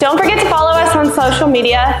social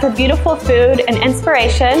media for beautiful food and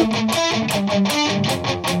inspiration.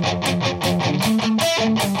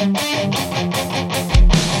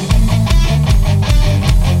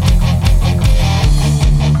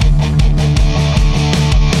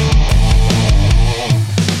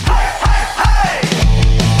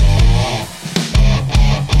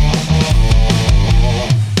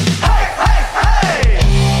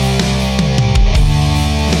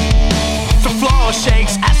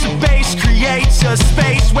 A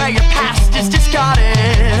space where your past is discarded.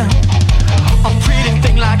 A pretty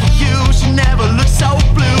thing like you should never look so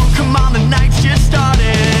blue. Come on, the night's just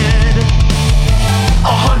started.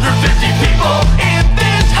 150 people in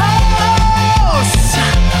this house.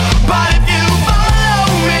 But if you follow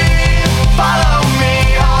me,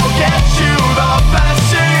 I'll get you the best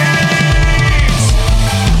seats.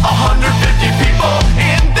 150 people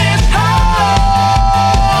in this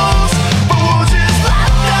house. But we'll just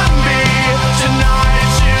let them be. Tonight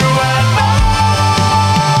it's you and mine.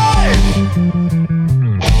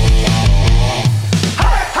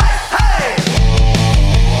 Hey, hey, hey.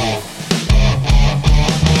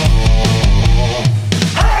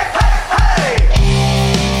 Hey, hey, hey.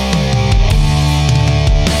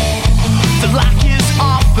 The lock is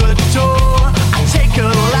off the door. I take a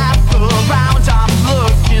lap around. I'm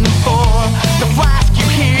looking for the flask you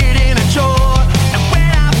hid in a drawer. And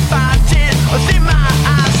when I find it, then my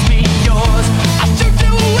eyes meet yours. I shoot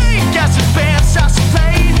you away, guess the band starts to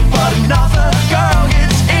play. But another girl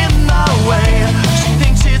gets in the way. She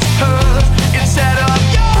thinks it's hers instead of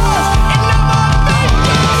yours. And now my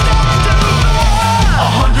baby starts to burn.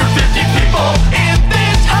 150 people in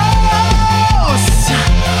this house.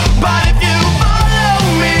 But if you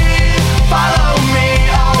follow me,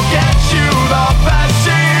 I'll get you the best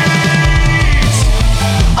seats.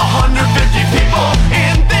 150 people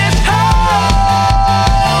in this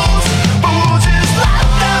house. But we'll just let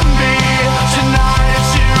them be. Tonight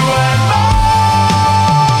it's you and mine.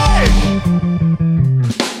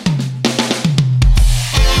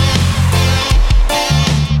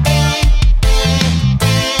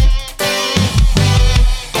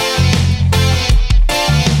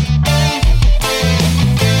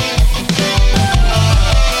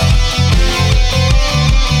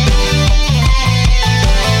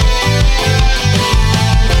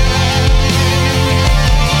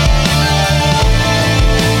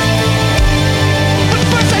 But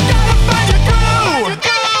first I gotta find your groove.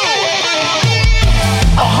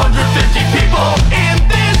 150 people in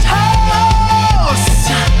this house.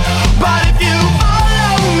 But if you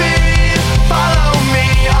follow me,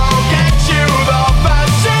 I'll get you the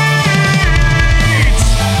best seats.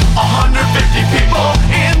 150 people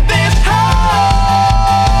in this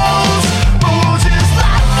house. But we'll just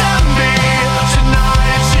let them be. Tonight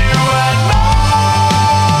it's you and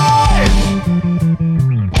mine.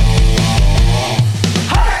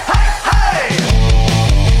 Hey, hey, hey.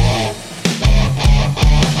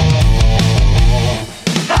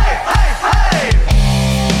 Hey, hey, hey.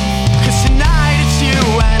 'Cause tonight it's you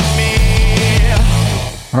and me.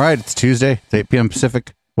 All right, it's Tuesday, it's 8 p.m.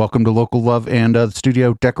 Pacific. Welcome to Local Love and the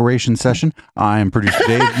studio decoration session. I am producer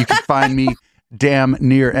Dave. You can find me damn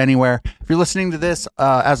near anywhere. If you're listening to this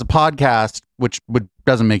as a podcast, which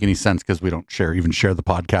doesn't make any sense because we don't even share the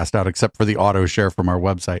podcast out except for the auto share from our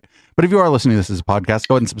website. But if you are listening to this as a podcast,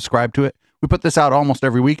 go ahead and subscribe to it. We put this out almost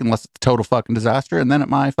every week unless it's a total fucking disaster. And then at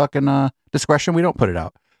my fucking discretion, we don't put it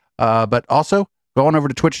out. But also, go on over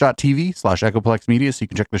to twitch.tv/Echoplex Media so you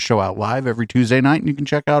can check the show out live every Tuesday night, and you can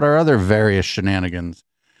check out our other various shenanigans.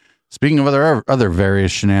 Speaking of other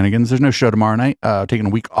various shenanigans, there's no show tomorrow night. Taking a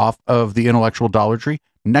week off of the Intellectual Dollar Tree.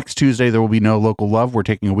 Next Tuesday, there will be no Local Love. We're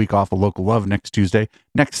taking a week off of Local Love next Tuesday.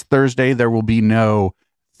 Next Thursday, there will be no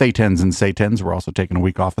Thetans and Satans. We're also taking a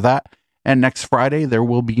week off of that. And next Friday, there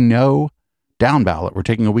will be no Down Ballot. We're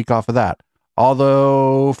taking a week off of that.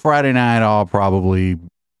 Although Friday night, I'll probably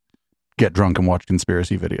get drunk and watch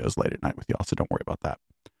conspiracy videos late at night with y'all, so don't worry about that.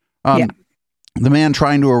 Yeah. The man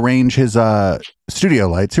trying to arrange his studio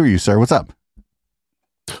lights. Who are you, sir? What's up?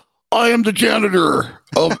 I am the janitor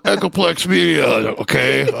of Echoplex Media.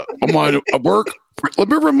 Okay, I work. Let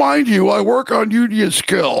me remind you, I work on Union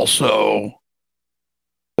Skill, so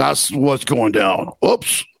that's what's going down.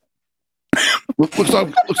 Oops. Looks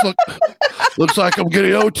like I'm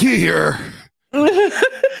getting OT here.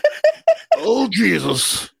 Oh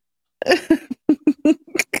Jesus!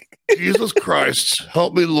 Jesus Christ,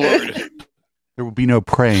 help me, Lord. There will be no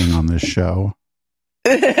praying on this show.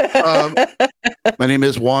 My name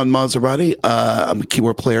is Juan Maserati. I'm a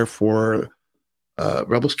keyboard player for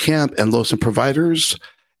Rebels Camp and Lawson Providers.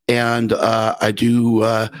 And I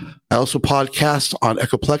also podcast on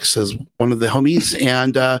Echoplex as one of the homies.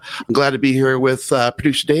 And I'm glad to be here with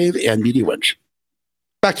producer Dave and Media Winch.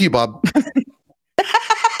 Back to you, Bob.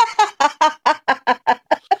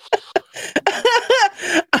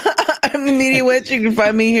 I'm the Media Witch. You can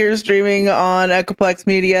find me here streaming on Echoplex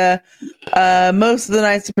Media. Most of the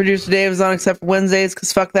nights the producer Dave is on, except for Wednesdays,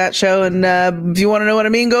 because fuck that show. And if you want to know what I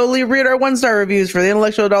mean, go read our 1-star reviews for the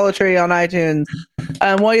Intellectual Dollar Tree on iTunes.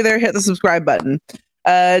 While you're there, hit the subscribe button.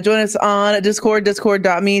 Join us on Discord,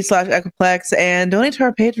 discord.me/Echoplex, and donate to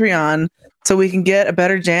our Patreon so we can get a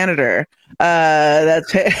better janitor.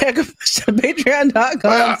 That's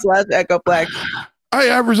patreon.com/Echoplex.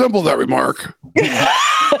 I resemble that remark.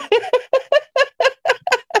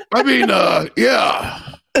 I mean, yeah.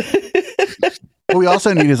 What we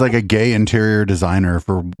also need is like a gay interior designer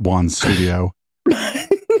for Juan's studio.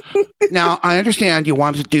 Now, I understand you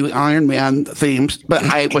wanted to do Iron Man themes, but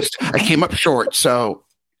I came up short, so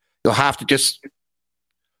you'll have to just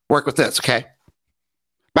work with this, okay?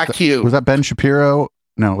 Back to you. Was that Ben Shapiro?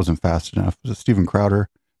 No, it wasn't fast enough. Was it Steven Crowder?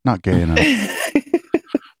 Not gay enough.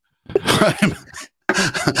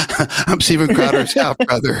 I'm Steven Crowder's half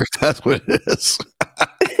brother. That's what it is.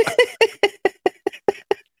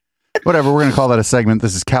 Whatever, we're going to call that a segment.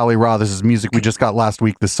 This is Cali Raw. This is music we just got last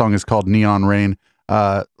week. This song is called Neon Rain.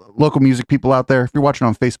 Local music people out there, if you're watching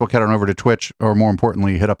on Facebook, head on over to Twitch, or more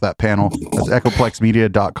importantly, hit up that panel. That's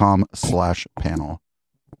echoplexmedia.com/panel.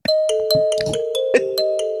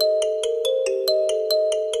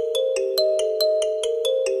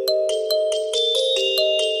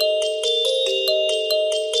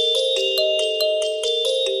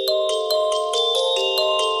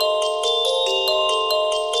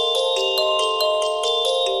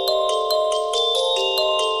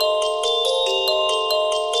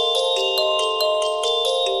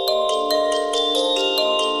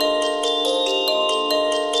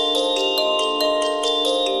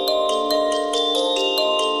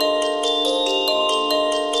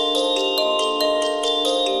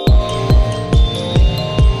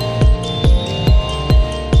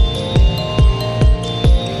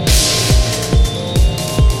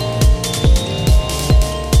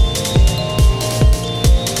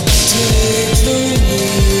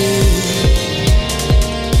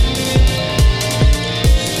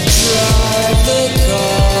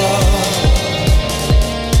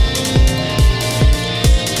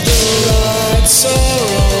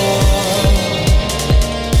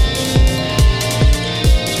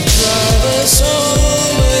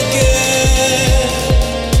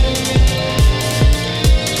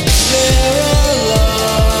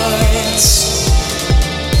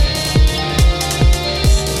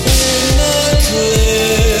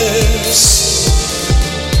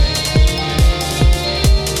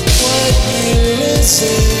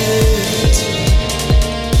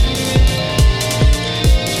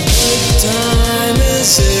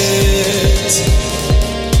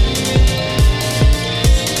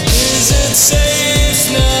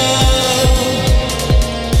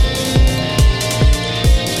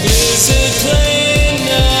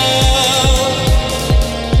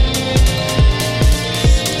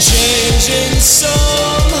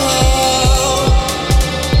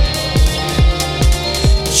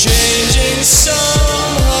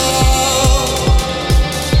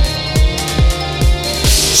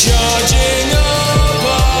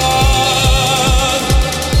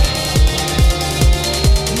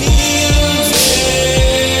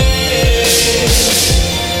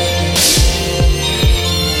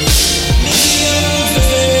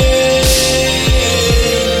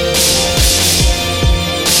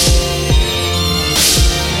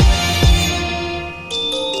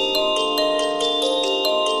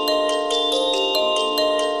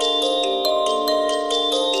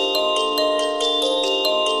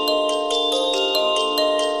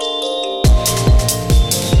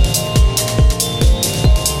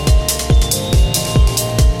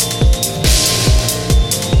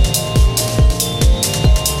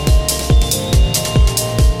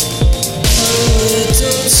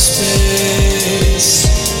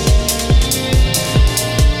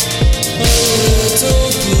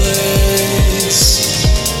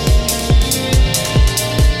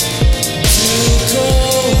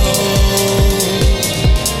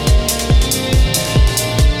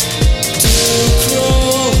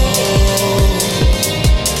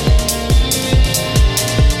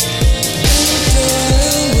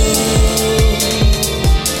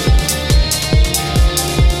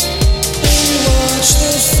 Watch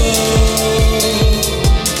the fall.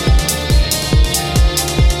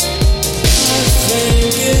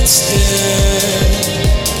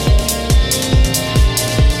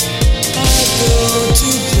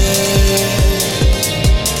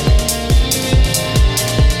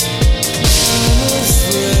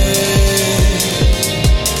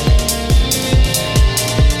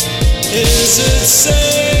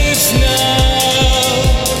 safe now?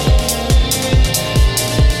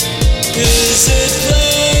 Is it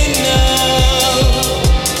plain now?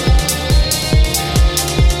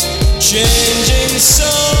 Changing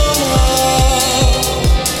somehow,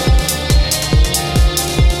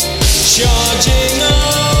 charging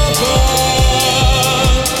over.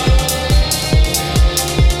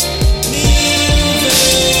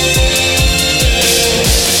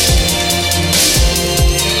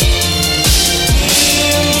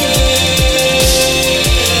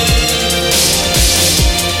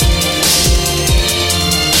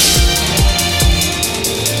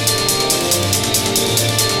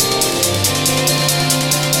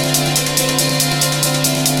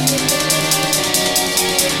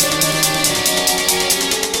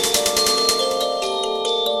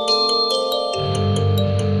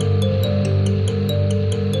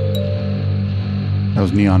 That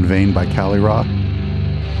was Neon Vein by Cali Raw.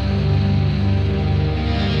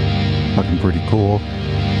 Fucking pretty cool.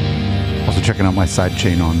 Also checking out my side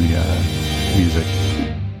chain on the music.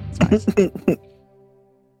 It's nice.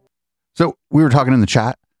 So we were talking in the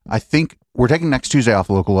chat. I think we're taking next Tuesday off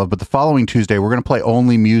Local Love, but the following Tuesday we're going to play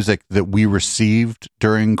only music that we received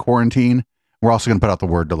during quarantine. We're also going to put out the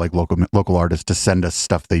word to like local artists to send us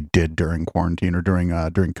stuff they did during quarantine or during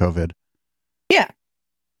COVID. Yeah.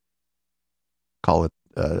 Call it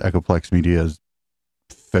Echoplex Media's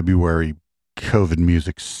February COVID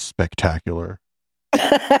music spectacular.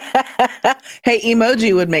 Hey,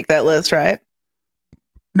 emoji would make that list, right?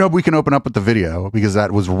 No, but we can open up with the video because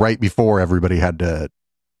that was right before everybody had to.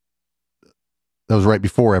 That was right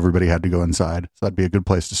before everybody had to go inside, so that'd be a good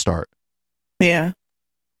place to start. Yeah.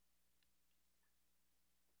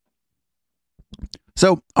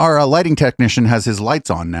 So our lighting technician has his lights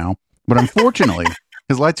on now, but unfortunately,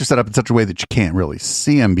 his lights are set up in such a way that you can't really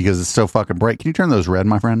see him because it's so fucking bright. Can you turn those red,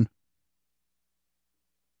 my friend?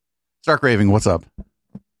 Stark Raving, what's up?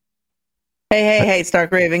 Hey,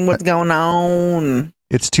 Stark Raving, what's going on?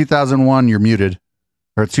 It's 2001, you're muted.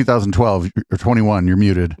 Or it's 2012 or 21, you're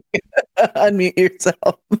muted. Unmute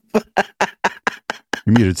yourself.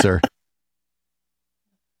 You're muted, sir.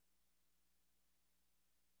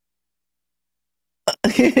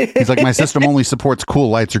 He's like, my system only supports cool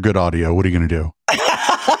lights or good audio. What are you going to do?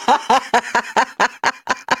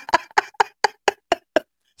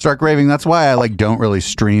 Stark Raving, that's why I like don't really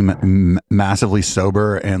stream massively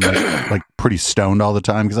sober and like pretty stoned all the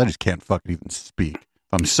time because I just can't fucking even speak.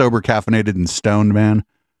 If I'm sober, caffeinated, and stoned, man,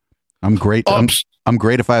 I'm great. I'm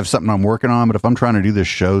great if I have something I'm working on, but if I'm trying to do this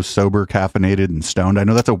show sober, caffeinated, and stoned, I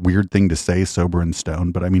know that's a weird thing to say, sober and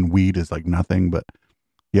stoned, but I mean, weed is like nothing, but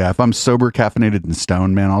yeah, if I'm sober, caffeinated, and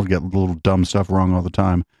stoned, man, I'll get little dumb stuff wrong all the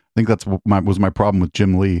time. I think that's what was my problem with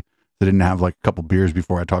Jim Lee. I didn't have like a couple beers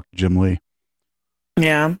before I talked to Jim Lee.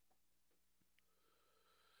 Yeah.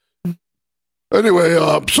 Anyway,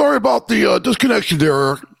 sorry about the disconnection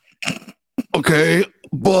there. Okay,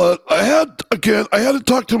 but I had to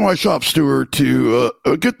talk to my shop steward to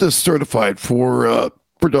get this certified for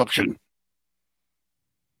production.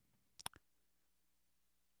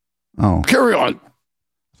 Oh, carry on.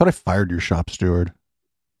 I thought I fired your shop steward.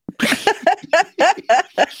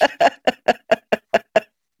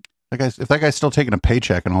 If that guy's still taking a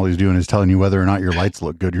paycheck and all he's doing is telling you whether or not your lights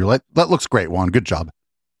look good, that looks great, Juan. Good job.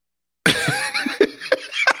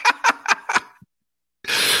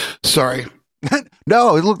 Sorry.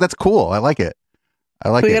 No, look, that's cool. I like it.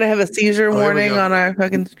 We gotta have a seizure warning on our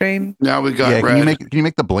fucking stream. Now we got red. Can you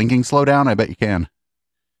make the blinking slow down? I bet you can.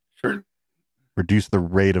 Sure. Reduce the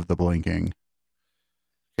rate of the blinking.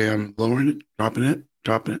 Okay, I'm lowering it, dropping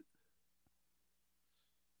it.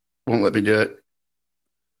 Won't let me do it.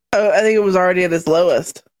 Oh, I think it was already at its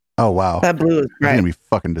lowest. Oh wow. That blue is right. It's gonna be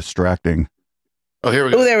fucking distracting. Oh, here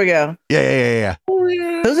we go. Oh, there we go. Yeah.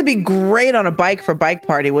 Those would be great on a bike for bike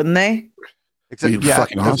party, wouldn't they? Except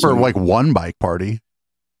awesome. For like one bike party.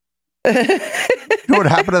 You know what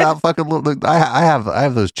happened to that fucking little? I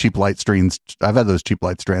have those cheap light strands. I've had those cheap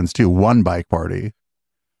light strands too. One bike party.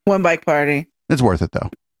 One bike party. It's worth it though.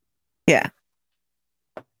 Yeah.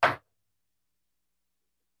 Are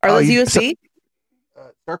those UFC?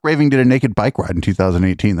 Stark Raving did a naked bike ride in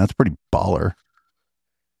 2018. That's pretty baller.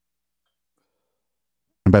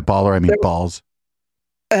 And by baller, I mean balls.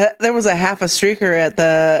 There was a half a streaker at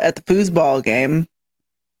the foosball game.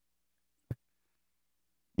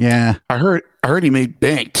 Yeah, I heard he made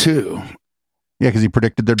bank too. Yeah, because he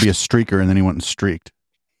predicted there'd be a streaker, and then he went and streaked.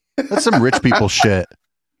 That's some rich people shit.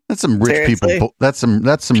 That's some rich people. That's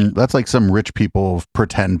like some rich people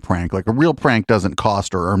pretend prank. Like a real prank doesn't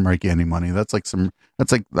cost or earn Ricky any money. That's like I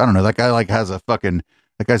don't know. That guy like has a fucking.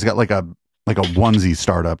 That guy's got like a like a onesie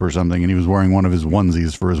startup or something, and he was wearing one of his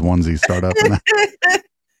onesies for his onesie startup. And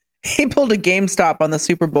He pulled a GameStop on the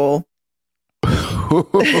Super Bowl.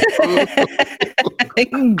 He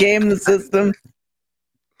can game the system.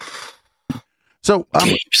 so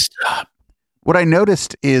GameStop. what I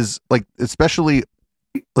noticed is like, especially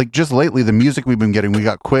like just lately, the music we've been getting, we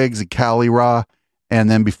got Quigs and Cali Ra, and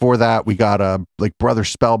then before that we got like Brother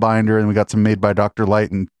Spellbinder, and we got some made by Dr.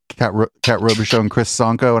 Light and Kat Robichaux and Chris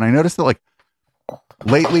Sonko. And I noticed that like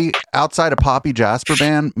lately, outside of Poppy Jasper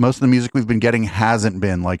Band, most of the music we've been getting hasn't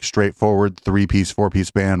been like straightforward 3-piece,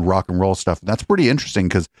 4-piece band rock and roll stuff. And that's pretty interesting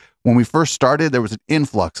because when we first started, there was an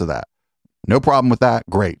influx of that. No problem with that.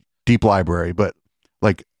 Great. Deep library. But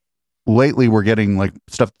like lately we're getting like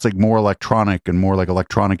stuff that's like more electronic and more like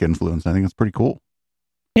electronic influence. I think it's pretty cool.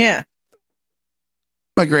 Yeah.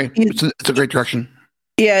 I agree. It's a great direction.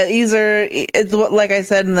 Yeah, it's what, like I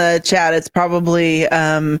said in the chat, it's probably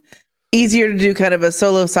easier to do kind of a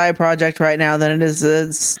solo side project right now than it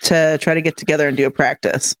is to try to get together and do a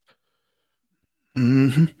practice.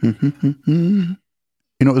 Mm-hmm.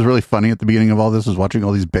 You know, it was really funny at the beginning of all this was watching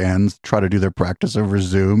all these bands try to do their practice over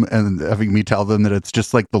Zoom and having me tell them that it's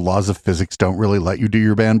just like the laws of physics don't really let you do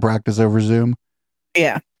your band practice over Zoom.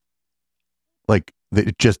 Yeah. Like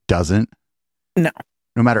it just doesn't. No.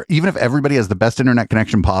 No matter, even if everybody has the best internet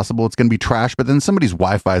connection possible, it's going to be trash, but then somebody's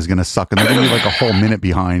Wi-Fi is going to suck and they're going to be like a whole minute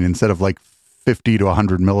behind instead of like 50 to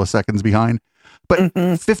 100 milliseconds behind. But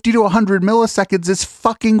 50 to 100 milliseconds is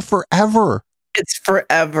fucking forever. It's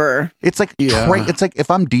forever. It's like, it's like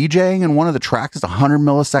if I'm DJing and one of the tracks is 100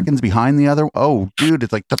 milliseconds behind the other. Oh, dude,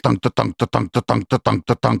 it's like ta-tunk, ta-tunk, ta-tunk, ta-tunk, ta-tunk,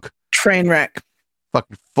 ta-tunk. Train wreck.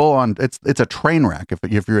 Fucking full on. It's a train wreck.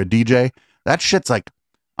 If you're a DJ, that shit's like,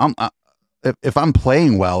 if I'm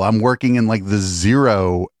playing well, I'm working in like the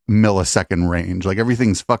 0 millisecond range. Like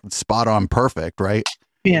everything's fucking spot on perfect, right?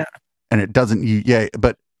 Yeah. And it doesn't,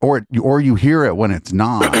 or you hear it when it's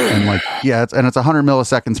not. And like, yeah, it's 100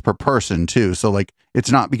 milliseconds per person too. So like, it's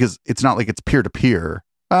not like it's peer to peer.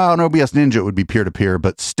 Oh, an OBS Ninja it would be peer to peer,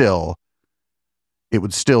 but still, it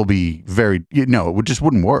would still be it just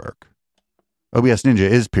wouldn't work. OBS Ninja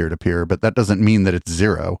is peer to peer, but that doesn't mean that it's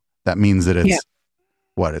 0. That means that it's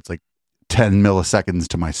it's like 10 milliseconds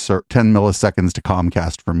to 10 milliseconds to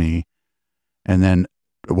Comcast for me. And then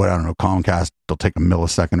I don't know, Comcast, they'll take a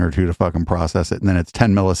millisecond or two to fucking process it. And then it's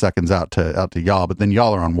 10 milliseconds out to y'all, but then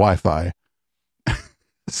y'all are on Wi-Fi.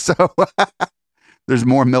 So there's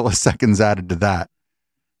more milliseconds added to that.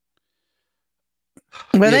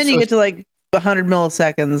 But then you get to like 100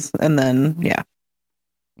 milliseconds and then,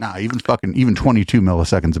 Nah, even 22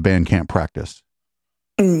 milliseconds a band can't practice.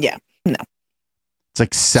 Yeah, no. It's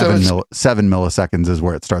like 7 milliseconds is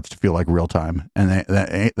where it starts to feel like real time. And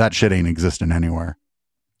that shit ain't existing anywhere.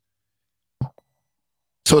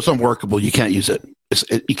 So it's unworkable. You can't use it.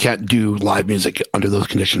 You can't do live music under those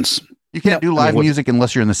conditions. You can't do live music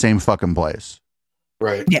unless you're in the same fucking place.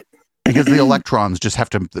 Right. Yeah. Because the electrons just have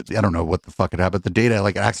to, I don't know what the fuck it happened. The data,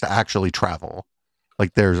 like, it has to actually travel.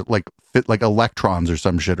 Like there's like electrons or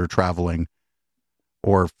some shit are traveling,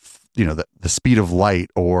 or, the speed of light,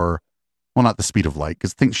 or, well, not the speed of light,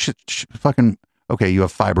 because things fucking, okay, you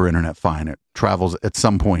have fiber internet, fine. It travels at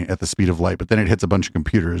some point at the speed of light, but then it hits a bunch of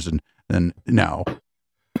computers and then no.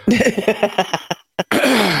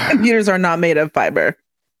 Computers are not made of fiber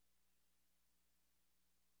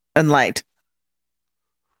and light.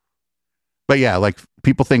 But yeah, like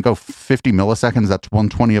people think, 50 milliseconds, that's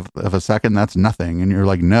 1/20 of a second, that's nothing. And you're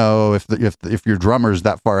like, no, if your drummer's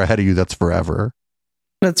that far ahead of you, that's forever.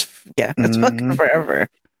 That's fucking forever.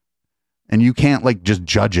 And you can't like just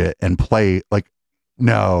judge it and play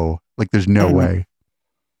there's no way.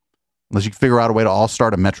 Unless you can figure out a way to all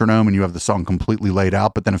start a metronome and you have the song completely laid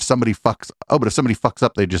out. But then if somebody fucks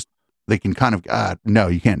up, they can kind of, no,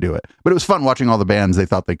 you can't do it. But it was fun watching all the bands. They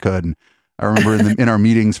thought they could. And I remember in our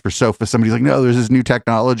meetings for Sofa, somebody's like, no, there's this new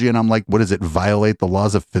technology. And I'm like, what does it violate the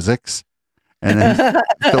laws of physics? And then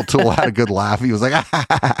Phil Toole had a good laugh. He was like,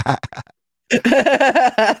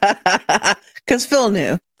 because Phil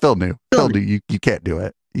knew. Phil knew. You can't do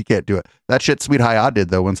it. You can't do it. That shit Sweet High Odd did,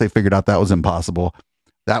 though, once they figured out that was impossible.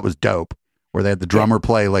 That was dope. Where they had the drummer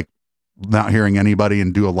play like not hearing anybody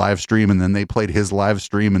and do a live stream, and then they played his live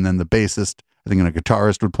stream, and then the bassist, I think, and a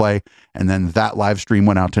guitarist would play, and then that live stream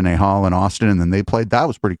went out to Nahal and Austin, and then they played. That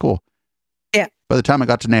was pretty cool. Yeah. By the time I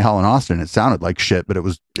got to Nahal and Austin, it sounded like shit, but it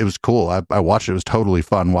was cool. I watched it. It was totally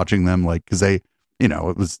fun watching them, like, because they,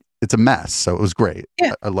 it's a mess, so it was great.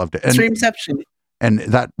 Yeah. I loved it. Streamception. And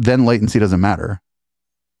that then latency doesn't matter.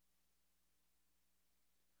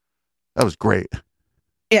 That was great.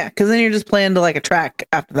 Yeah, because then you're just playing to like a track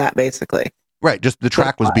after that, basically. Right, just the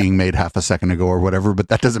track was being made half a second ago or whatever, but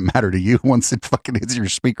that doesn't matter to you once it fucking hits your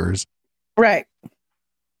speakers. Right.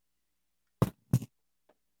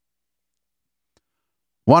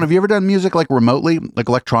 Juan, have you ever done music like remotely, like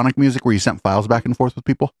electronic music where you sent files back and forth with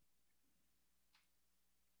people?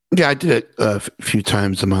 Yeah, I did it a few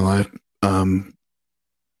times in my life.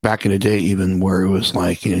 Back in the day, even where it was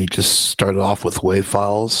like, you just started off with WAV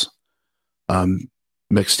files,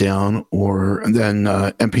 mixed down, and then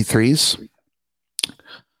MP3s.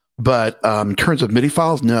 But in terms of MIDI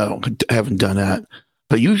files, no, I haven't done that.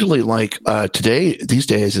 But usually, like these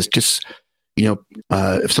days, it's just,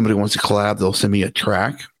 if somebody wants to collab, they'll send me a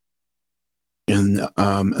track, and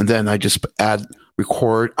then I just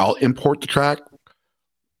record. I'll import the track,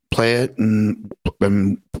 play it, and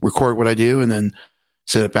record what I do, and then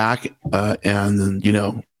send it back. And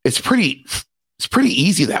then it's pretty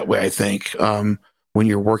easy that way. I think when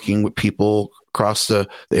you're working with people across the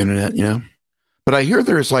internet, But I hear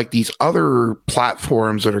there's like these other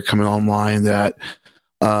platforms that are coming online that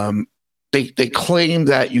they claim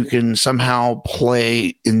that you can somehow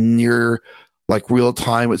play in near like real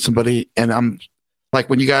time with somebody. And I'm like,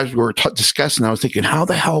 when you guys were discussing, I was thinking, how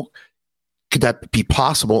the hell could that be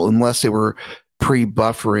possible unless they were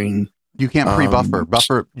pre-buffering? You can't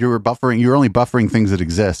pre-buffer. You're only buffering things that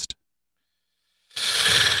exist.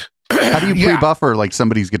 How do you pre-buffer like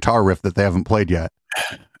somebody's guitar riff that they haven't played yet?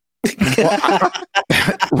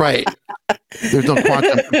 Right. There's no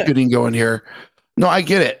quantum computing going here. No, I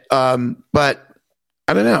get it. But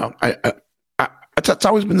I don't know. That's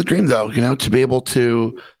always been the dream, though, to be able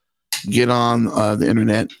to get on the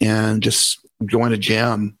internet and just join a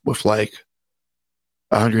jam with like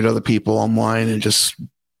 100 other people online and just,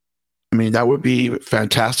 that would be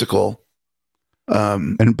fantastical.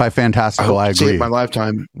 And by fantastical, I agree. In my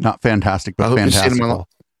lifetime. Not fantastic, but fantastical.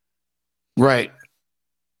 Right.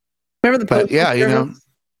 Remember the postal service?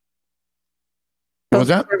 What was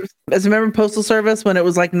that? Remember Postal Service when it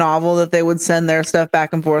was like novel that they would send their stuff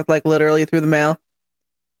back and forth, like literally through the mail?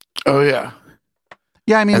 Oh yeah.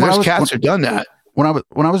 Yeah, I mean, there's cats who've done that. When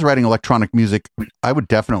I was writing electronic music, I would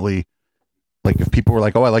definitely, like, if people were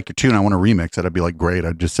like, "Oh, I like your tune, I want to remix it," I'd be like, "Great!"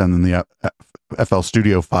 I'd just send them the FL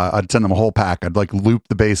Studio file. I'd send them a whole pack. I'd like loop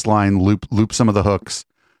the bass line, loop some of the hooks,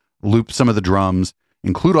 loop some of the drums,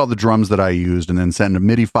 include all the drums that I used, and then send a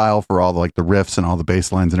MIDI file for all the riffs and all the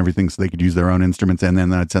bass lines and everything, so they could use their own instruments. And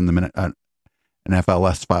then I'd send them an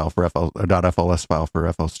FLS file for .FLS file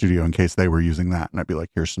for FL Studio in case they were using that. And I'd be like,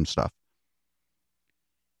 "Here's some stuff."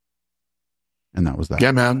 And that was that.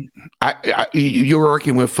 Yeah, man. You were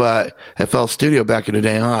working with FL Studio back in the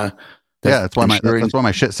day, huh? That's why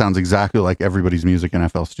my shit sounds exactly like everybody's music in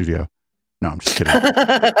FL Studio. No, I'm just kidding.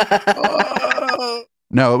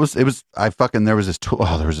 No, it was there was this tool.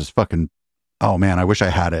 Oh, there was this fucking, oh man, I wish I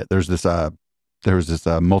had it. There was this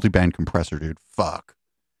multi-band compressor, dude. Fuck.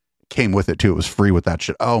 It came with it too. It was free with that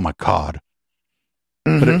shit. Oh my God.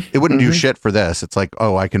 But it wouldn't do shit for this. It's like,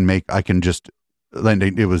 oh, it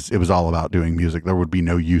was all about doing music. There would be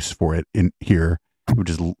no use for it in here. It would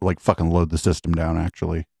just like fucking load the system down.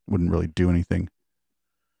 Actually, wouldn't really do anything.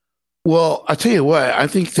 Well, I tell you what, I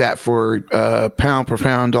think that for pound per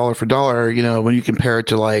pound, dollar for dollar, when you compare it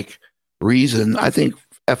to like Reason, I think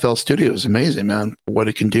FL Studio is amazing, man. What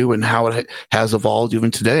it can do and how it has evolved even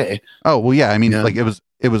today. Oh well, yeah. I mean, like it was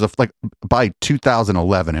like by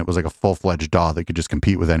 2011, it was like a full-fledged DAW that could just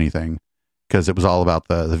compete with anything, because it was all about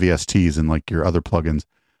the VSTs and like your other plugins.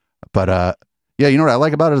 But yeah, you know what I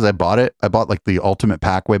like about it is I bought like the ultimate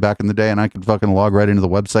pack way back in the day, and I could fucking log right into the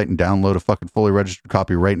website and download a fucking fully registered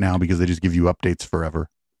copy right now because they just give you updates forever.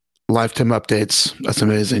 Lifetime updates. That's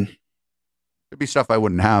amazing. It'd be stuff I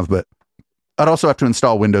wouldn't have, but I'd also have to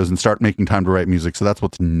install Windows and start making time to write music. So that's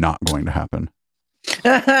what's not going to happen.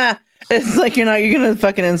 It's like you're going to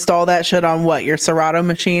fucking install that shit on what? Your Serato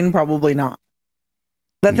machine? Probably not.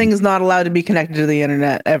 That thing is not allowed to be connected to the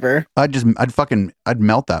internet ever. I'd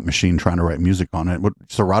melt that machine trying to write music on it.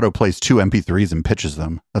 Serato plays 2 MP3s and pitches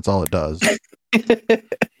them. That's all it does.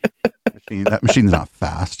 That machine's not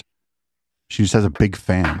fast. She just has a big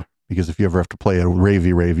fan, because if you ever have to play a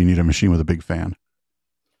ravey rave, you need a machine with a big fan.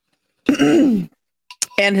 And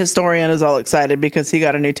Historian is all excited because he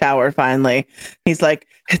got a new tower finally. He's like,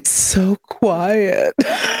 it's so quiet.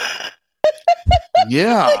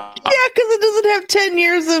 Yeah. Yeah, because it doesn't have 10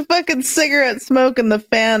 years of fucking cigarette smoke and the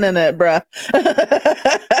fan in it, bruh.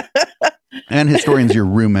 And Historian's your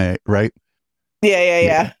roommate, right?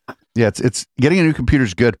 Yeah. Yeah, it's getting a new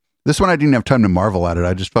computer's good. This one I didn't have time to marvel at it.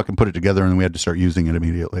 I just fucking put it together and we had to start using it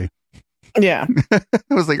immediately. Yeah. I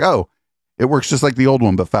was like, oh, it works just like the old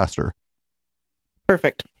one, but faster.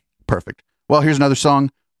 Perfect. Well, here's another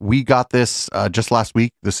song. we got this just last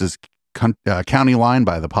week. This is County Line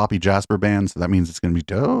by the Poppy Jasper Band, so that means it's going to be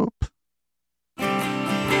dope.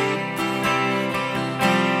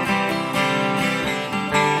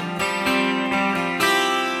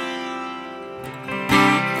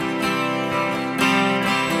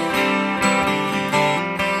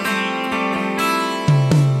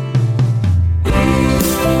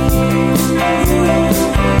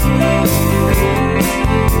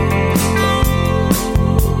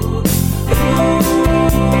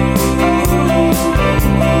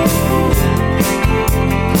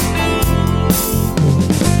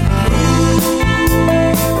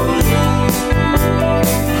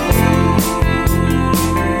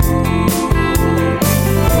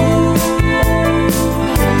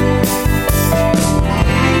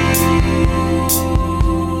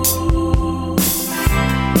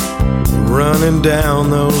 Running down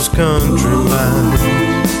those country lines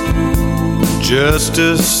just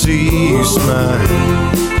to see you smile.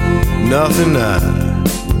 Nothing I'd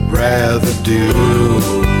rather do.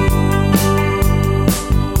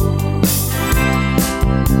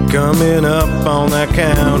 Coming up on that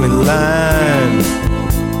county line,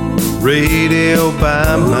 radio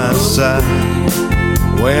by my side.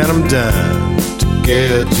 When I'm done to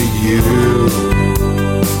get to you,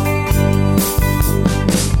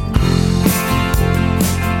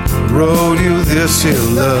 wrote you this here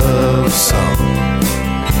love song.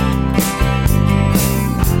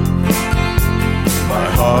 My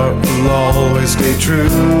heart will always stay true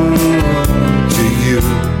to you.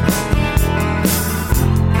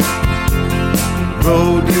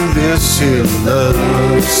 Wrote you this here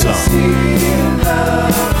love song.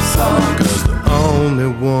 'Cause the only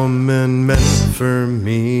woman meant for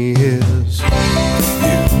me is you.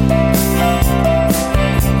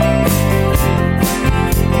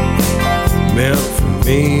 Meant for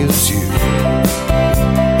me is you.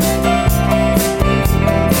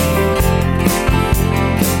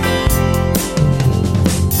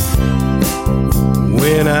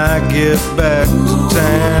 When I get back to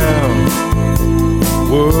town,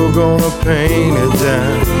 we're gonna paint it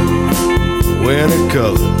down. Any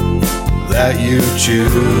color that you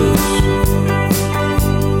choose.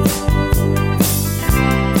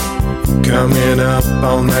 Coming up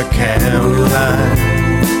on that county line,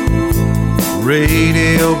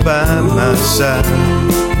 radio by my side.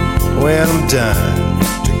 When I'm done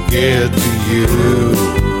to get to you,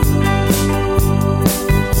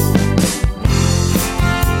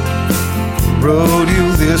 wrote you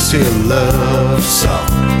this here love song.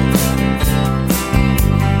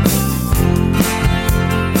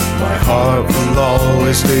 My heart will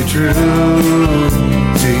always stay true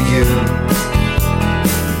to you.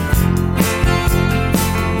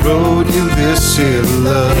 Wrote you this here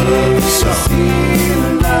love song.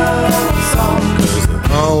 'Cause the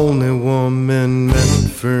only woman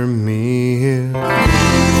meant for me is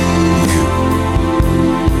you.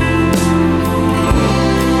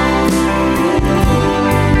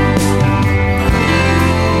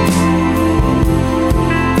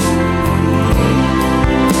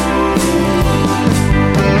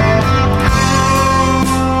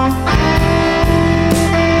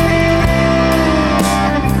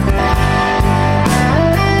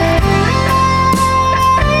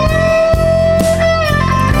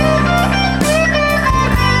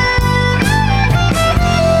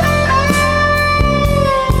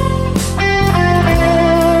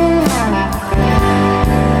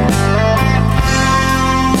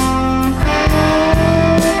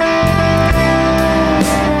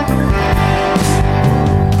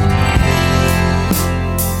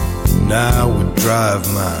 I would drive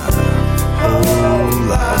my whole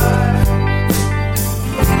life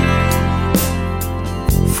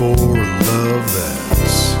for a love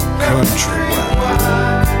that's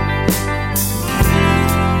countrywide.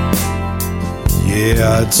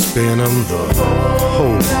 Yeah, I'd spin them the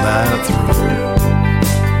whole night through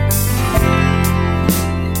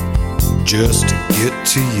just to get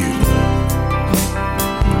to you.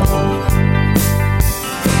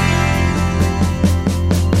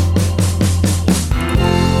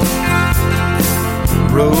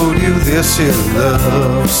 Wrote you this here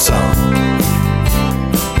love song.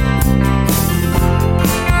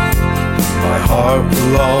 My heart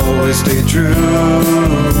will always stay true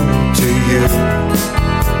to you.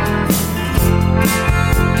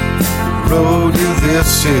 Wrote you this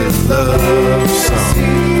here love song.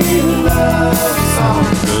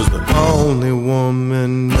 'Cause the only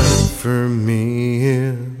woman meant for me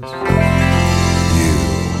is you.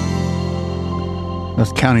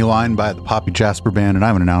 That's County Line by the Poppy Jasper Band, and I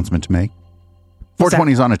have an announcement to make.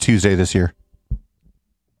 420 is on a Tuesday this year.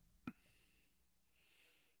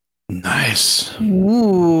 Nice.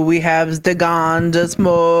 Ooh, we have the ganja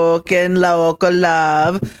smoke and local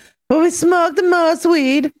love. But we smoke the most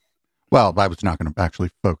weed. Well, I was not going to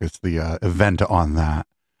actually focus the event on that.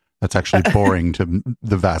 That's actually boring to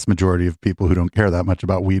the vast majority of people who don't care that much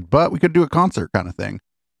about weed. But we could do a concert kind of thing.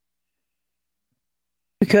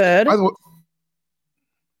 We could.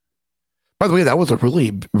 By the way, that was a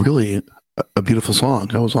really, really a beautiful song.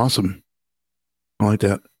 That was awesome. I like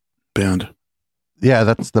that band. Yeah,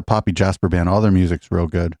 that's the Poppy Jasper Band. All their music's real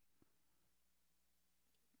good.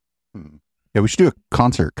 Yeah, we should do a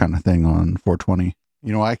concert kind of thing on 420.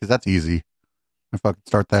 You know why? Because that's easy. I fucking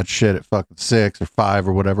start that shit at fucking 6 or 5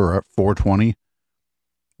 or whatever, or at 420.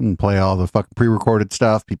 And play all the fucking pre-recorded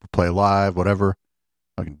stuff. People play live, whatever.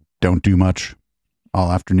 Fucking don't do much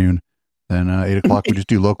all afternoon. Then 8 o'clock, we just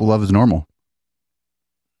do Local Love as normal.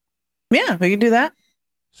 Yeah, we can do that.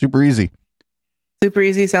 Super easy. Super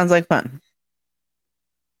easy. Sounds like fun.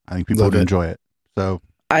 I think people would enjoy it. So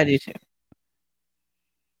I do too.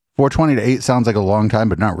 420 to 8 sounds like a long time,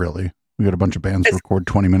 but not really. We got a bunch of bands record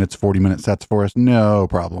 20 minutes, 40-minute sets for us. No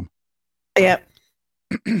problem. Yep.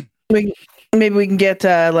 Maybe we can get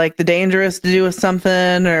like The Dangerous to do with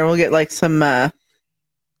something, or we'll get like some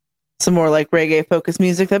more like reggae focused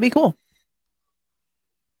music. That'd be cool.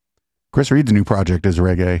 Chris Reed's new project is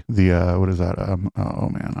reggae. The what is that?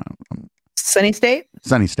 Sunny State.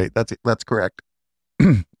 Sunny State. That's correct.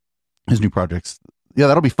 His new projects. Yeah,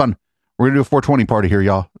 that'll be fun. We're gonna do a 420 party here,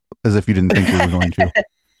 y'all. As if you didn't think we were going to.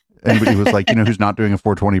 Anybody was like, who's not doing a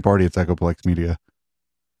 420 party? It's Echoplex Media.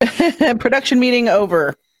 Production meeting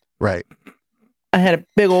over. Right. I had a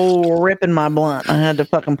big old rip in my blunt. I had to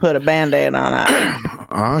fucking put a Band-Aid on it.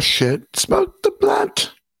 Oh shit! Smoke the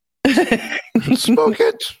blunt. Smoke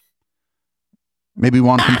it. Maybe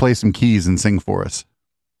Juan can play some keys and sing for us.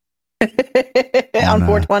 On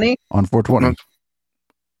 420? On 420.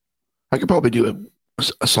 I could probably do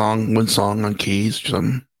a song, one song on keys or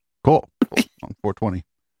something. Cool. On 420.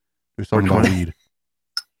 Do something about weed.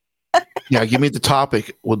 Yeah, give me the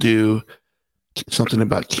topic. We'll do something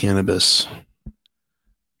about cannabis.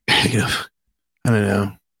 I don't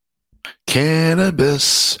know.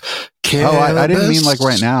 Cannabis. Oh, I didn't mean like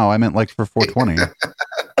right now. I meant like for 420.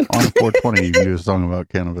 On 420, you can do a song about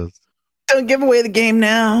cannabis. Don't give away the game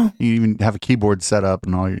now. You even have a keyboard set up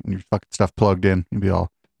and all your fucking stuff plugged in. You'd be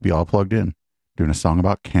all plugged in, doing a song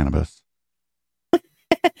about cannabis.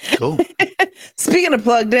 Cool. Speaking of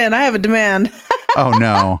plugged in, I have a demand. Oh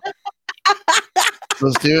no.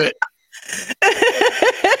 Let's do it.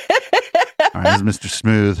 All right, this is Mr.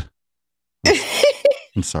 Smooth.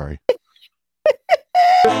 I'm sorry.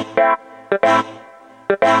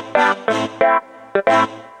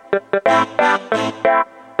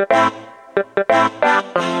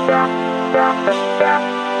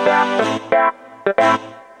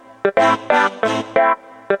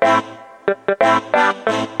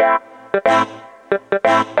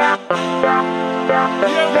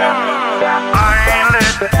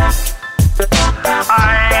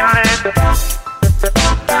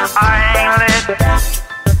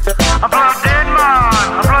 I'm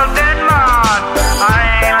plugged in, man.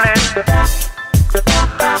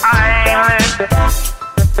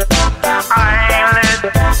 I ain't lit.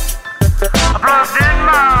 I'm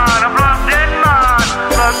plugged in, man.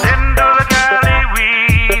 Plugged into the Cali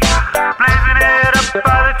weed. Blazing it up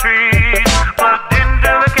by the trees. Plugged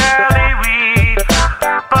into the Cali weed.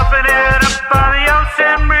 Puffing it up by the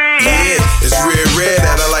ocean breeze. Yeah, it's red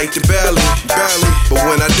that I like the belly. But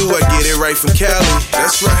when I do, I get it right from Cali.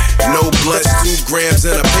 That's right. No blunts, 2 grams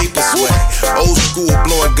and a paper sweat. Old school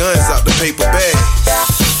blowing guns out the paper bag.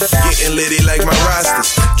 Getting litty like my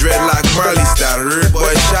rosters. Dreadlock Marley style, red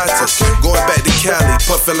boy shots. Going back to Cali,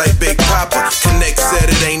 puffing like Big Papa. Connect said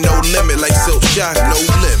it ain't no limit like Silk Shock, no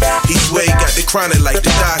limit. He swear he got the chronic like the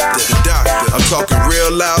doctor. I'm talking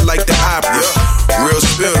real loud like the opera. Real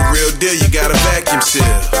spill, real deal, you got a vacuum seal.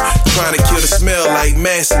 Trying to kill the smell like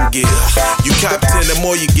Massengill. You cop 10, the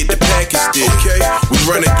more you get the package deal. Okay, we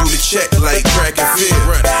running through the check like crack and field.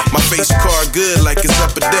 My face card good like it's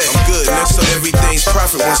up a deck. I'm good, so everything's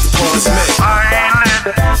profit once the pawns met. I ain't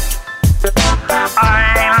lit.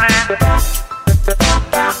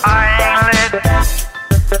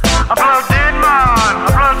 I'm plugged in, man.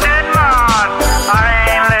 I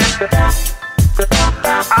ain't lit.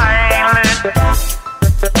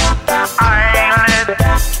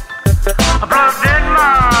 I'm plugged in,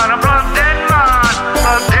 man.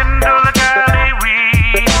 Plugged into the Cali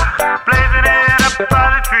weed. Blazing it up by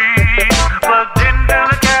the trees. Plugged into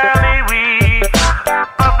the Cali weed.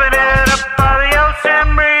 Puffing it up by the ocean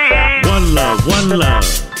breeze. One love, one love.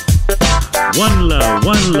 One love,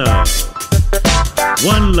 one love.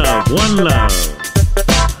 One love, one love.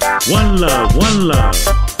 One love, one love.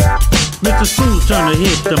 Mr. Smooth trying to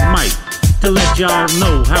hit the mic to let y'all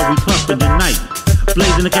know how we puffin' tonight.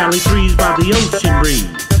 Blazing the Cali trees by the ocean breeze.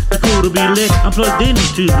 The cool to be lit, I'm plugged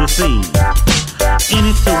into the scene. In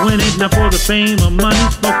it to win it, not for the fame or money.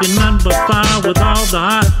 Smoking none but fire with all the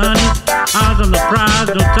hot honeys. Eyes on the prize,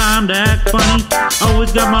 no time to act funny.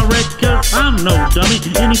 Always got my records, I'm no dummy.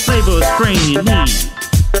 Any flavor or strain you need.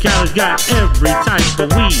 Cali's got every type of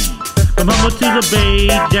weed. From Humble to the Bay,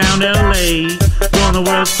 down L.A. Growing the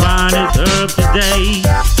world's finest herb today.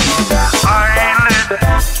 I ain't lit.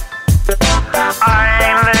 I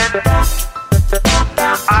ain't lit.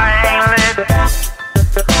 I ain't lit.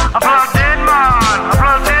 I'm plugged in, man. I'm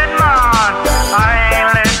plugged in, man. I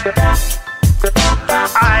ain't lit.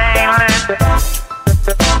 I ain't lit.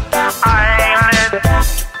 I ain't lit.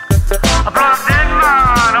 I'm plugged in,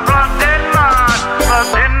 man. I'm plugged in, man.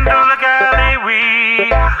 Plugged into the Cali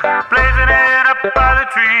weed. Blazing it up by the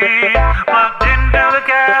tree. Plugged into the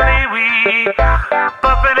Cali weed.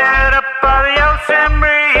 Puffing it up by the ocean breeze.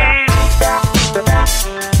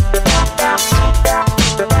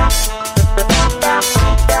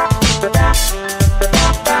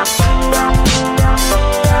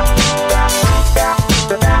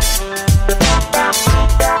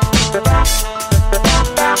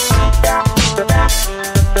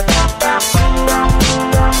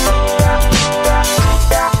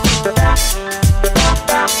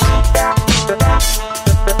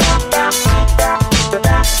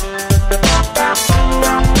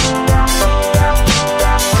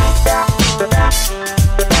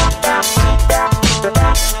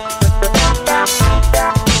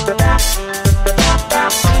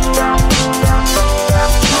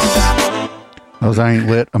 That was I Ain't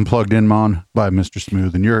Lit, I'm Plugged In, Mon by Mr.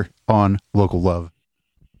 Smooth, and you're on Local Love.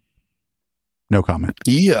 No comment.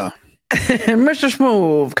 Yeah. Mr.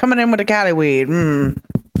 Smooth coming in with the Cali weed.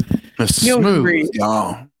 Mr. You'll Smooth. agree.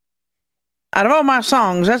 Yeah. Out of all my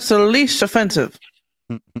songs, that's the least offensive.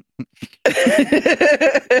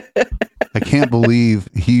 I can't believe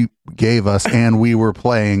he gave us, and we were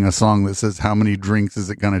playing a song that says, how many drinks is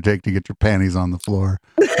it going to take to get your panties on the floor?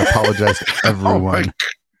 I apologize to everyone.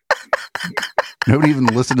 Nobody even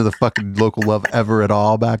listened to the fucking Local Love ever at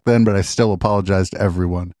all back then, but I still apologize to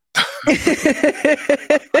everyone. We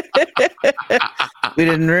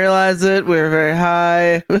didn't realize it. We were very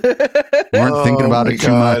high. Weren't thinking about it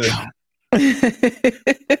too much.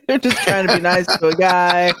 We're just trying to be nice to a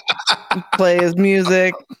guy, play his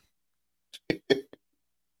music.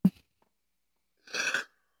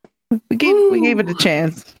 We gave it a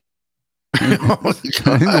chance. I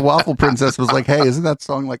think the Waffle Princess was like, hey, isn't that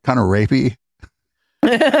song like kind of rapey?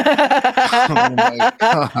 Oh my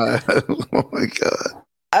god. Oh my god.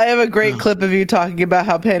 I have a great clip of you talking about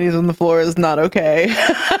how panties on the floor is not okay. Is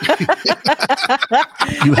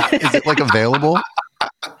it like available?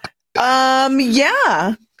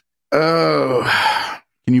 Yeah. Oh.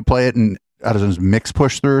 Can you play it in, I don't know, mix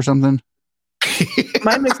push through or something?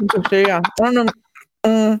 My mixing picture, yeah. I don't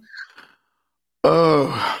know.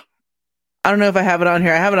 Oh. I don't know if I have it on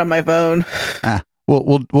here. I have it on my phone. We'll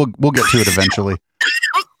get to it eventually.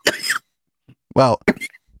 Well,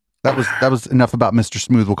 that was enough about Mr.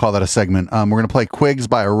 Smooth. We'll call that a segment. We're gonna play Quigs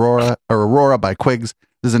by Aurora by Quigs.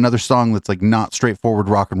 This is another song that's like not straightforward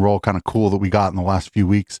rock and roll, kind of cool that we got in the last few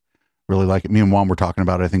weeks. Really like it. Me and Juan were talking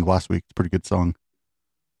about it, I think, last week. It's a pretty good song.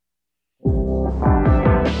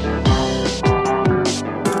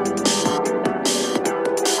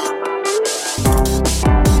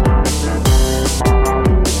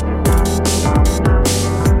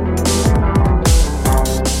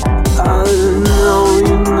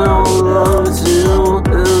 Loves you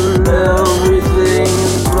and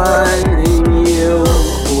everything's fighting you.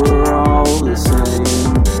 We're all the same.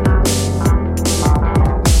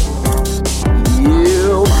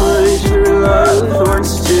 You put your love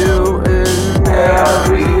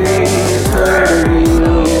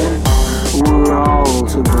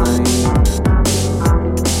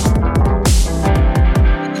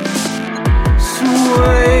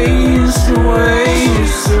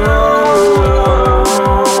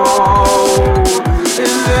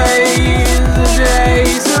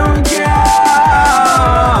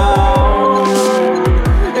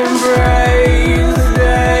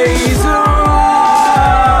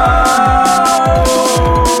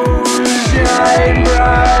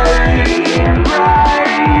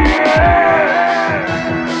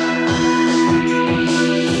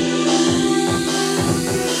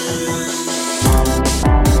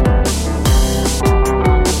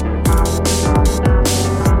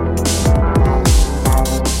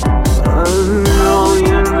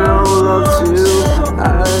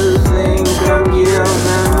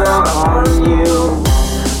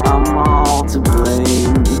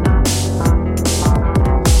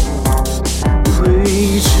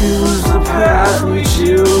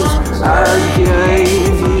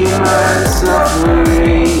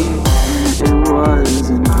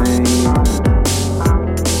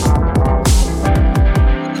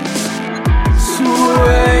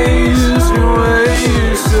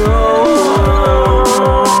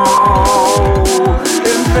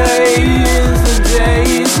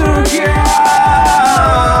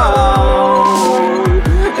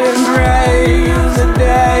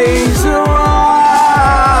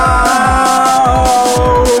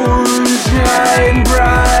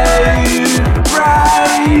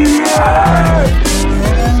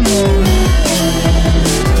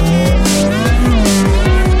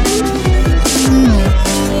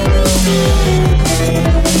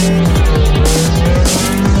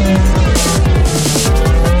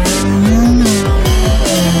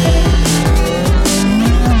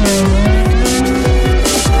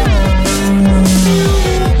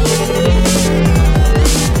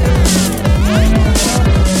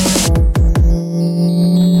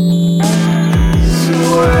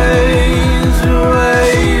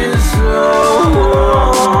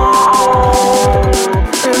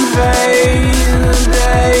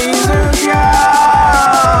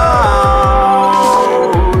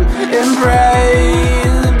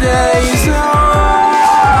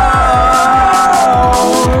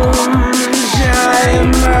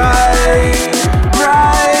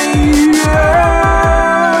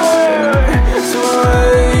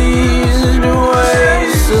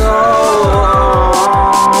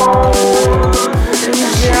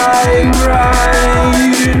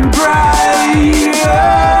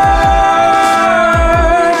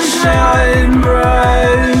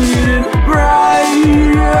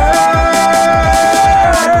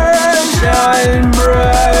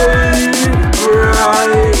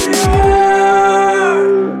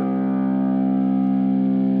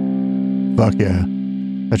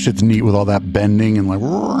shit's neat with all that bending and like.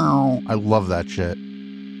 I love that shit.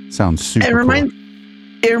 Sounds super. It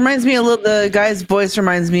reminds me a little. The guy's voice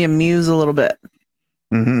reminds me of Muse a little bit.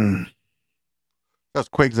 Mm-hmm. That's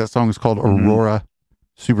Quakes. That song is called Aurora.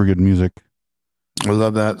 Super good music. I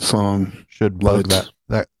love that song. Should bug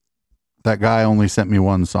that guy only sent me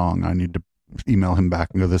one song. I need to email him back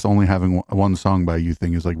and go, this only having one song by you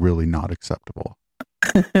thing is like really not acceptable.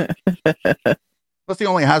 Plus he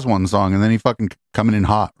only has one song and then he fucking coming in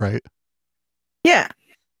hot, right? Yeah.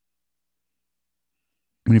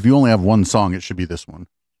 I mean, if you only have one song, it should be this one.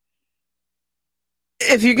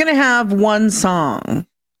 If you're going to have one song,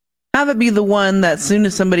 have it be the one that as soon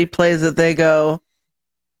as somebody plays it, they go,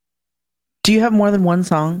 do you have more than one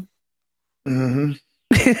song? Mm-hmm.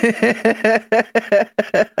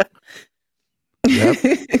 Yep.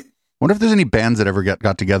 Wonder if there's any bands that ever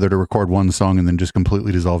got together to record one song and then just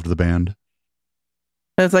completely dissolved the band.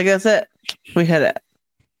 It's like, that's it. We hit it.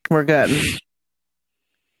 We're good.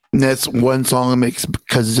 And that's one song that makes $1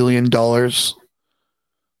 gazillion.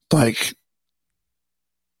 Like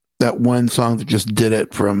that one song that just did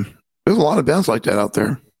it from. There's a lot of bands like that out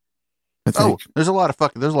there. I think. Oh, there's a lot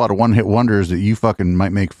of one-hit wonders that you fucking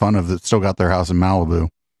might make fun of that still got their house in Malibu.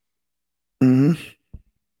 Mm-hmm.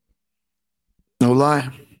 No lie.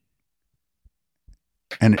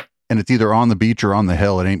 And it's either on the beach or on the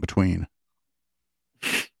hill. It ain't between.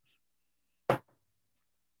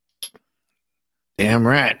 Damn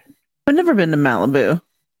right. I've never been to Malibu.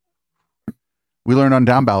 We learned on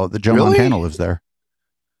Down Ballot that Joe Montana lives there.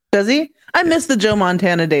 Does he? I miss the Joe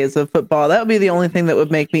Montana days of football. That would be the only thing that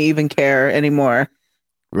would make me even care anymore.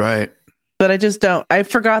 Right. But I just don't. I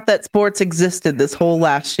forgot that sports existed this whole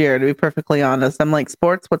last year, to be perfectly honest. I'm like,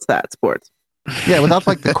 sports? What's that? Sports. Yeah, without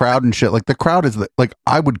like the crowd and shit. Like the crowd is like,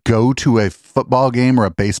 I would go to a football game or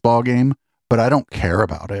a baseball game, but I don't care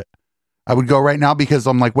about it. I would go right now because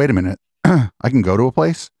I'm like, wait a minute, I can go to a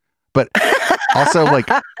place, but also like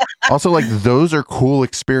those are cool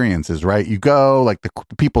experiences, right? You go, like the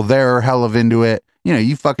people there are hell of into it. You know,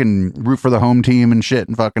 you fucking root for the home team and shit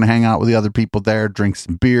and fucking hang out with the other people there, drink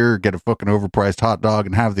some beer, get a fucking overpriced hot dog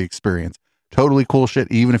and have the experience. Totally cool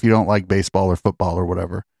shit, even if you don't like baseball or football or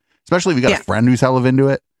whatever. Especially if you got a friend who's hell of into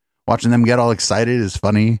it. Watching them get all excited is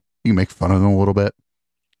funny. You can make fun of them a little bit.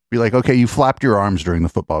 Be like, okay, you flapped your arms during the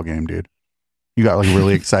football game, dude. You got like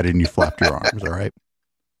really excited and you flapped your arms, all right?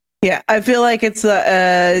 Yeah, I feel like it's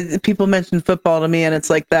people mention football to me, and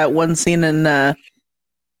it's like that one scene in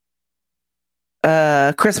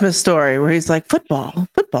Christmas Story where he's like, football?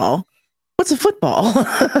 What's a football?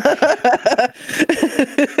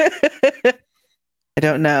 I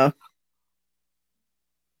don't know.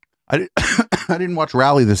 I didn't watch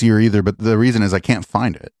Rally this year either, but the reason is I can't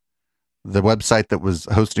find it. The website that was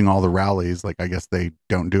hosting all the rallies, like I guess they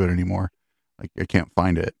don't do it anymore. Like I can't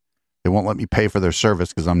find it. They won't let me pay for their service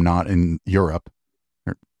because I'm not in Europe.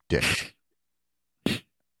 They're dicks. I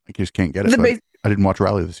just can't get it. So I didn't watch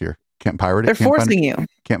Rally this year. Can't pirate it. They're forcing you.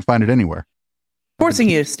 Can't find it anywhere. Forcing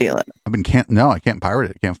you to steal it. No, I can't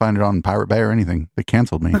pirate it. Can't find it on Pirate Bay or anything. They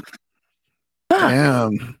canceled me.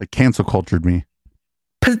 Damn. They cancel cultured me.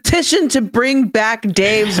 Petition to bring back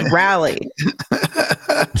Dave's Rally.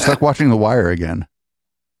 I'm stuck watching The Wire again.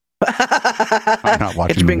 I'm not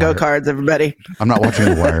watching. Get your bingo cards, everybody. I'm not watching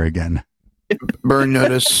The Wire again. Burn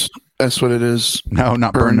Notice. That's what it is. No,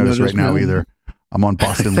 not Burn Notice right now either. I'm on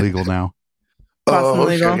Boston Legal now. Boston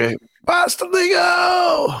Legal. Okay. Boston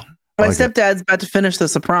Legal. My stepdad's about to finish The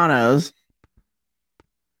Sopranos.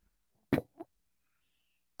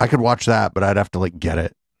 I could watch that, but I'd have to like get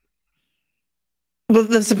it. Well,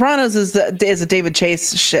 The Sopranos is a David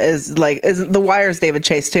Chase The Wire's David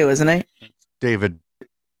Chase too, isn't it? David.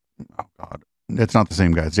 Oh God, it's not the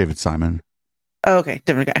same guy. It's David Simon. Oh, okay,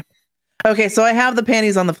 different guy. Okay, so I have the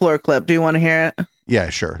panties on the floor clip. Do you want to hear it? Yeah,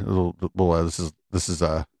 sure. This is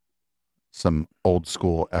some old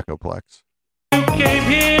school Echoplex. You came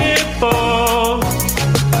here for,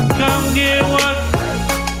 come get what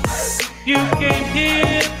you came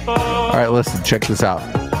here for. All right, listen, check this out.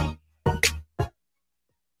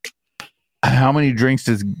 How many drinks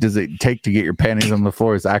does it take to get your panties on the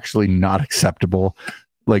floor is actually not acceptable.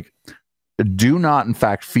 Like, do not, in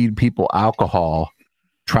fact, feed people alcohol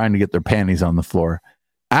trying to get their panties on the floor.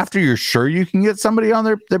 After you're sure you can get somebody on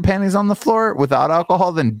their panties on the floor without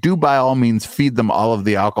alcohol, then do by all means feed them all of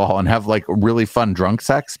the alcohol and have like really fun drunk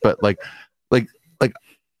sex. But like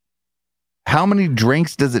how many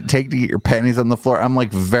drinks does it take to get your panties on the floor? I'm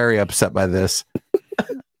like very upset by this.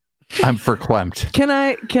 I'm verklempt. Can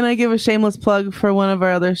I give a shameless plug for one of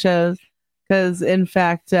our other shows? Because in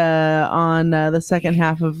fact, on the second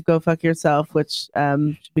half of Go Fuck Yourself, which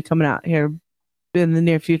should be coming out here in the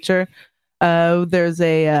near future. There's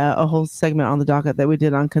a whole segment on the docket that we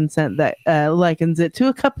did on consent that likens it to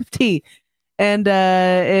a cup of tea. And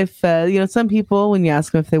if some people, when you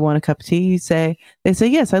ask them if they want a cup of tea, they say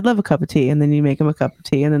yes, I'd love a cup of tea, and then you make them a cup of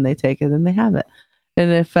tea, and then they take it and they have it.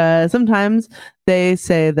 And if sometimes they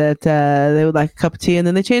say that they would like a cup of tea, and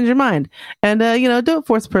then they change their mind, and don't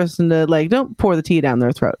force a person to don't pour the tea down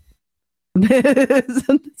their throat.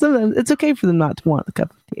 Sometimes it's okay for them not to want the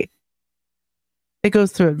cup of tea. It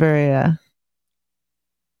goes through it very.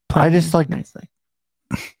 I just nicely.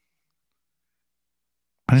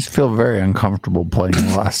 I just feel very uncomfortable playing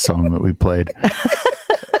the last song that we played.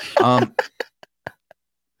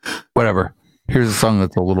 Whatever. Here's a song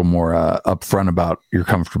that's a little more upfront about your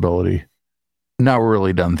comfortability. Now we're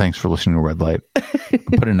really done. Thanks for listening to Red Light.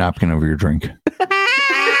 Put a napkin over your drink.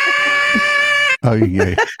 Oh,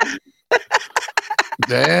 yeah.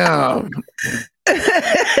 Damn.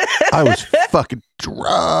 I was fucking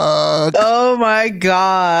drunk. Oh my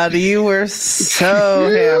God. You were so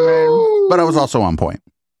hammered. But I was also on point.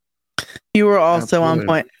 You were also Absolutely. on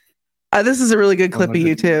point. This is a really good clip of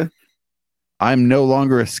you too. I'm no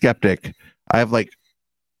longer a skeptic. I've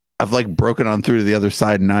broken on through to the other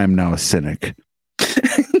side, and I am now a cynic.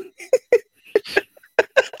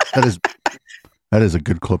 That is a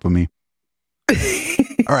good clip of me.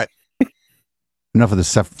 All right. Enough of this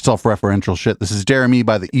self-referential shit. This is Dare Me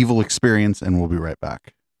by The Evil Experience, and we'll be right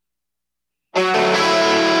back.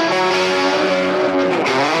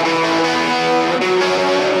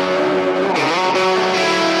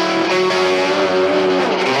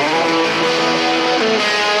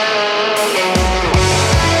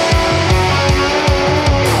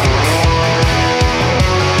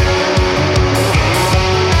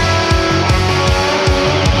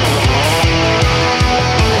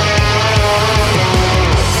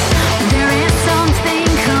 There is something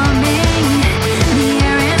coming. The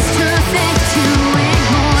air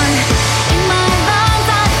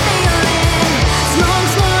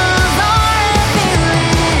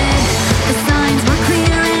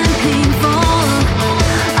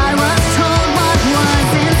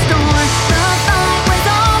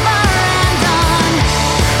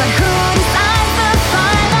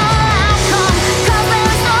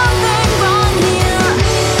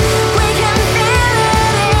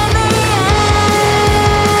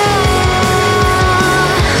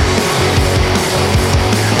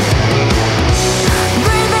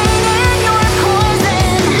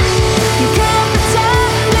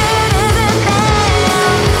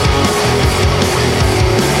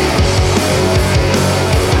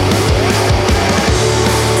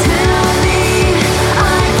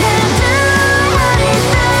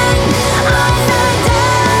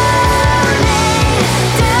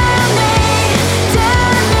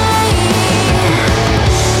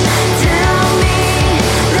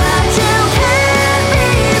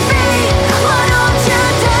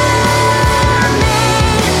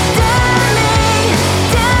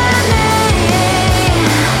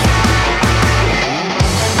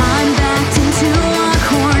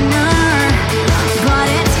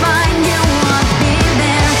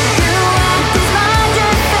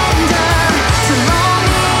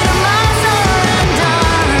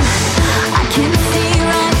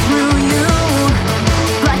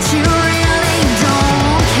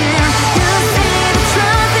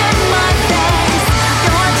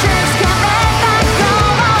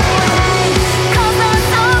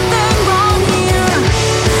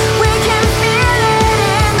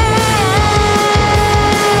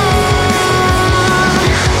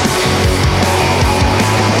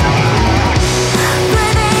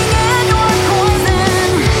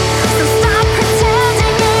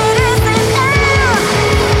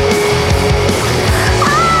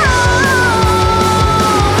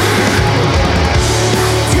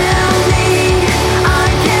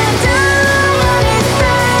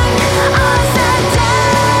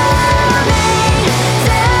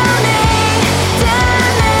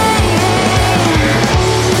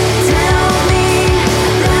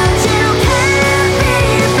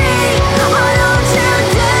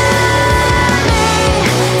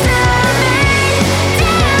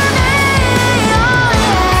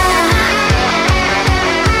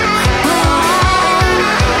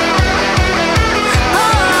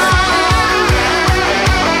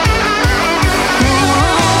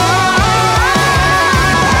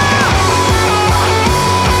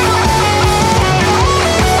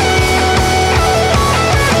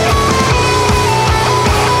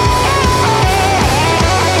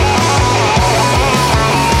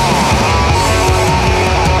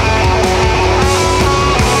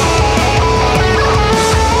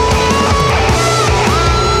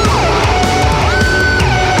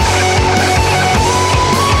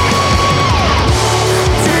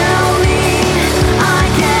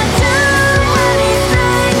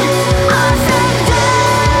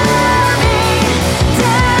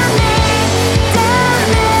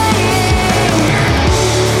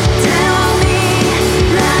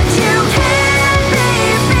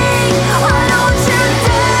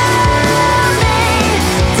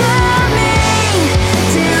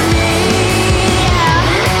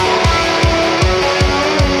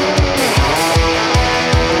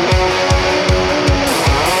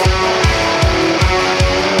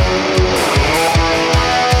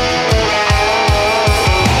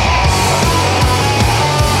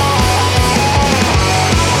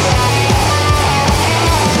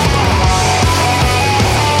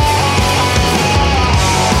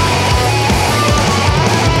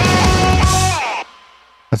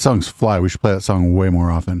song's fly. We should play that song way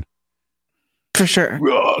more often. For sure.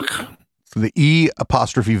 Yuck. So the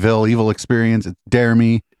E''Ville Evil Experience. It's Dare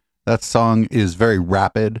Me. That song is very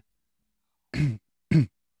rapid.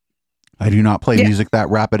 I do not play music that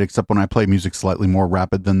rapid, except when I play music slightly more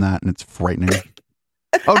rapid than that, and it's frightening.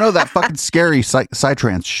 Oh no, that fucking scary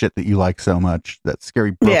psytrance shit that you like so much. That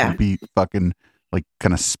scary broken beat, fucking like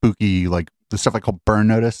kind of spooky, like the stuff I call burn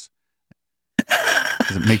notice.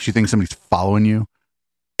 Because it makes you think somebody's following you.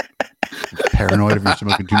 You're paranoid if you're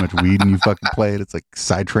smoking too much weed and you fucking play it. It's like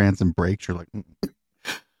psytrance and breaks. You're like,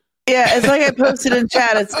 Yeah, it's like I posted in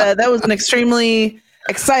chat. It's that was an extremely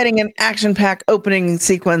exciting and action-packed opening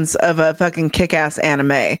sequence of a fucking kick-ass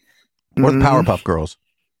anime. Or the Powerpuff Girls.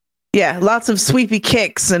 Yeah, lots of sweepy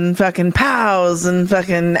kicks and fucking pows and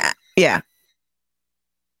fucking yeah.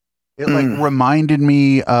 It like reminded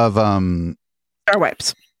me of Star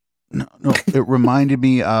Wipes. No, it reminded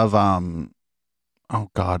me of oh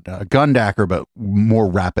god, Gundacker, but more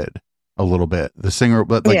rapid a little bit. The singer,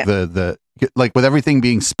 but like the like with everything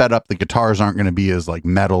being sped up, the guitars aren't going to be as like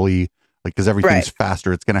metally. Like, because everything's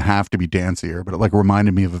faster, it's going to have to be dancier. But it like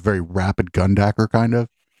reminded me of a very rapid Gundacker kind of.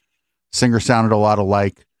 Singer sounded a lot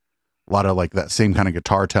like that same kind of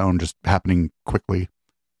guitar tone, just happening quickly.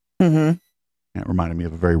 Mm-hmm. Yeah, it reminded me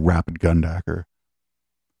of a very rapid Gundacker.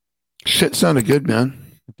 Shit sounded good, man.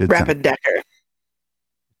 Rapid Decker.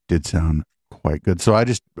 Did sound quite good. So I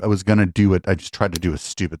was going to do it. I just tried to do a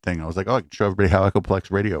stupid thing. I was like, oh, I can show everybody how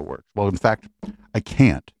Echoplex radio works. Well, in fact, I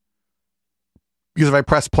can't. Because if I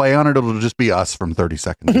press play on it, it'll just be us from 30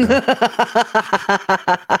 seconds ago. If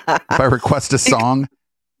I request a song,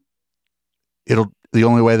 the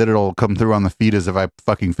only way that it'll come through on the feed is if I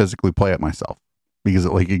fucking physically play it myself. Because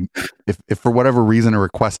if for whatever reason a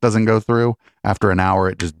request doesn't go through, after an hour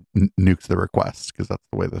it just nukes the request, because that's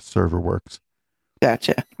the way the server works.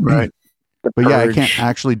 Gotcha. Right. But yeah, I can't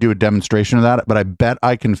actually do a demonstration of that, but I bet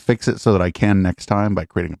I can fix it so that I can next time by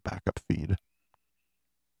creating a backup feed.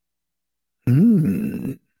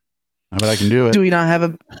 I bet I can do it. Do we not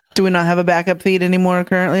have a backup feed anymore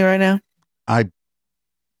currently right now? I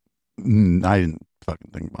didn't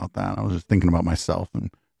fucking think about that. I was just thinking about myself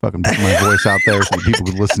and fucking putting my voice out there so that people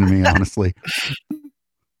could listen to me, honestly.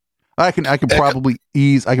 I can probably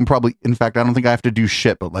in fact, I don't think I have to do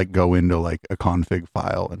shit but like go into like a config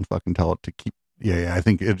file and fucking tell it to keep I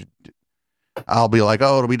think I'll be like,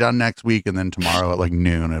 oh, it'll be done next week, and then tomorrow at like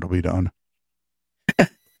noon it'll be done.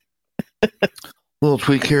 Little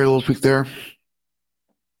tweak here, a little tweak there.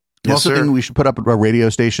 I also think we should put up a radio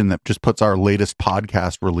station that just puts our latest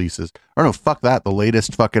podcast releases. Or no, fuck that. The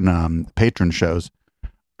latest fucking patron shows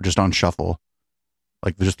just on shuffle.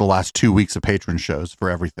 Like just the last 2 weeks of patron shows for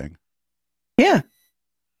everything. Yeah.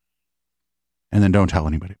 And then don't tell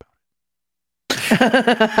anybody about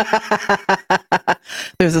it.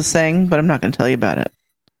 There's a saying, but I'm not going to tell you about it.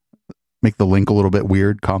 Make the link a little bit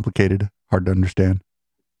weird, complicated, hard to understand.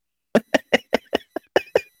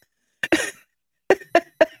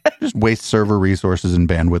 Just waste server resources and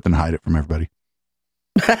bandwidth and hide it from everybody.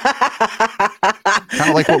 Kind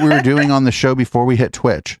of like what we were doing on the show before we hit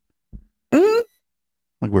Twitch. Like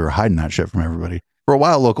we were hiding that shit from everybody. For a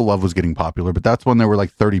while, Local Love was getting popular, but that's when there were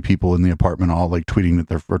like 30 people in the apartment all like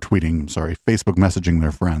Facebook messaging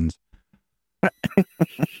their friends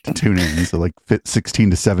to tune in. So like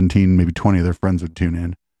 16 to 17, maybe 20 of their friends would tune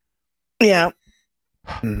in. Yeah.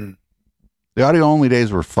 The audio only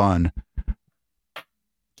days were fun.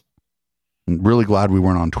 I'm really glad we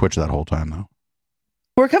weren't on Twitch that whole time, though.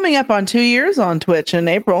 We're coming up on 2 years on Twitch in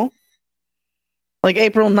April. Like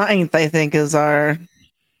April 9th, I think, is our...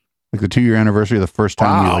 Like the 2-year anniversary of the first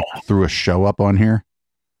time we like threw a show up on here.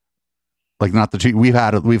 Like not the two... We've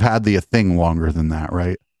had the thing longer than that,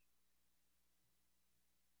 right?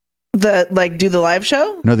 Do the live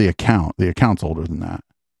show? No, the account. The account's older than that.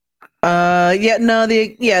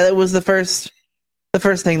 That was the first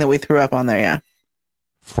thing that we threw up on there, yeah.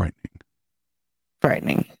 Frightening.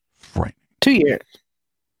 2 years.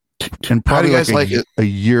 And probably how do you guys like it? A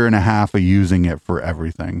year and a half of using it for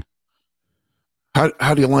everything.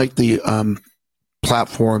 How do you like the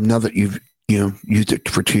platform now that you've used it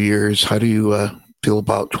for 2 years? How do you feel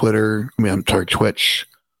about Twitter? I mean, I'm sorry, Twitch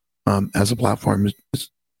as a platform.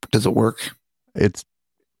 Does it work?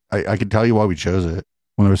 I can tell you why we chose it.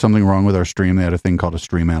 When there was something wrong with our stream, they had a thing called a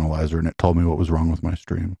stream analyzer, and it told me what was wrong with my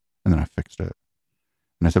stream, and then I fixed it.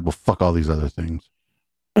 And I said, well, fuck all these other things.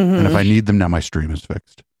 Mm-hmm. And if I need them now, my stream is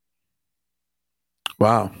fixed.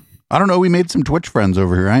 Wow. I don't know. We made some Twitch friends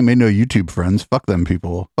over here. I ain't made no YouTube friends. Fuck them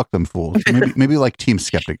people. Fuck them fools. Maybe like Team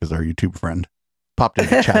Skeptic is our YouTube friend. Popped in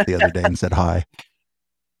the chat the other day and said hi.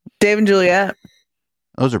 Dave and Juliet.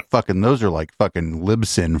 Those are like fucking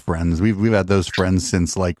Libsyn friends. We've had those friends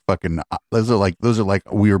since like fucking. Those are like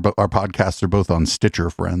our podcasts are both on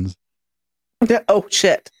Stitcher friends. Oh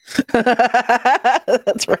shit.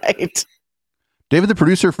 That's right. David, the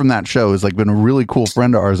producer from that show, has like been a really cool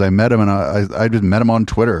friend of ours. I met him and I just met him on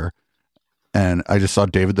Twitter. And I just saw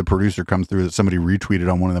David, the producer, come through that somebody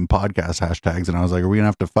retweeted on one of them podcast hashtags. And I was like, are we going to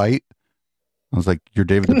have to fight? I was like, you're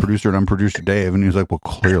David, the producer, and I'm producer Dave. And he was like, well,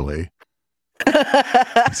 clearly.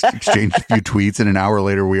 Exchanged a few tweets. And an hour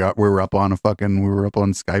later, we were up on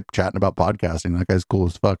Skype chatting about podcasting. That guy's cool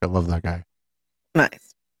as fuck. I love that guy.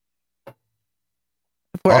 Nice. If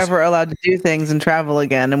we're ever allowed to do things and travel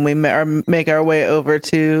again and we make our way over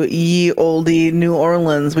to ye olde New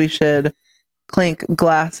Orleans, we should clink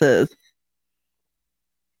glasses.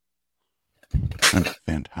 That's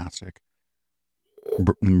fantastic.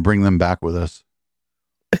 Bring them back with us.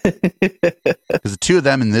 Because the two of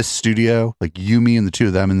them in this studio, like you, me, and the two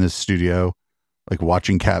of them in this studio, like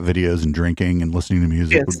watching cat videos and drinking and listening to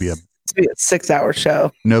music would be a 6-hour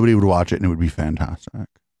show. Nobody would watch it and it would be fantastic.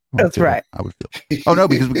 That's right. I would feel. Oh no,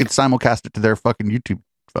 because we could simulcast it to their fucking YouTube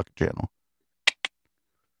fucking channel.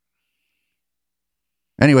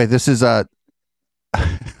 Anyway, this is I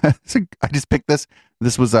just picked this.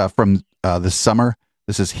 This was from this summer.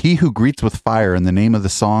 This is He Who Greets with Fire, and the name of the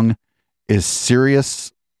song is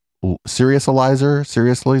Serious Laser.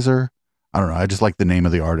 I don't know. I just like the name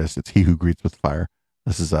of the artist. It's He Who Greets with Fire.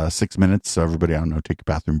 This is 6 minutes. So everybody, I don't know, take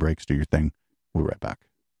your bathroom breaks, do your thing. We'll be right back.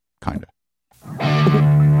 Kinda.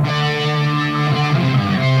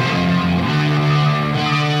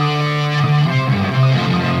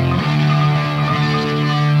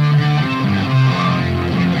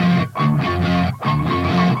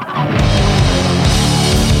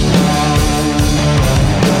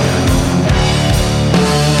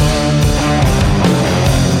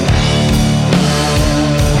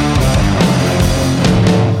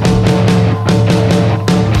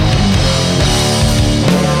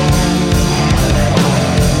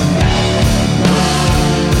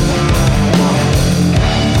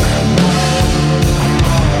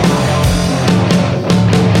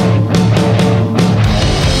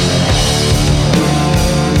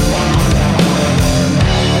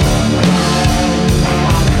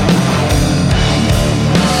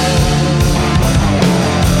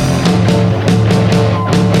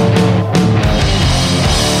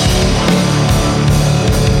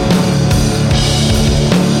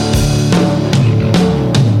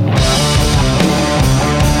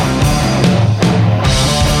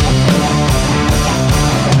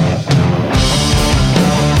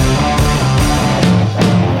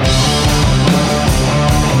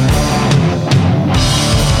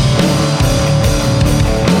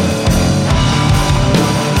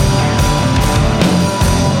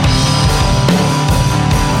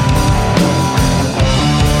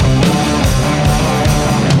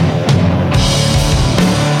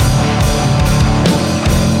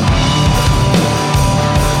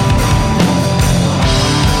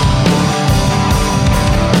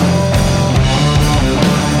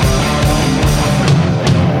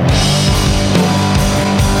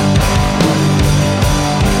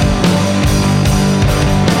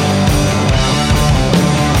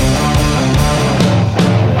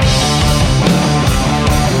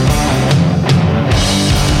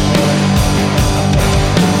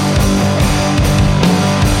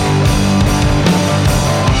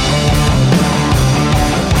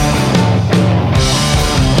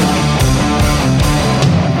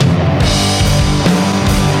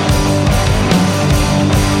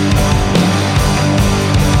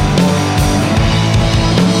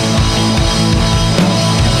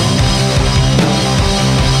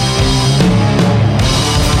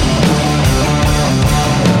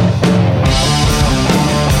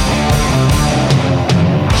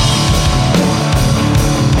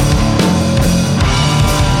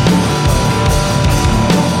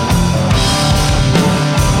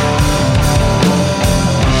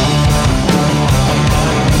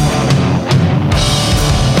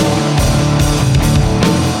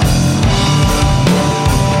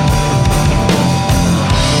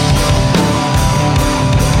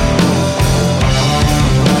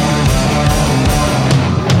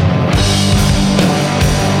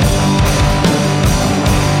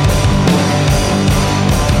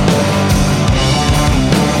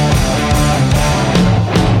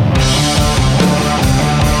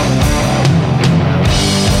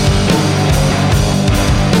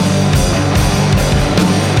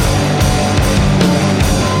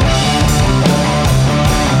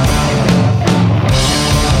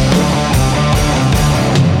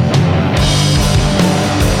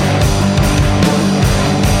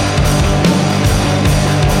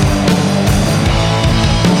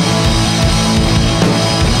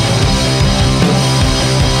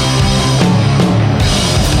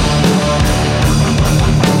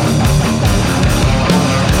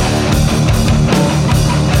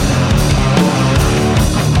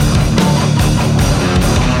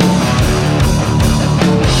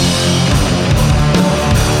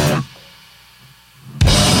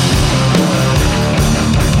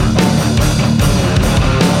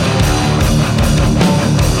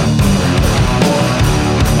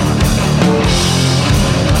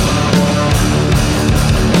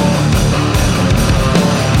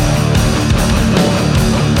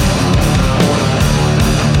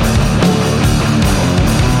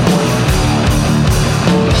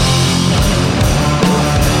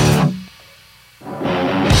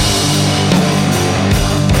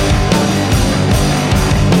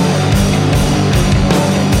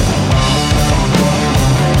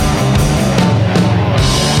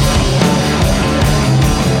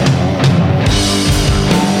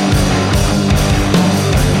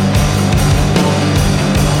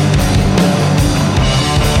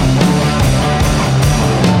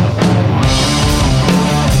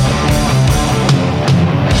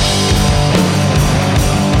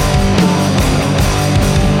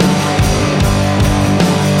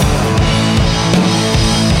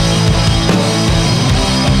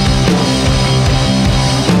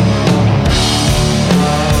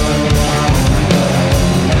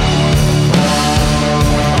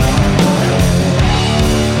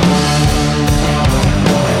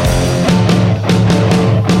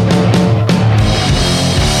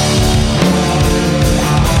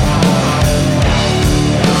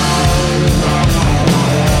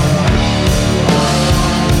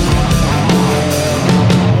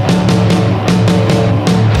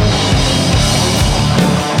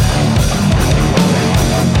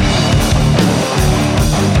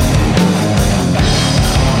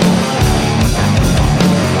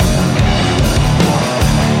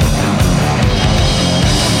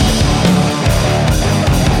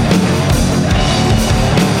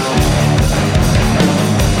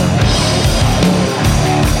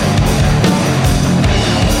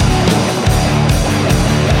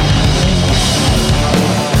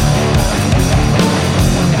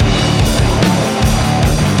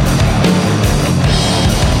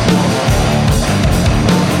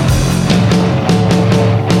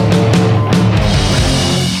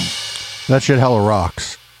 That shit hella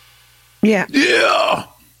rocks. Yeah. Yeah.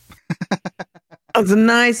 It's a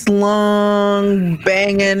nice, long,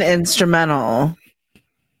 banging instrumental.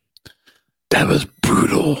 That was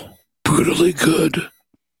brutal. Brutally good.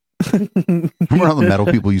 Remember how the metal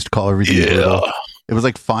people used to call everything Yeah. brutal? It was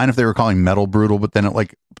like fine if they were calling metal brutal, but then it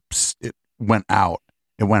went out.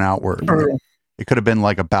 It went outward. Brutal. It could have been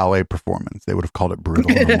like a ballet performance. They would have called it brutal.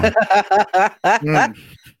 And I'm like,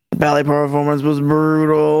 Ballet performance was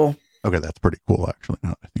brutal. okay, that's pretty cool, actually, now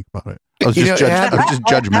that I think about it. I was You just, know, it had- I was just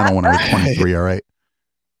judgmental when I was 23, all right?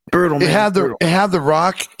 Brutal, man. It had the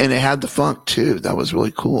rock and it had the funk too. That was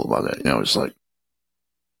really cool about it. You know, it's like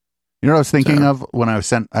You know what I was thinking of when I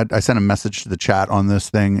sent a message to the chat on this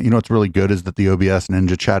thing? You know what's really good is that the OBS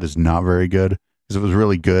Ninja chat is not very good. Because if it was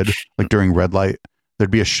really good, like during red light, there'd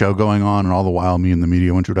be a show going on, and all the while me and the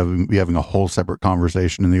media winch would be having a whole separate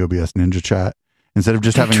conversation in the OBS Ninja chat instead of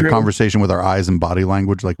just having a conversation with our eyes and body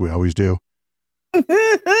language like we always do. The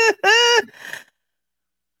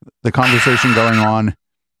conversation going on.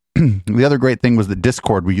 The other great thing was that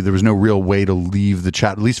Discord, there was no real way to leave the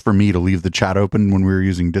chat, at least for me, to leave the chat open when we were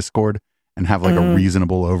using Discord and have like a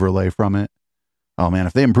reasonable overlay from it. Oh man,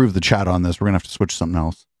 if they improve the chat on this, we're gonna have to switch to something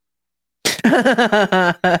else.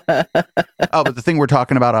 Oh, but the thing we're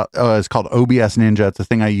talking about is called OBS Ninja. It's a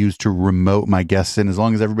thing I use to remote my guests in. As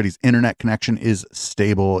long as everybody's internet connection is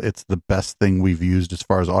stable, it's the best thing we've used as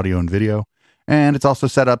far as audio and video. And it's also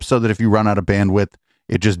set up so that if you run out of bandwidth,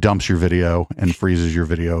 it just dumps your video and freezes your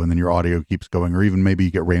video, and then your audio keeps going, or even maybe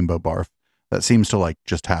you get rainbow barf. That seems to like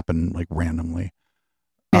just happen like randomly.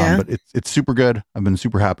 Yeah. But it's super good. I've been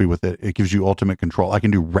super happy with it. It gives you ultimate control. I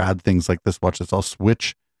can do rad things like this. Watch this. I'll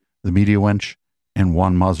switch the media winch in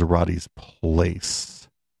Juan Maserati's place.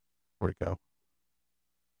 Where'd it go?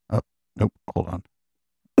 Oh, nope. Hold on.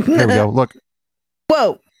 There we go. Look.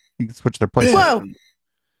 Whoa. You can switch their place. Whoa.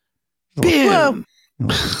 bam.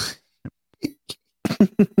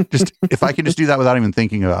 Just if I could just do that without even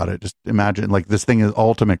thinking about it, just imagine like this thing is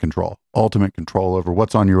ultimate control over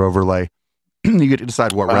what's on your overlay. You get to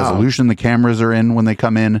decide what resolution the cameras are in when they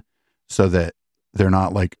come in, so that they're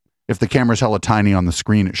not like, if the camera's hella tiny on the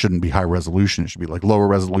screen, it shouldn't be high resolution. It should be like lower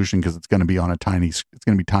resolution because it's going to be on it's going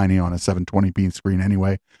to be tiny on a 720p screen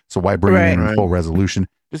anyway. So why bring it in full resolution?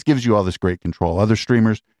 Just gives you all this great control. Other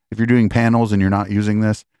streamers, if you're doing panels and you're not using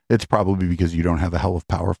this, it's probably because you don't have a hell of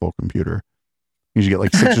powerful computer. You get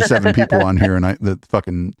like 6 or 7 people on here, and the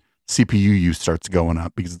fucking CPU use starts going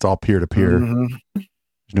up because it's all peer to peer. There's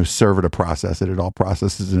no server to process it. It all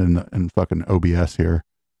processes in fucking OBS here.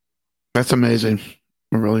 That's amazing.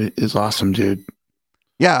 It really is awesome, dude.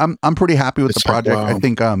 Yeah, I'm pretty happy with the project. Wow. I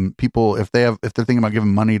think people, if they're thinking about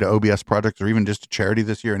giving money to OBS projects or even just to charity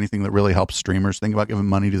this year, anything that really helps streamers, think about giving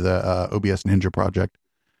money to the OBS Ninja project.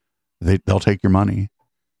 They'll take your money,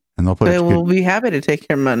 and they'll put They will be happy to take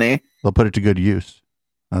your money. They'll put it to good use.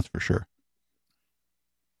 That's for sure.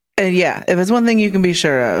 And yeah, if it's one thing you can be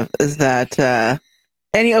sure of is that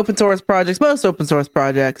any open source projects, most open source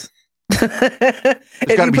projects,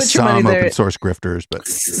 There's got to be some open source grifters, but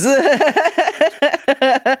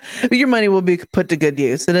your money will be put to good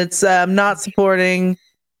use. And it's not supporting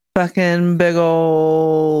fucking big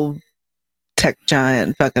old tech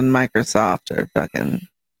giant, fucking Microsoft or fucking.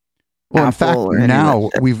 Well, in Apple fact, or now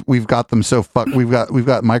anything. we've got them so we've got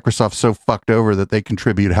Microsoft so fucked over that they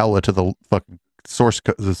contribute hella to the fucking source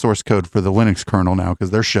code for the Linux kernel now, because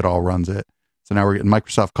their shit all runs it. So now we're getting,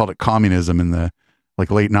 Microsoft called it communism in the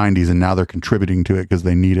like late 90s, and now they're contributing to it because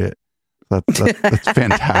they need it. That's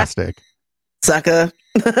fantastic. Sucker.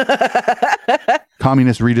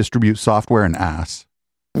 Communists redistribute software and ass.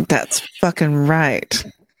 That's fucking right.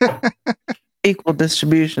 Equal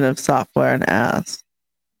distribution of software and ass.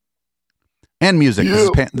 And music.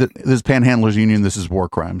 This is Panhandlers Union. This is War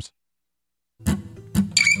Crimes.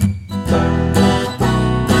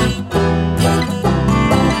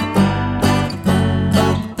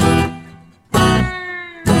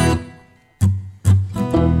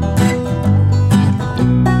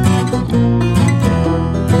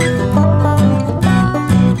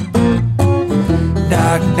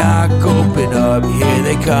 Knock, knock, open up, here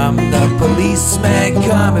they come. The policeman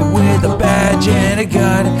coming with a badge and a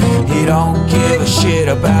gun. He don't give a shit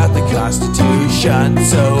about the Constitution.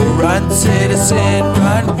 So run, citizen,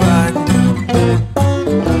 run, run.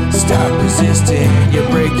 Stop resisting, you're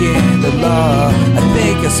breaking the law. I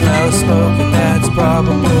think I smell smoke and that's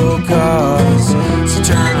probable cause. So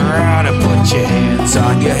turn around and put your hands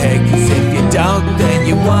on your head, 'cause if you don't, then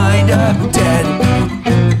you wind up dead.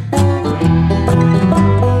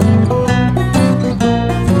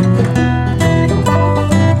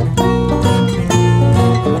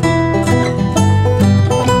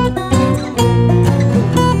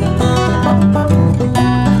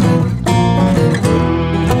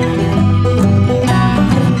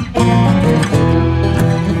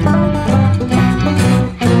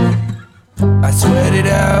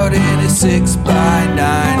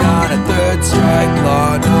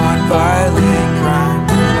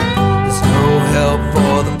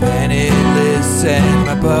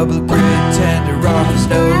 public pretender offers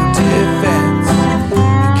no defense.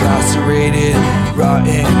 Incarcerated,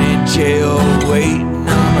 rotting in jail, waiting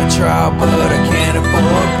on my trial, but I can't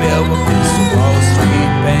afford bail. But Mr. Wall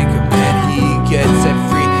Street banker, man, he gets set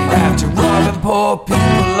free after robbing poor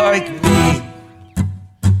people like me.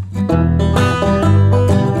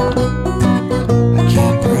 I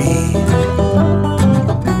can't breathe.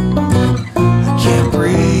 I can't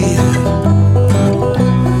breathe.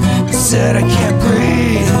 I said I can't breathe.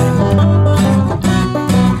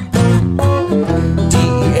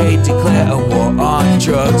 DEA declare a war on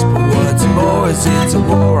drugs, but what's more is it's a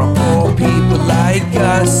war on poor people like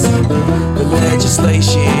us. The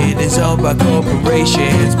legislation is owned by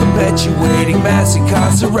corporations, perpetuating mass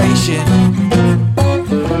incarceration.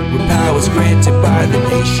 With powers granted by the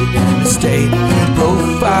nation and the state,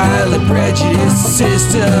 profile and prejudice,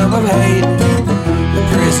 system of hate. The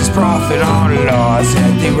prisons profit on laws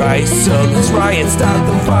and they rise, so let's riot, stop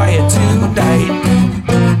the fire tonight.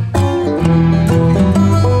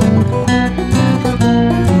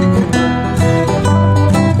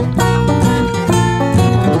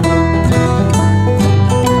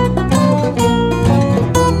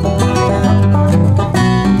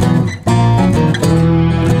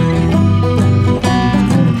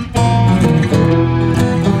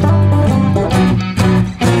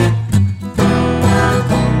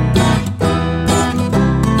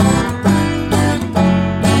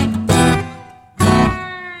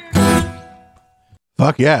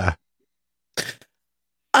 Fuck yeah.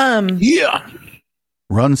 Yeah.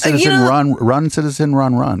 Run, citizen, you know- run, citizen,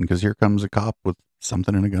 run, because here comes a cop with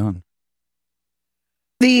something in a gun.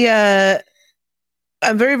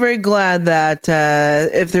 I'm very, very glad that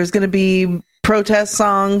if there's going to be protest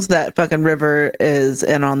songs, that fucking River is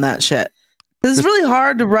in on that shit. It's really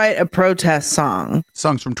hard to write a protest song.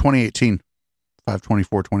 Songs from 2018,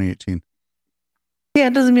 5/24/2018. Yeah,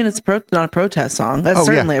 it doesn't mean it's not a protest song. That's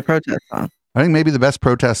certainly a protest song. I think maybe the best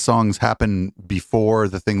protest songs happen before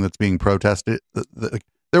the thing that's being protested.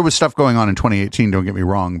 There was stuff going on in 2018, don't get me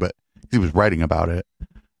wrong, but he was writing about it.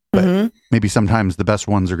 But maybe sometimes the best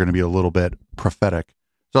ones are going to be a little bit prophetic.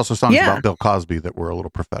 There's also songs about Bill Cosby that were a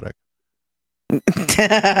little prophetic. We'll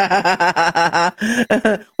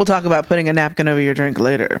talk about putting a napkin over your drink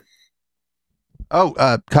later. Oh,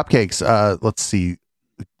 cupcakes. Let's see.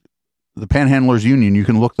 The Panhandlers Union, you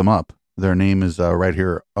can look them up. Their name is right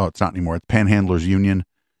here. Oh, it's not anymore. It's Panhandlers Union.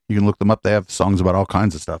 You can look them up. They have songs about all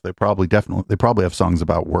kinds of stuff. They probably have songs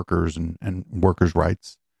about workers and workers'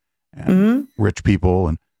 rights and rich people.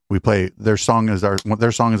 And we play their song is our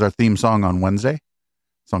theme song on Wednesday. A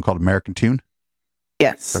song called American Tune.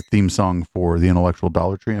 Yes. It's our theme song for the Intellectual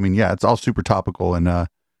Dollar Tree. I mean, yeah, it's all super topical. And I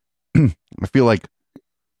feel like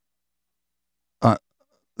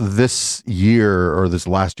this year or this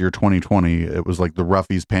last year, 2020, it was like the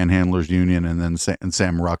Ruffies, Panhandlers Union, and then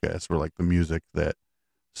Sam Ruckus were like the music that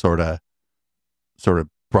sort of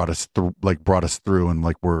brought us through, and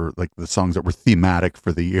like were like the songs that were thematic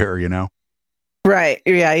for the year, you know? Right.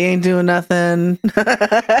 Yeah. You ain't doing nothing.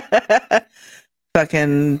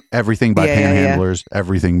 Fucking Everything by Panhandlers,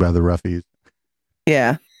 Everything by the Ruffies.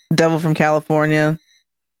 Yeah. Devil from California.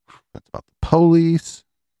 That's about the police.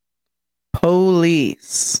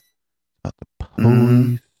 Police. About the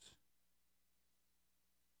police.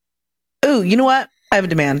 Ooh, you know what? I have a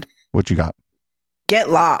demand. What you got? Get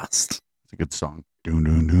Lost. It's a good song. Doon,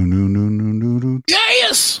 doon, doon, doon, doon, doon, doon, doon.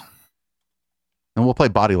 Yes. And we'll play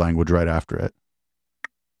Body Language right after it.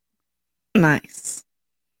 Nice.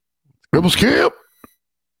 Rebels Camp.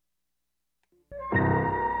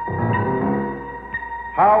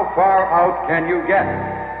 How far out can you get?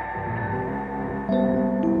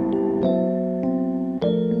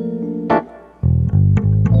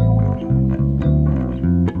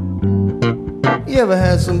 You ever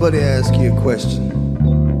had somebody ask you a question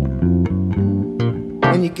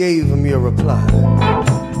and you gave them your reply,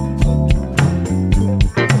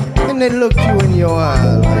 and they looked you in your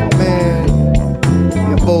eye like, man,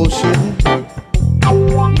 you're bullshitting,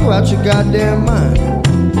 you out your goddamn mind.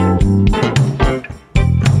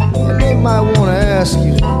 And they might want to ask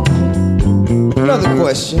you another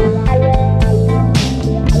question.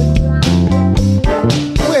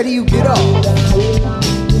 Where do you get off?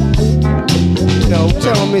 You know,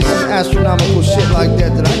 telling me some astronomical shit like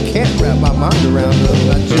that I can't wrap my mind around,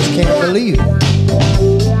 and I just can't believe it.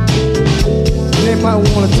 And they might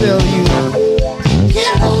want to tell you,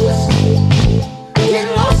 get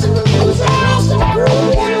lost in the blues, get lost in the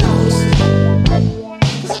groove, get lost.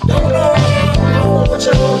 'Cause I don't know what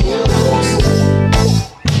you're gonna get lost.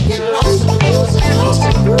 Get lost in the blues, get lost in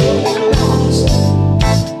the groove, get lost.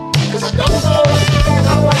 'Cause I don't know what you're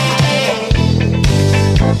gonna get.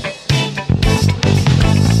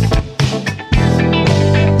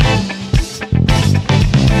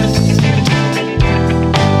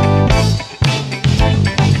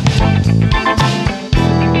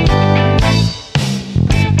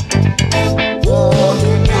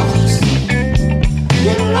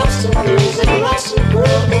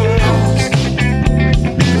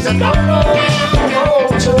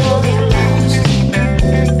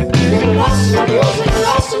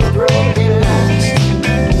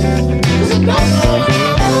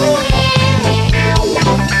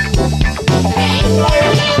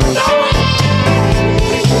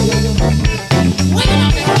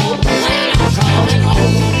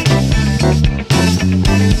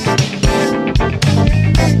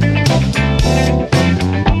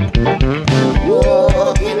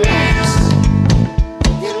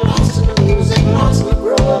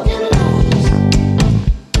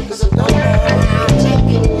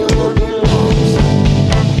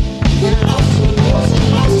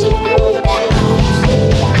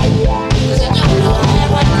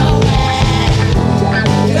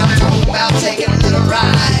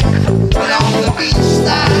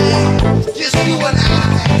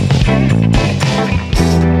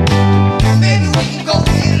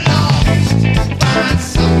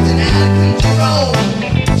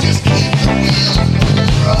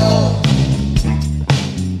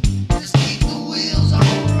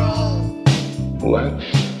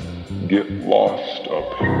 get lost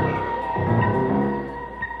up here.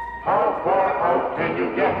 How far out can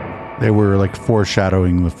you get? They were like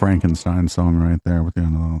foreshadowing the Frankenstein song right there with the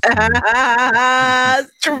end of the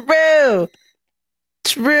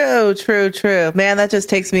True. Man, that just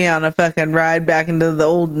takes me on a fucking ride back into the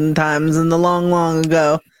olden times and the long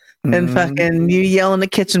ago. And fucking you yelling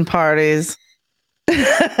at kitchen parties. Kitchen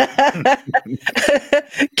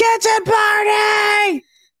party!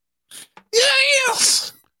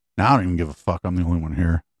 Yes! Now I don't even give a fuck. I'm the only one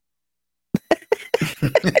here.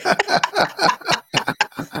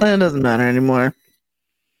 It doesn't matter anymore.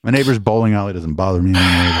 My neighbor's bowling alley doesn't bother me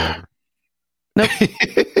anymore. Nope.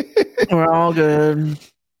 We're all good.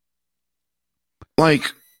 Like,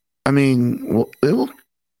 I mean, they will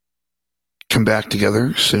come back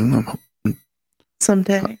together soon.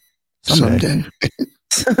 Someday. Someday.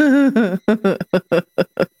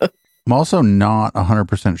 I'm also not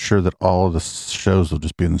 100% sure that all of the shows will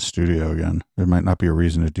just be in the studio again. There might not be a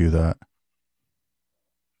reason to do that.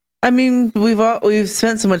 I mean, we've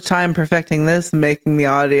spent so much time perfecting this and making the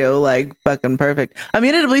audio like fucking perfect. I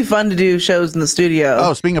mean, it'll be fun to do shows in the studio.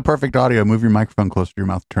 Oh, speaking of perfect audio, move your microphone closer to your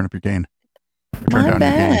mouth. Turn up your gain. Turn down your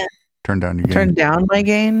gain. Turn down your gain. Turn down my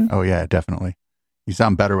gain? Oh, yeah, definitely. You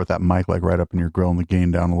sound better with that mic like right up in your grill and the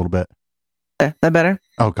gain down a little bit. That better?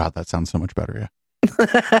 Oh, God, that sounds so much better, yeah.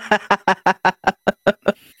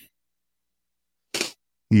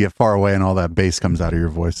 You get far away and all that bass comes out of your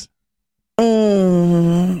voice.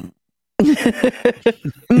 All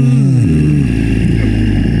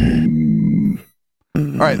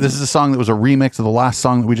right, this is a song that was a remix of the last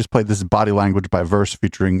song that we just played. This is Body Language by Verse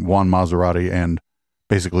featuring Juan Maserati and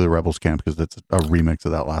basically the Rebels Camp because it's a remix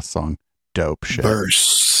of that last song. Dope shit.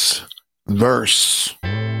 Verse.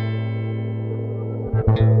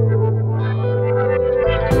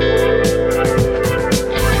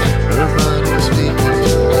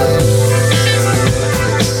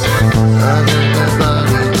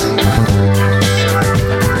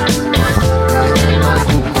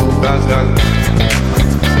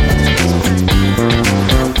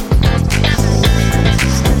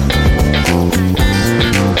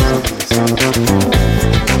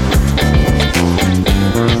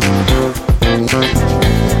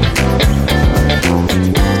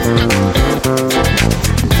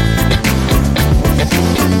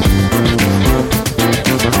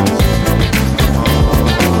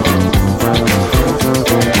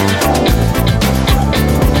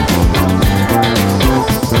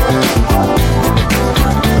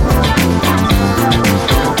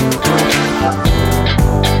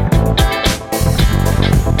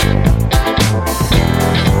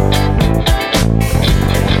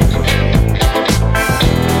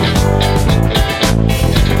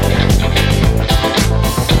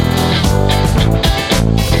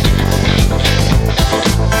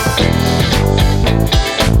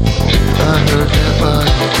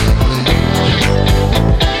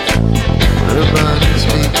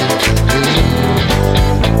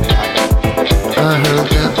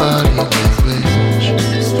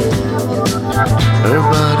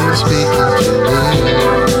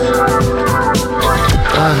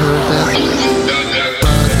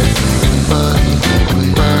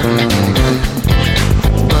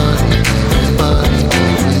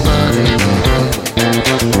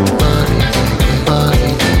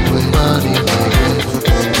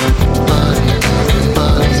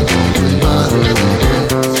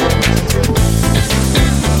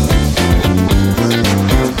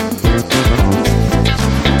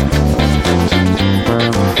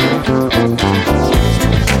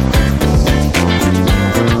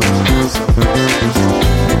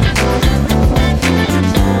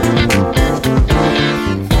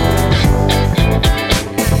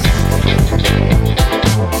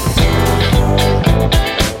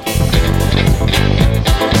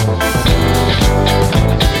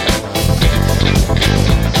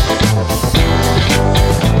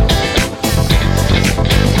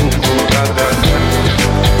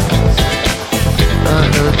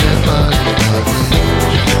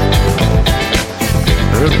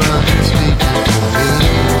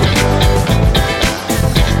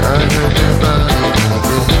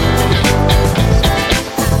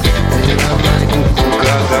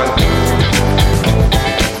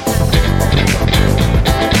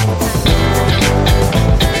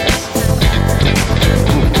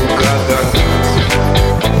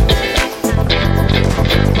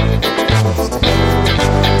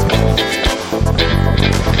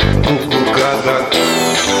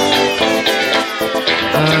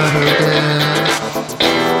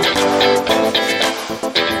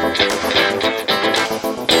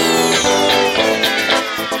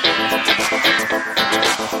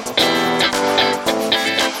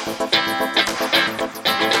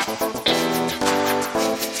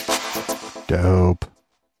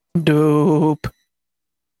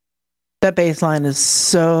 That bass line is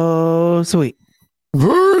so sweet.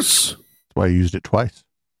 Verse. That's why I used it twice.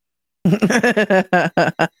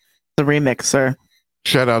 The remix, sir.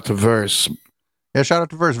 Shout out to Verse. Yeah, shout out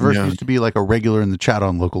to Verse. Verse Yeah. used to be like a regular in the chat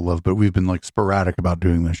on Local Love, but we've been like sporadic about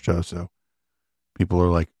doing this show, so people are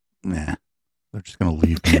like, nah, they're just gonna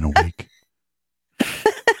leave me in a week.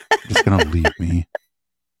 They're just gonna leave me.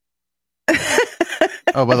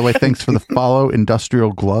 Oh, by the way, thanks for the follow,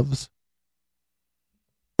 Industrial Gloves.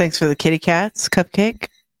 Thanks for the kitty cats cupcake.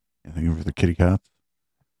 Yeah, thank you for the kitty cats.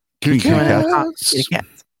 Kitty Kitty cats. cats. Kitty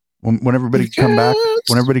cats. When everybody Kitty can come back, cats.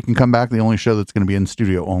 when everybody can come back, the only show that's going to be in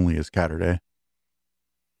studio only is Catterday.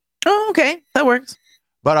 Oh, okay. That works.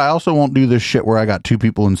 But I also won't do this shit where I got 2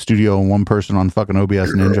 people in studio and 1 person on fucking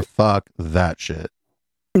OBS Ninja. Fuck that shit.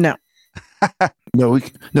 No. No,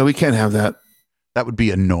 we can't have that. That would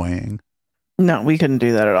be annoying. No, we couldn't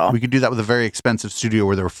do that at all. We could do that with a very expensive studio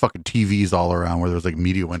where there were fucking TVs all around, where there was like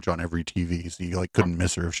Media Wench on every TV, so you like couldn't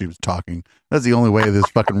miss her if she was talking. That's the only way this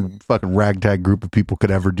fucking ragtag group of people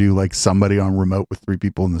could ever do like somebody on remote with 3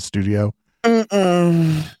 people in the studio.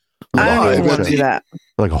 Mm-mm. I don't Live even want at to do that.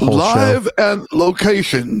 Like a whole Live show. and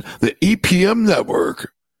location, the EPM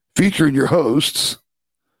network, featuring your hosts,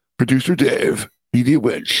 producer Dave, Media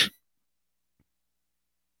Winch.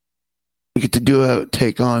 We get to do a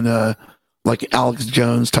take on like Alex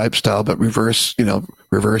Jones type style, but reverse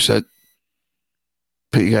it.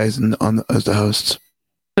 Put you guys on as the hosts.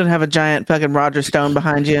 Should have a giant fucking Roger Stone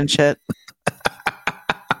behind you and shit.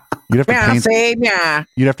 You'd have to Yeah, paint. say yeah.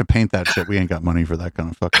 You'd have to paint that shit. We ain't got money for that kind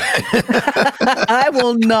of fucking. I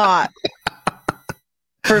will not.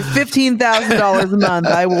 For $15,000 a month,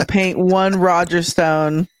 I will paint one Roger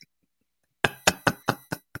Stone.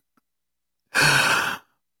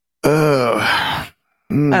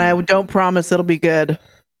 And I don't promise it'll be good. I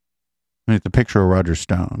mean, it's a picture of Roger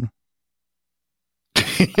Stone.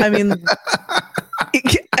 I mean,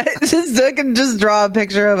 I can just draw a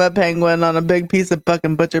picture of a penguin on a big piece of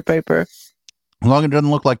fucking butcher paper. As long as it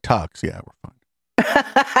doesn't look like Tux, yeah, we're fine.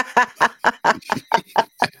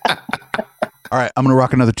 All right, I'm gonna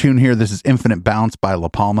rock another tune here. This is Infinite Bounce by La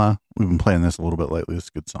Palma. We've been playing this a little bit lately. It's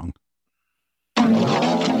a good song.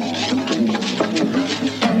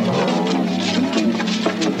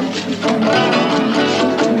 Thank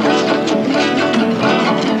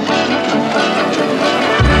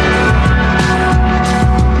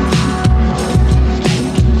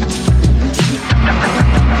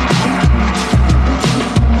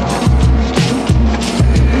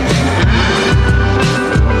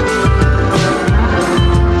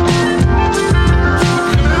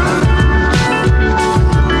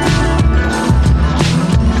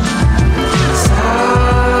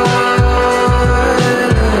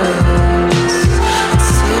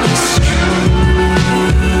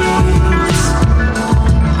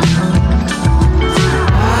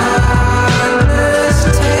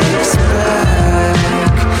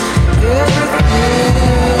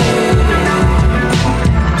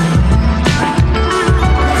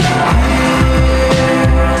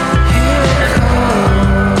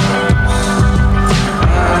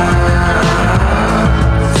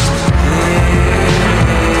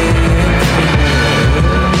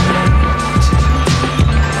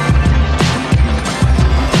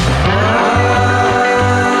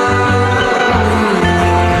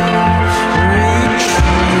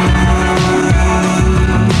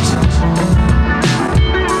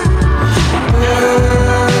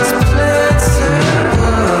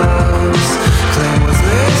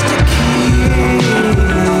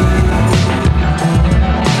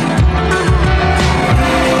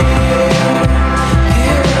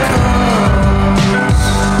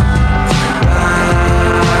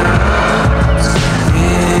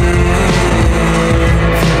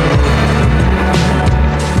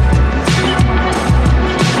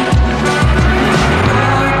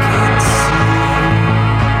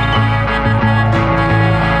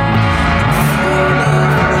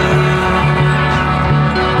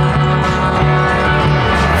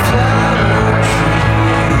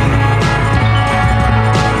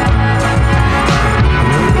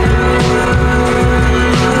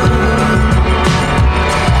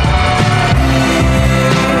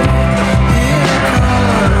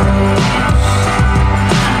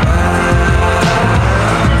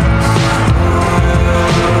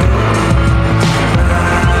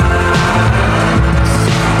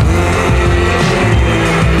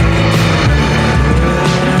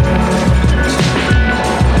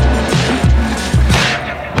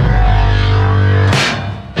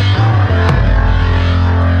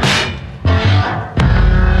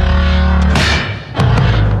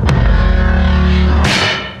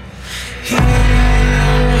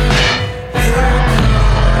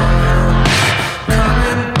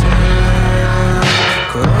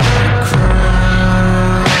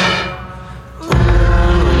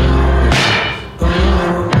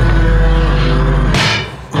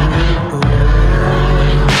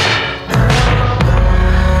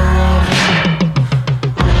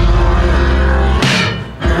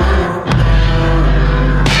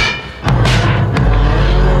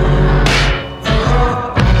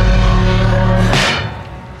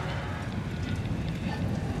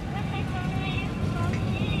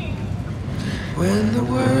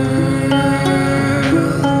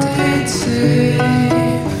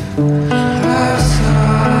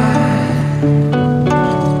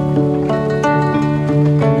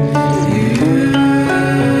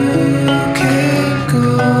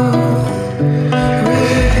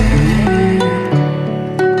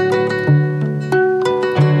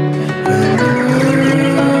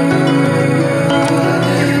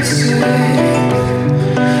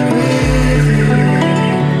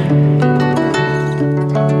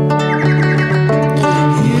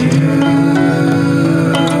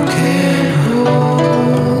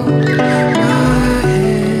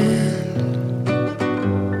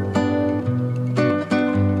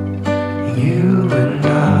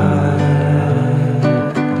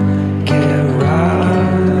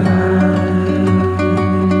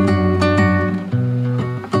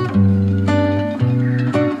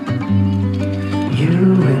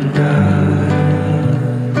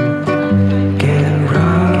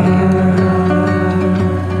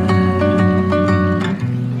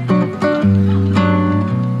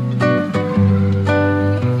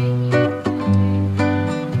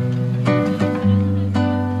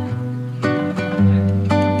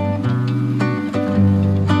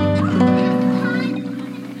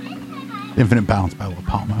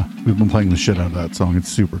We've been playing the shit out of that song. It's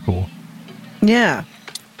super cool. Yeah.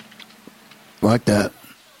 Like that.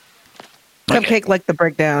 Cupcake like the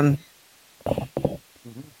breakdown.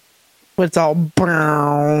 It's all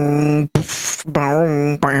brown.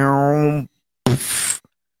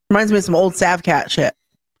 Reminds me of some old Savcat shit.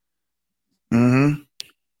 Mm-hmm.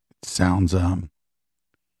 Sounds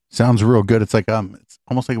real good. It's like it's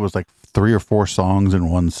almost like it was like 3 or 4 songs in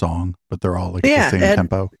one song, but they're all like the same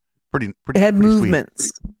tempo. Pretty It had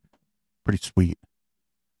movements. Sweet. Pretty sweet.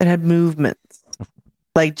 It had movements.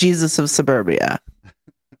 Like Jesus of Suburbia.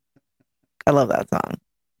 I love that song.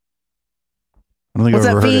 I don't think What's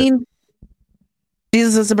I've ever that, heard it. Fiend?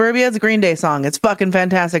 Jesus of Suburbia? It's a Green Day song. It's fucking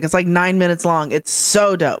fantastic. It's like 9 minutes long. It's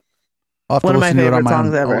so dope. I'll have to One of my listen to it favorite on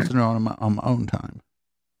songs own, ever. I'll listen to it on my own time.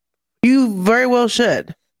 You very well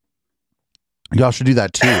should. Y'all should do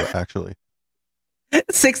that too, actually.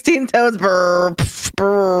 16 Toes. Brr,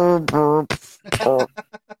 brr, brr, brr.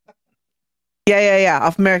 Yeah.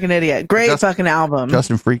 Off American Idiot. Great fucking album.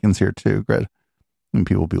 Justin Freakin's here too. Great. And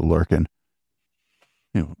people be lurking.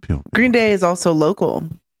 Green Day is also local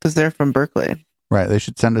because they're from Berkeley. Right. They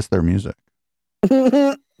should send us their music.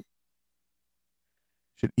 Should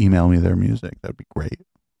email me their music. That'd be great.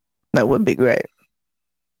 That would be great.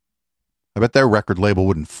 I bet their record label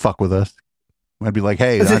wouldn't fuck with us. I'd be like,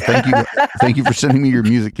 hey, thank you for sending me your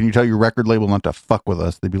music. Can you tell your record label not to fuck with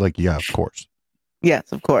us? They'd be like, yeah, of course.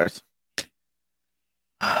 Yes, of course.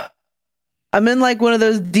 I'm in like one of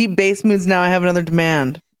those deep bass moods now. I have another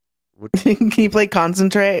demand. Can you play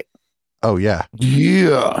Concentrate? Oh, yeah.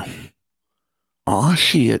 Yeah. Oh,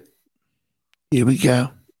 shit. Here we go.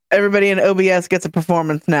 Everybody in OBS gets a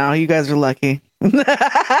performance now. You guys are lucky.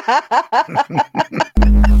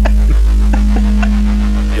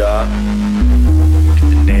 Yeah.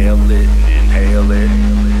 Nail it, inhale it.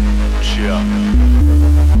 Yeah.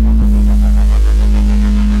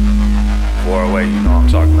 Far away, you know what I'm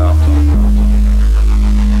talking about.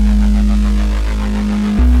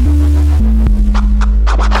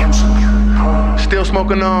 Still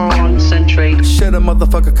smoking on concentrate. Shit, a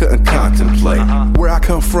motherfucker couldn't contemplate. Where I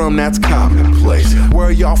come from, that's commonplace.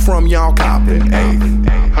 Where y'all from, y'all copping,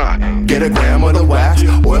 ayy. Get a gram of the wax,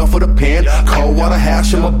 oil for the pen, cold water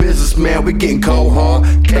hash. I'm a businessman, we getting cold hard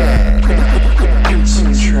cash.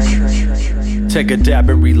 Take a dab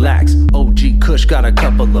and relax. OG Kush got a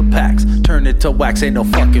couple of packs. Turn it to wax, ain't no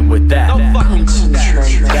fucking with that.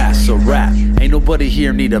 That's a rap. Ain't nobody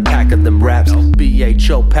here need a pack of them raps.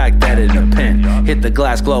 BHO pack that in a pen. Hit the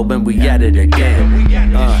glass globe and we at it again.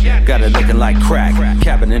 Got it looking like crack.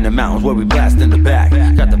 Cabin in the mountains where we blast in the back.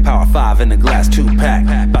 Got the Power 5 in the glass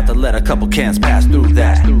 2-pack. About to let a couple cans pass through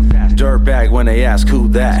that. Dirt bag when they ask who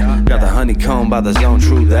that. Got the honeycomb by the zone,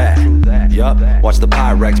 true that. Yup, watch the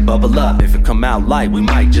Pyrex bubble up. If it come out light, we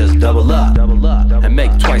might just double up and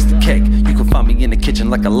make twice the cake. You can find me in the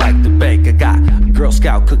kitchen like I like to bake. I got Girl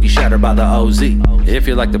Scout cookie shatter by the OZ. If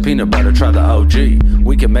you like the peanut butter, try the OG.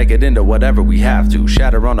 We can make it into whatever we have to.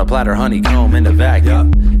 Shatter on a platter, honeycomb in the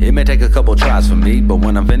vacuum. It may take a couple tries for me, but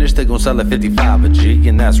when I'm finished, they gon' sell at 55 a G,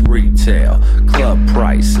 and that's retail. Club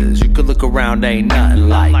prices, you could look around, ain't nothing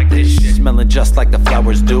like this. Smelling just like the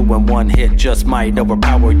flowers do, and one hit just might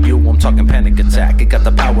overpower you. I'm talking panic attack, it got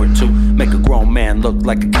the power to make a grown man look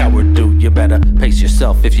like a coward do. You better pace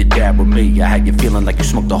yourself if you dab with me. I had you feeling like you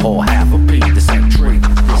smoked a whole half a beat. This ain't treat,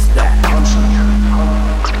 this that.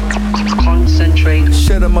 Concentrate.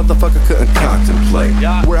 Shit, a motherfucker couldn't contemplate.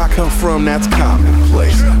 Where I come from, that's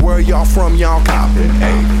commonplace. Where y'all from, y'all copping,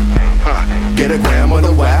 ayy. Get a gram of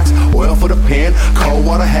the wax, oil for the pen, cold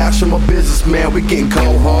water hash. I'm a businessman, we getting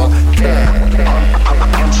cold hard cash.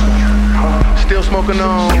 Still smoking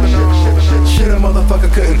on. Shit, a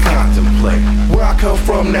motherfucker couldn't contemplate. Where I come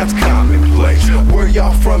from, that's commonplace. Where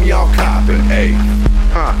y'all from, y'all copping, ayy.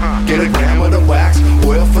 Get a gram of the wax,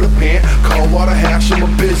 oil for the pen, cold water hash. I'm a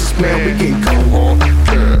businessman, we getting cold hard.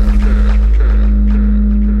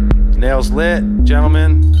 Nails lit,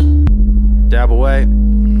 gentlemen. Dab away.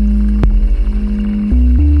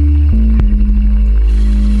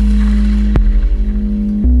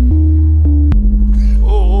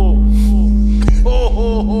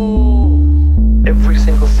 Every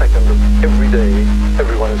single second of every day,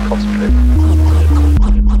 everyone is concentrating.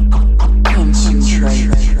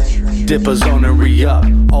 Dipper zone and re-up.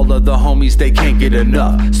 All of the homies, they can't get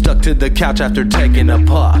enough. Stuck to the couch after taking a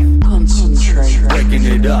puff. Breaking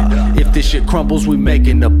it up. If this shit crumbles, we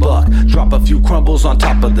making a buck. Drop a few crumbles on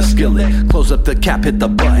top of the skillet. Close up the cap, hit the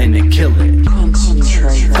button and kill it.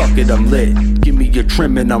 Fuck it, I'm lit. Give me your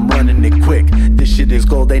trim and I'm running it quick. This shit is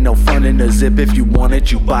gold, ain't no fun in a zip. If you want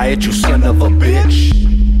it, you buy it, you son of a bitch.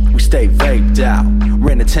 stay vaped out.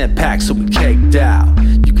 Ran a 10-pack, so we caked out.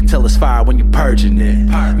 You can tell it's fire when you're purging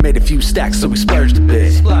it. Made a few stacks, so we splurged a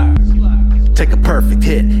bit. Take a perfect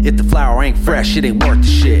hit. If the flower ain't fresh, it ain't worth the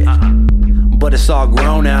shit. But it's all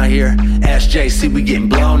grown out here. SJC, we getting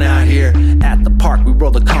blown out here. At the park, we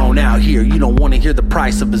roll the cone out here. You don't wanna hear the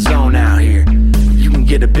price of a zone out here. You can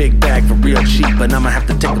get a big bag for real cheap, but I'ma have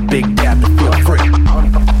to take a big dab to feel free.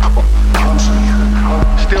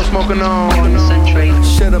 Still smoking on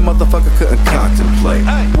shit a motherfucker couldn't contemplate.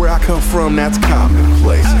 Where I come from, that's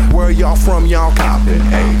commonplace. Where y'all from, y'all copping.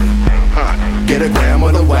 Get a gram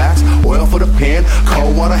of the wax, oil for the pen,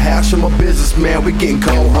 cold water hash. I'm a businessman, we getting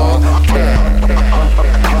cold hard.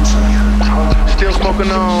 Still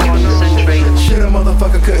smoking on shit a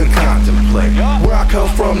motherfucker couldn't contemplate. Where I come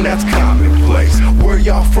from, that's commonplace. Where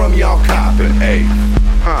y'all from, y'all copping.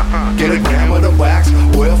 Get a gram of the wax,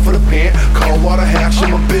 oil for the pen, cold water hash.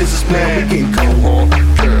 I'm a businessman, we getting cold hard.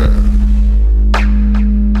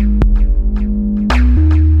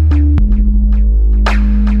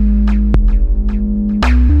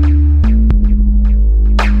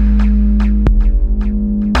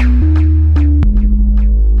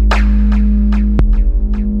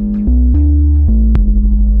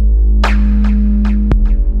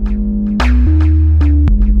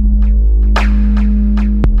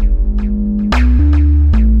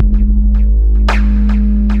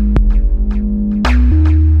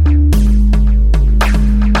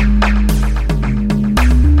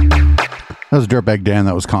 That was Dirtbag Dan.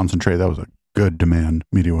 That was Concentrate. That was a good demand.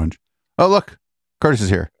 Media winch. Oh, look. Curtis is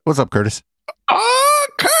here. What's up, Curtis? Oh,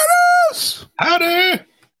 Curtis! Howdy!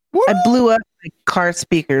 I blew up my car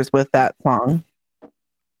speakers with that song.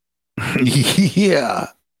 Yeah.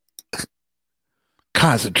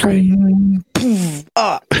 Concentrate.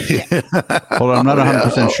 Oh, yeah. Hold on. I'm not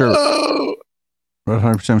 100% sure. I'm not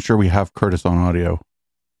 100% sure we have Curtis on audio.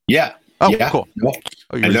 Yeah. Oh, yeah. Cool.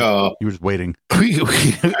 Oh, You were just waiting.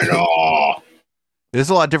 Hello. It is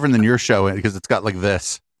a lot different than your show because it's got like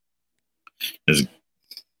this. What's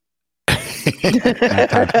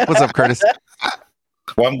up, Curtis?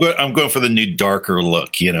 Well, I'm going for the new darker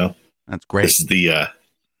look. You know, that's great. This is the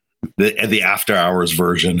after hours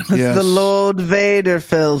version. Yes. The Lord Vader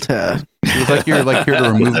filter. It's like you're like here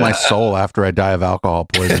to remove my soul after I die of alcohol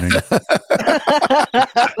poisoning.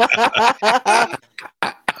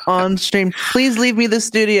 On stream, please leave me the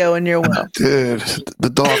studio in your will. Dude, the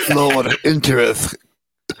Dark Lord entereth.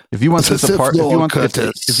 If you want this apartment,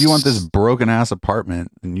 if you want this broken ass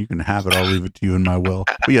apartment, then you can have it. I'll leave it to you in my will.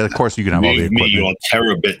 But yeah, of course you can have all the equipment. Me on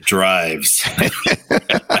terabit drives.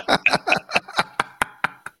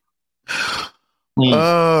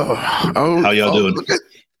 How y'all doing?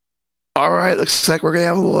 All right, looks like we're gonna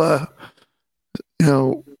have a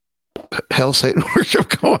little, Hell Satan worship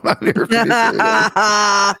going on here.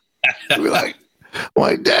 We're like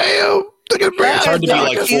damn. It's hard to be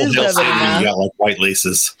like full Hell Satan when you got like white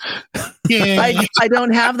laces. I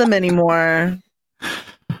don't have them anymore.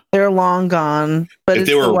 They're long gone. But if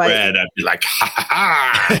they were red, I'd be like, ha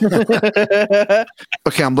ha.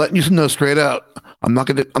 Okay, I'm letting you know straight out. I'm not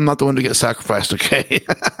the one to get sacrificed. Okay,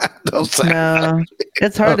 no,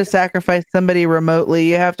 it's hard to sacrifice somebody remotely.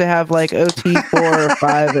 You have to have like OT 4 or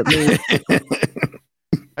 5 at least.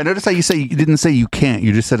 I noticed how you didn't say you can't.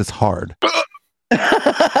 You just said it's hard.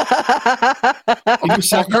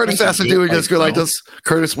 Curtis has to do it. Just go like this.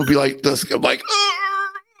 Curtis will be like this. I'm like,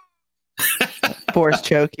 force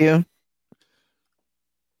choke you.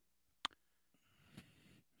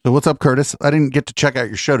 So what's up, Curtis? I didn't get to check out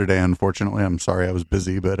your show today, unfortunately. I'm sorry, I was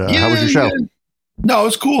busy. But how was your show? Yeah. No, it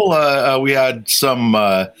was cool. We had some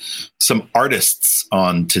artists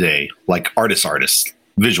on today, like artists,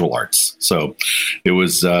 visual arts. So it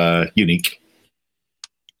was unique.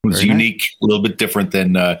 It was unique, a little bit different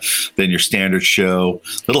than your standard show.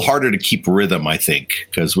 A little harder to keep rhythm, I think,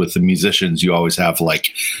 because with the musicians, you always have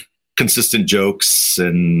like consistent jokes,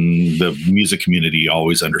 and the music community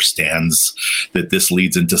always understands that this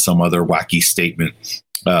leads into some other wacky statement.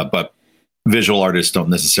 But visual artists don't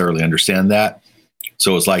necessarily understand that.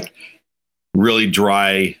 So it's like really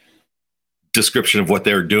dry description of what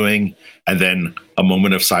they're doing, and then a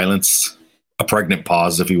moment of silence, a pregnant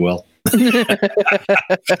pause, if you will. And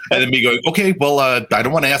then me going, okay, well, I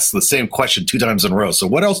don't want to ask the same question 2 times in a row. So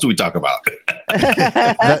what else do we talk about?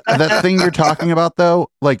 that thing you're talking about, though,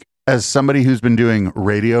 like as somebody who's been doing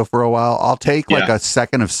radio for a while, I'll take like a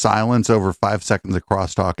second of silence over 5 seconds of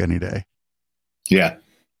crosstalk any day. Yeah.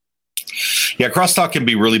 Yeah, crosstalk can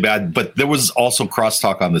be really bad, but there was also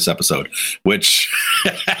crosstalk on this episode, which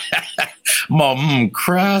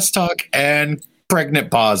crosstalk and pregnant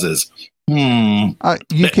pauses.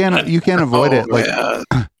 You can't avoid it. Like,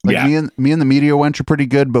 me and the media wench are pretty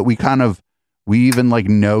good, but we even like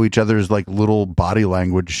know each other's like little body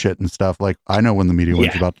language shit and stuff. Like I know when the media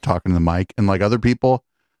wench is about to talk into the mic, and like other people,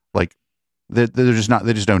 like they're just not.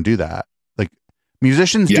 They just don't do that. Like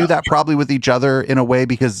musicians do that probably with each other in a way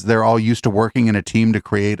because they're all used to working in a team to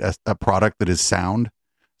create a product that is sound.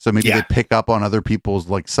 So maybe they pick up on other people's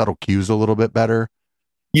like subtle cues a little bit better.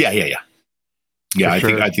 Yeah. I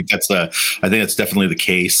think that's definitely the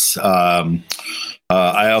case. I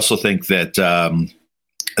also think that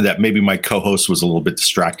that maybe my co-host was a little bit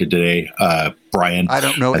distracted today. Brian, I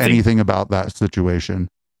don't know anything about that situation.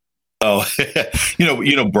 Oh,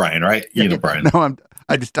 you know Brian, right? You know Brian. No,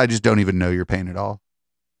 I just don't even know your pain at all.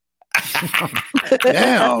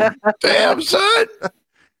 Damn, son.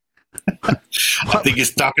 I think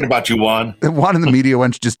he's talking about you, Juan. Juan and the media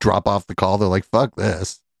wench just drop off the call. They're like, "Fuck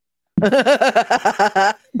this." You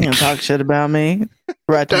know, talk shit about me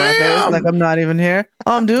right to my face, like I'm not even here.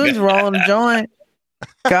 All I'm doing is rolling a joint.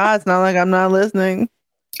 God, it's not like I'm not listening.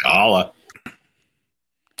 Holla.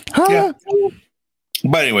 Yeah.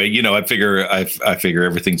 But anyway, you know, I figure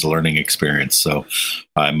everything's a learning experience. So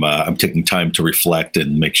I'm taking time to reflect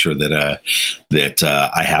and make sure that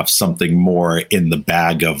I have something more in the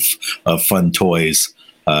bag of fun toys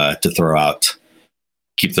to throw out.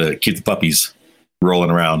 Keep the puppies rolling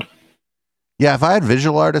around. Yeah, if I had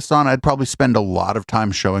visual artists on, I'd probably spend a lot of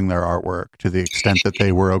time showing their artwork to the extent that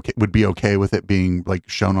they would be okay with it being like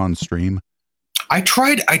shown on stream. I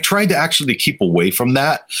tried to actually keep away from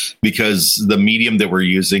that because the medium that we're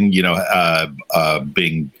using, you know,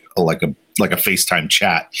 being like a FaceTime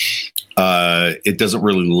chat, it doesn't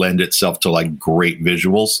really lend itself to like great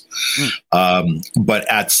visuals. But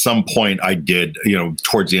at some point I did, you know,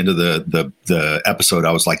 towards the end of the episode,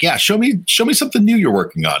 I was like, yeah, show me something new you're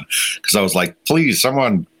working on. Cause I was like, please,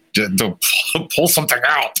 someone pull something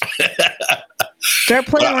out. Start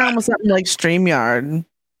playing around with something like StreamYard.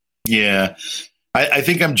 Yeah. I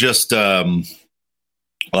think I'm just my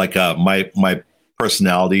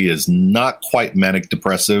personality is not quite manic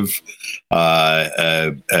depressive.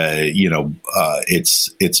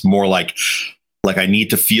 It's more like I need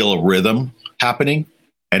to feel a rhythm happening,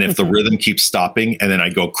 and if the rhythm keeps stopping, and then I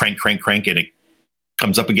go crank, and it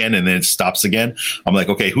comes up again, and then it stops again. I'm like,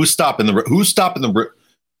 okay, who's hitting the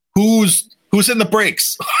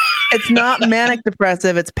brakes? It's not manic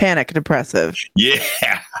depressive; it's panic depressive. Yeah.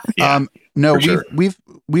 No,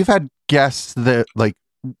 we've had guests that like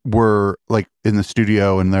were like in the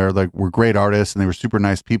studio and they're like were great artists and they were super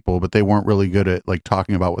nice people, but they weren't really good at like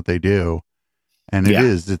talking about what they do. And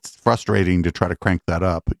it's frustrating to try to crank that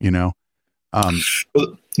up, you know.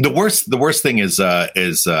 The worst thing is I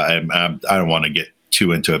don't want to get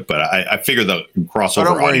too into it, but I figure the crossover.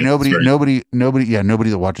 Don't worry, nobody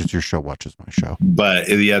that watches your show watches my show. But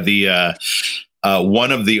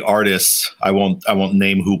one of the artists, I won't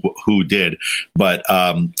name who did, but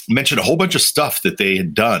mentioned a whole bunch of stuff that they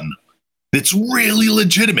had done that's really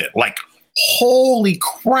legitimate. Like, holy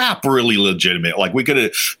crap, really legitimate. Like, we could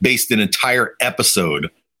have based an entire episode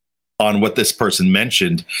on what this person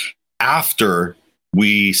mentioned after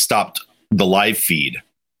we stopped the live feed.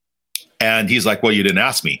 And he's like, well, you didn't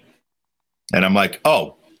ask me. And I'm like,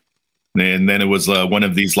 oh. And then it was one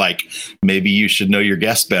of these, like, maybe you should know your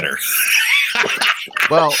guests better.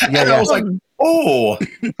 Well, yeah. I was like, oh,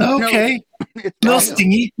 okay. Little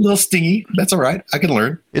stingy. That's all right. I can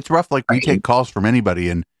learn. It's rough. Like, we take calls from anybody,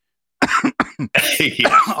 and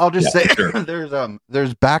I'll just say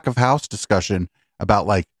there's back of house discussion about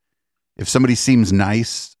like if somebody seems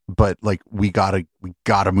nice, but like we gotta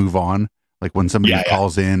move on. Like when somebody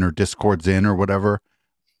calls in or Discords in or whatever.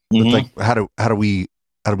 It's like how do we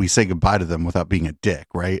say goodbye to them without being a dick,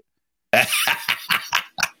 right?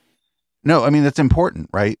 No, I mean, that's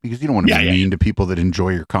important, right? Because you don't want to be mean to people that enjoy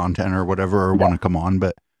your content or whatever, or want to come on.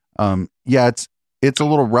 But it's a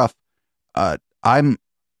little rough. I'm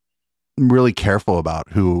really careful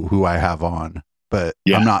about who I have on, but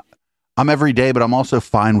I'm every day, but I'm also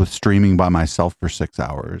fine with streaming by myself for 6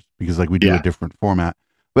 hours because like we do a different format.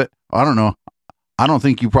 But I don't know. I don't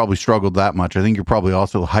think you probably struggled that much. I think you're probably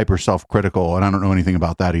also hyper self-critical, and I don't know anything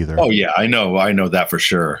about that either. Oh yeah, I know that for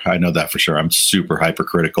sure. I'm super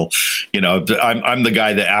hypercritical. You know, I'm the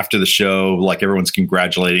guy that after the show, like everyone's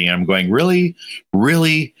congratulating, I'm going, really?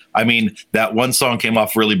 I mean, that one song came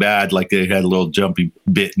off really bad. Like they had a little jumpy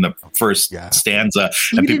bit in the first stanza,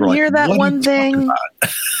 and people were like, hear that one thing?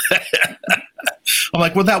 I'm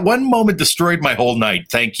like, well, that one moment destroyed my whole night.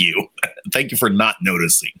 Thank you for not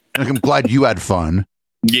noticing. I'm glad you had fun.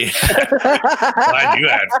 Yeah. Glad you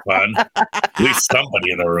had fun. At least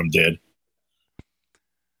somebody in the room did.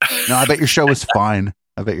 No, I bet your show was fine.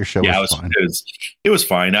 I bet your show was fine. It was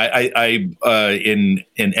fine. In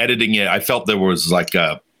editing it, I felt there was like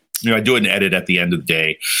I do an edit at the end of the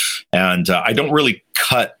day, and I don't really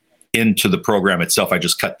cut into the program itself. I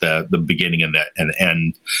just cut the beginning and the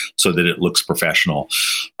end so that it looks professional.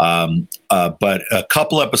 But a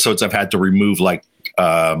couple episodes I've had to remove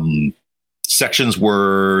sections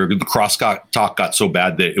where the crosstalk got so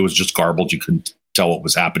bad that it was just garbled. You couldn't tell what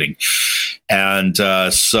was happening. And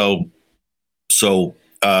but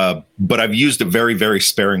I've used it very, very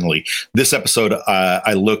sparingly. This episode,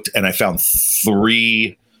 I looked and I found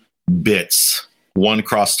 3 bits, 1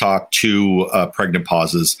 crosstalk, 2 pregnant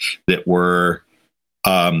pauses that were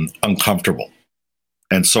uncomfortable.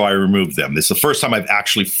 And so I removed them. This is the first time I've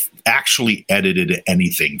actually edited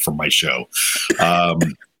anything from my show.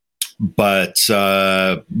 But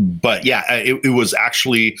yeah, it was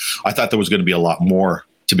actually, I thought there was going to be a lot more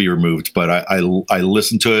to be removed, but I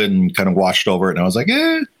listened to it and kind of watched over it, and I was like,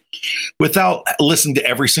 without listening to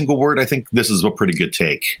every single word, I think this is a pretty good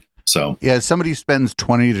take. So yeah, as somebody who spends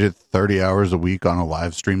 20 to 30 hours a week on a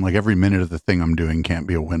live stream, like every minute of the thing I'm doing can't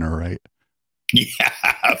be a winner, right?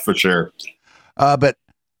 Yeah, for sure. But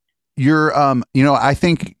you're, I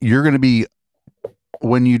think you're going to be,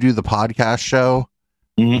 when you do the podcast show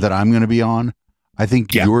that I'm going to be on, I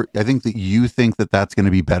think that you think that that's going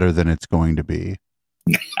to be better than it's going to be.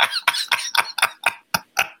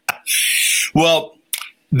 Well,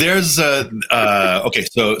 there's okay.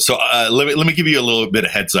 So let me give you a little bit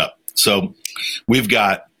of heads up. So we've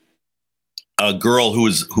got a girl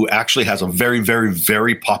who actually has a very, very,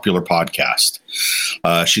 very popular podcast.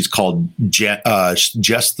 She's called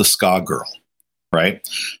Jess the Ska Girl, right?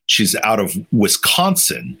 She's out of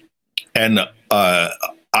Wisconsin, and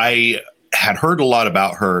I had heard a lot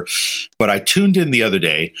about her, but I tuned in the other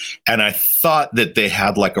day and I thought that they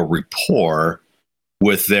had like a rapport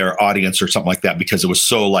with their audience or something like that, because it was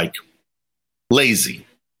so like lazy,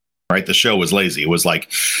 right? The show was lazy. It was like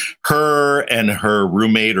her and her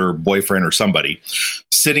roommate or boyfriend or somebody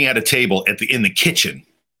sitting at a table in the kitchen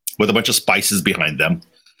with a bunch of spices behind them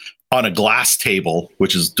on a glass table,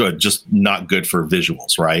 which is just not good for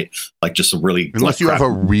visuals, right? Like just a really, unless you have a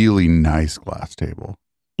really nice glass table.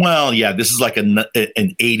 Well, yeah, this is like an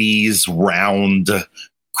 80s round,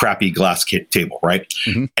 crappy glass table, right?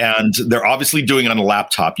 Mm-hmm. And they're obviously doing it on a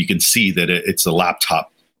laptop. You can see that it's a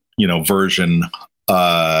laptop, version.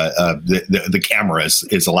 The camera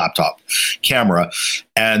is a laptop camera,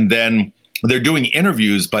 and then they're doing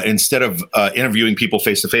interviews, but instead of interviewing people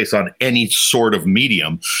face to face on any sort of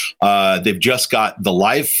medium, they've just got the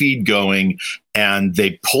live feed going, and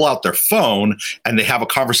they pull out their phone and they have a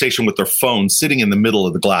conversation with their phone sitting in the middle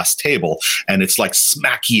of the glass table, and it's like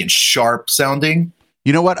smacky and sharp sounding.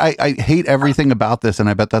 You know what? I hate everything about this, and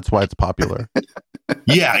I bet that's why it's popular.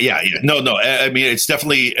 Yeah. No. I mean, it's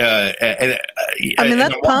definitely.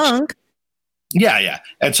 That's punk. Yeah.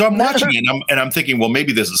 And so I'm watching it and I'm thinking, well,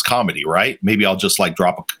 maybe this is comedy, right? Maybe I'll just like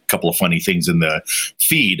drop a couple of funny things in the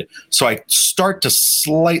feed. So I start to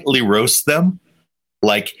slightly roast them.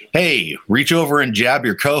 Like, hey, reach over and jab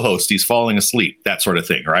your co-host. He's falling asleep. That sort of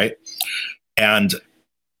thing, right? And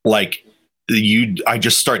like I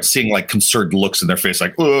just start seeing like concerned looks in their face,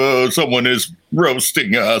 like, oh, someone is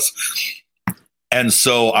roasting us. And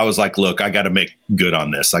so I was like, look, I got to make good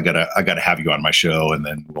on this. I gotta have you on my show, and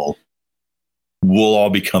then we'll all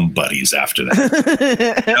become buddies after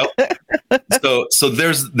that. So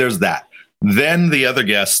there's that. Then the other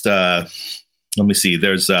guest, let me see.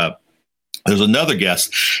 There's another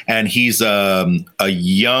guest, and he's a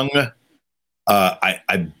young,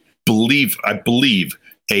 I believe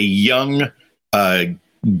a young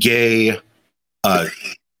gay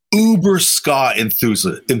uber ska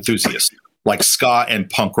enthusiast, like ska and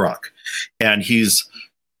punk rock, and he's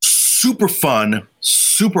super fun,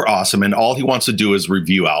 super awesome, and all he wants to do is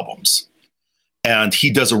review albums. And he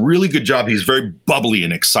does a really good job. He's very bubbly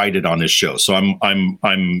and excited on his show. So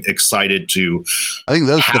I'm excited to. I think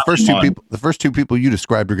the first two people you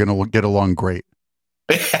described are going to get along great.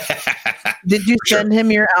 Did you send him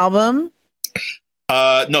your album?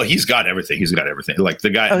 No, he's got everything. Like the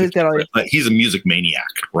guy, he's a music maniac,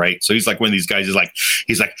 right? So he's like one of these guys. He's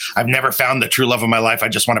like, I've never found the true love of my life. I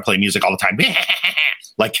just want to play music all the time.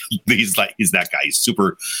 he's that guy. He's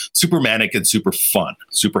super, super manic and super fun,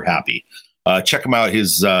 super happy. Check him out.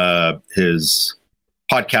 His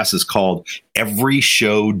podcast is called Every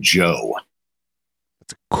Show Joe.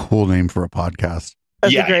 That's a cool name for a podcast.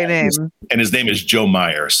 That's a great name. And his name is Joe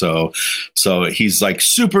Meyer. So he's like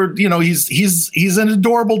super, he's an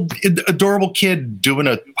adorable kid doing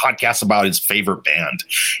a podcast about his favorite band,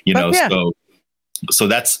 So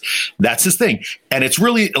that's his thing. And it's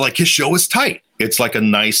really like his show is tight. It's like a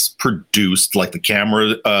nice produced, like the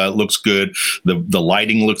camera looks good. The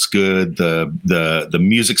lighting looks good. The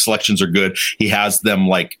music selections are good. He has them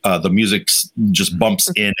like the music just bumps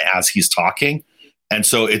in as he's talking. And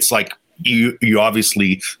so it's like, you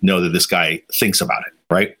obviously know that this guy thinks about it,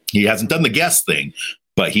 right? He hasn't done the guest thing,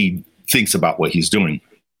 but he thinks about what he's doing.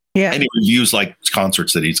 Yeah. And he reviews like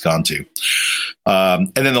concerts that he's gone to.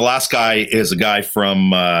 And then the last guy is a guy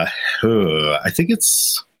from, I think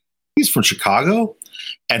he's from Chicago,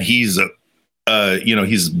 and he's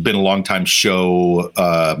he's been a long time show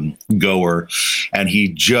goer, and he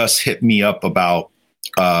just hit me up about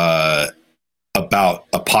a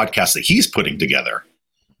podcast that he's putting together.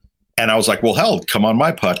 And I was like, well, hell, come on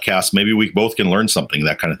my podcast. Maybe we both can learn something,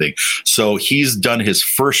 that kind of thing. So he's done his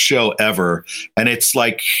first show ever. And it's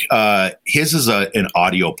like his is an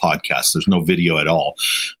audio podcast. There's no video at all.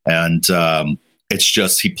 And it's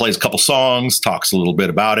just he plays a couple songs, talks a little bit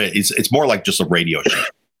about it. It's more like just a radio show,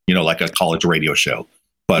 like a college radio show,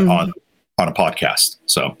 but on a podcast.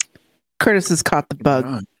 So Curtis has caught the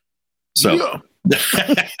bug. So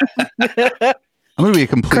I'm going to be a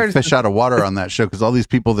complete fish out of water on that show because all these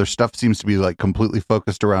people, their stuff seems to be like completely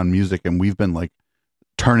focused around music, and we've been like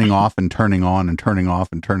turning off and turning on and turning off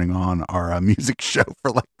and turning on our music show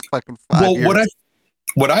for like fucking 5 years.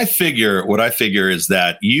 What I figure is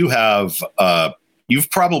that you have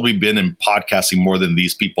you've probably been in podcasting more than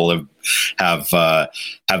these people have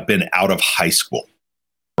been out of high school.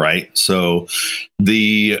 Right. So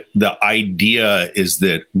the idea is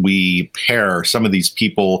that we pair some of these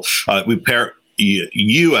people, we pair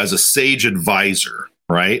you as a sage advisor,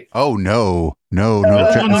 right? Oh, no.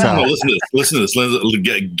 Check this out. Listen to this.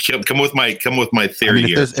 Come with my theory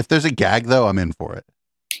here. If there's a gag though, I'm in for it.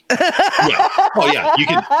 Yeah. Oh yeah. You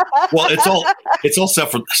can. Well, it's all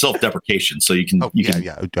self-deprecation. So you can.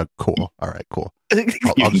 Cool. All right. Cool.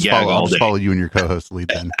 I'll just follow you and your co-host lead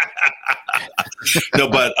then. No,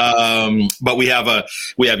 but we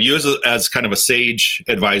have you as kind of a sage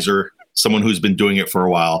advisor, someone who's been doing it for a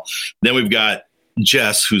while. Then we've got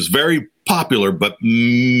Jess, who's very popular but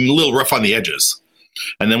a little rough on the edges.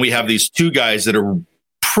 And then we have these two guys that are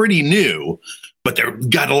pretty new, but they've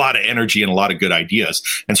got a lot of energy and a lot of good ideas.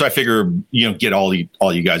 And so I figure, get all you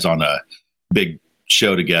guys on a big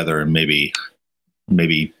show together and maybe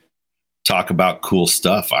talk about cool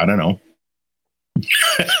stuff. I don't know.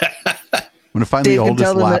 I'm going to find the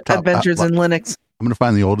oldest laptop. Adventures in Linux. I'm going to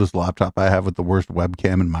find the oldest laptop I have with the worst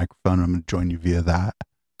webcam and microphone. I'm going to join you via that.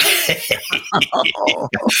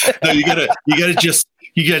 No, you gotta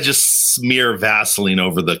just smear Vaseline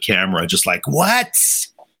over the camera, just like what?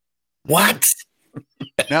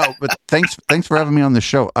 No, but thanks for having me on the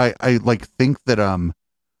show. I think that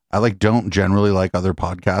I don't generally like other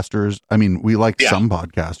podcasters. I mean, we like some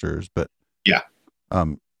podcasters, but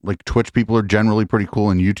like Twitch people are generally pretty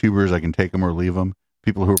cool, and YouTubers I can take them or leave them.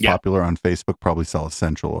 People who are popular on Facebook probably sell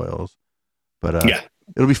essential oils, but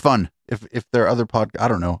it'll be fun if there are other I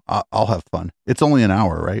don't know. I'll have fun. It's only an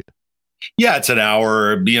hour, right? Yeah, it's an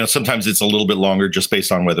hour. Sometimes it's a little bit longer just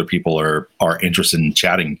based on whether people are interested in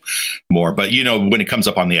chatting more. But, when it comes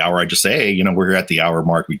up on the hour, I just say, hey, we're at the hour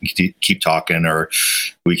mark. We can keep talking, or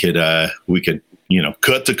we could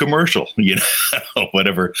cut to commercial,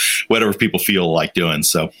 whatever people feel like doing.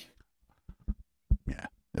 So, yeah,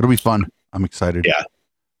 it'll be fun. I'm excited. Yeah.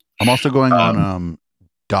 I'm also going on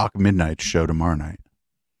Doc Midnight's show tomorrow night.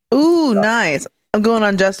 Ooh, nice. I'm going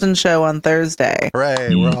on Justin's show on Thursday.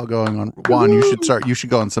 Hooray, we're all going on. Juan, you should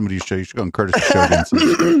go on somebody's show. You should go on Curtis's show again.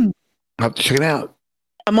 I'll have to check it out.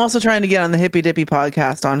 I'm also trying to get on the Hippy Dippy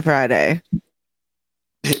podcast on Friday.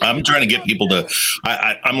 I'm trying to get people to,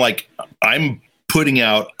 I'm putting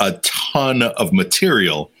out a ton of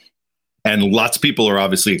material, and lots of people are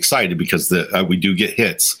obviously excited because we do get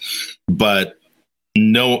hits, but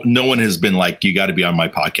no one has been like, you got to be on my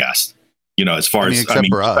podcast, as far as except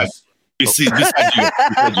for us. You see, but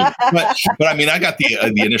I mean, I got the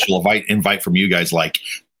initial invite from you guys like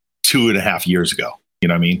 2.5 years ago. You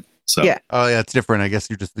know what I mean? So yeah. Oh yeah, it's different. I guess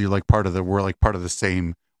you're like we're like part of the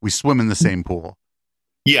same. We swim in the same pool.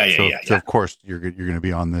 Yeah. So of course you're going to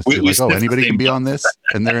be on this. You're like, anybody can be on this,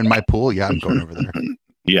 and they're in my pool. Yeah, I'm going over there.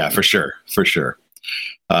 Yeah, for sure.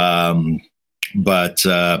 But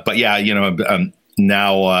yeah,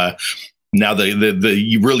 now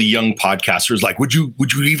the really young podcasters like, would you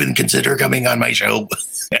even consider coming on my show?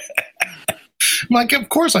 I'm like, of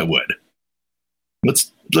course I would.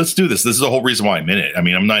 Let's do this. This is the whole reason why I'm in it. I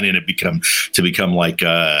mean, I'm not in it to become like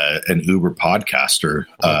an Uber podcaster.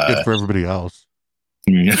 Well, good for everybody else.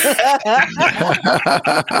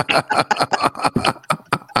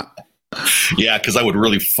 Yeah, Yeah, because I would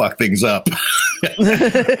really fuck things up.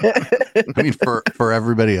 I mean, for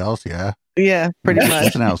everybody else, yeah. Yeah, pretty much.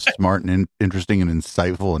 Listen how smart and interesting and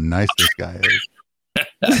insightful and nice this guy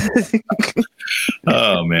is.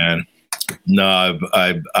 Oh man, no,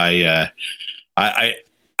 I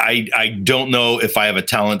don't know if I have a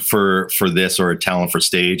talent for this, or a talent for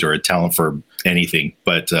stage, or a talent for anything.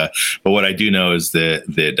 But what I do know is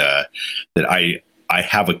that I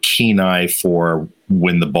have a keen eye for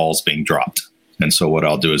when the ball's being dropped. And so what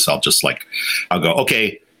I'll do is I'll go,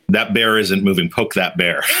 okay, that bear isn't moving, poke that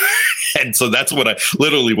bear. And so that's what I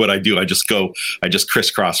do. I just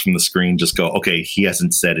crisscross from the screen, just go, okay, he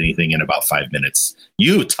hasn't said anything in about 5 minutes.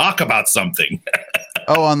 You talk about something.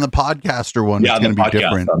 Oh, on the podcaster one, Yeah, it's going to be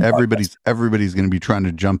different. Everybody's going to be trying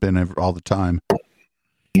to jump in all the time.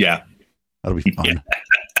 Yeah. That'll be fun. Yeah.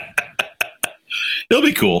 It'll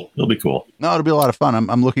be cool. No, it'll be a lot of fun.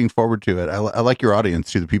 I'm looking forward to it. I like your audience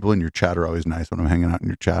too. The people in your chat are always nice when I'm hanging out in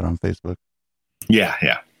your chat on Facebook. Yeah.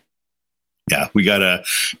 We got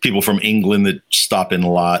people from England that stop in a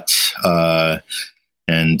lot.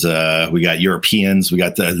 And we got Europeans. We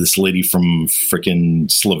got this lady from freaking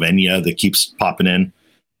Slovenia that keeps popping in.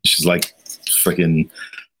 She's like freaking,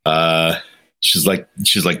 she's like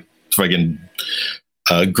freaking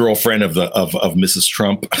girlfriend of Mrs.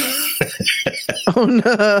 Trump. Oh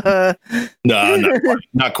no! No,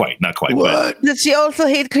 not quite. What? Does she also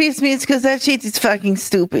hate Christmas? Because that shit is fucking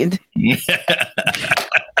stupid.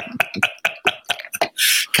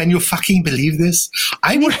 Can you fucking believe this?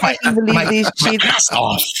 I would my ass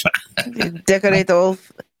off. Decorate all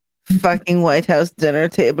fucking White House dinner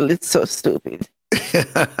table. It's so stupid.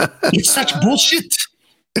 It's such bullshit.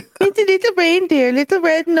 It's a little reindeer, little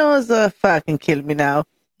red nose. Oh, fucking kill me now.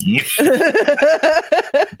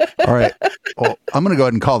 All right. Well, I'm going to go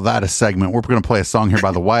ahead and call that a segment. We're going to play a song here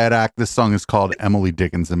by the Wyatt Act. This song is called Emily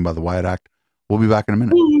Dickinson by the Wyatt Act. We'll be back in a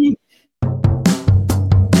minute.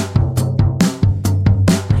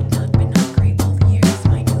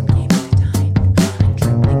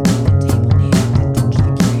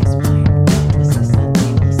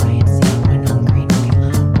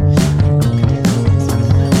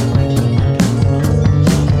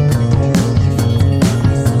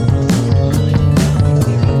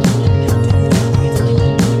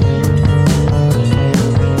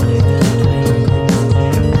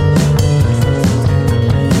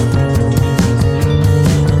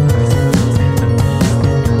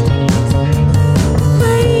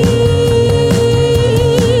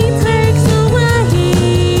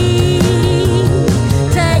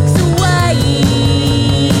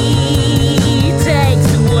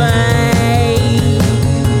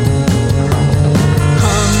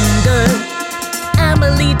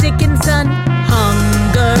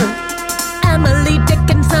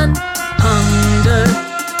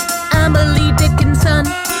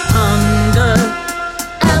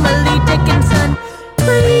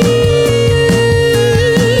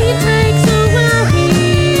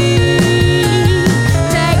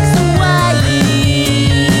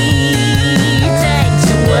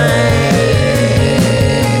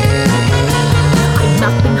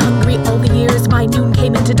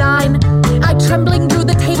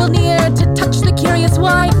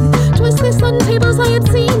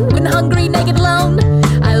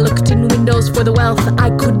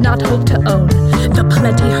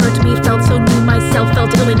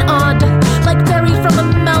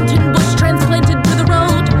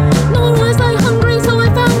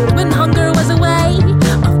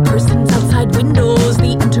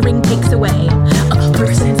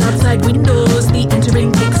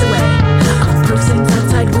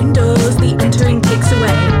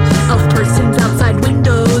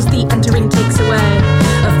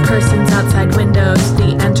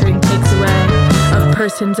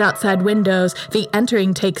 Outside windows, the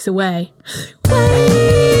entering takes away.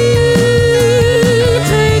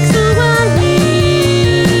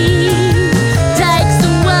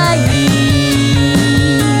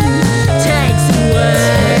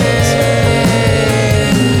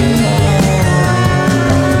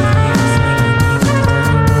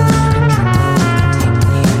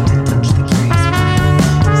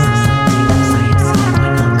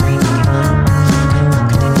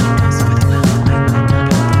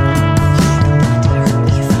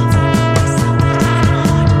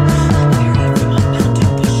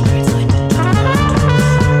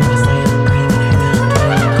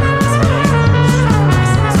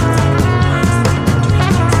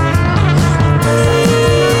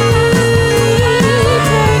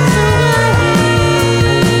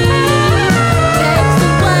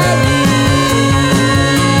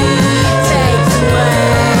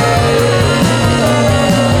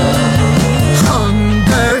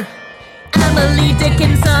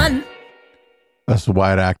 the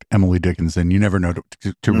Wyatt Act, Emily Dickinson. You never know to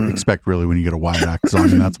expect really when you get a Wyatt Act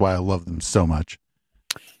song, and that's why I love them so much.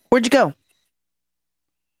 Where'd you go?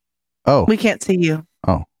 Oh, We can't see you.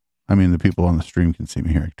 oh, I mean the people on the stream can see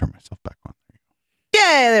me here. I can turn myself back on.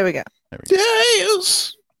 Yeah, there we go.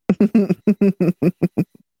 Yes.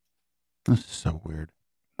 This is so weird.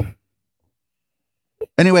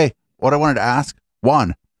 Anyway, what I wanted to ask,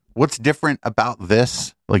 Juan, what's different about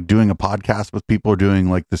this, like doing a podcast with people or doing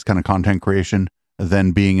like this kind of content creation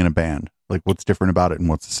than being in a band? Like what's different about it and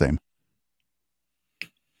what's the same?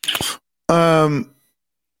 I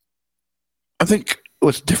think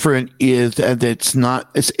what's different is that it's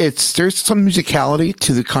there's some musicality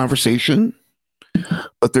to the conversation,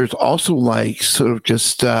 but there's also like sort of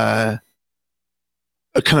just a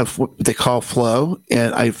kind of what they call flow.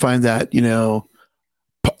 And I find that,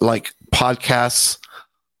 like podcasts,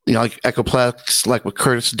 like Echoplex, like what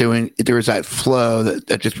Curtis is doing, there is that flow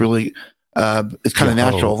that just really it's kind of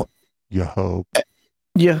natural. You hope.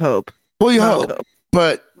 You hope. Well, you Not hope.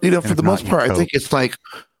 But, for the most part, I think it's like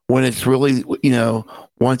when it's really,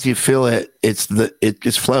 once you feel it, it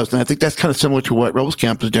just flows. And I think that's kind of similar to what Rebels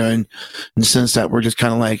Camp is doing in the sense that we're just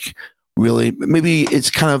kind of like really, maybe it's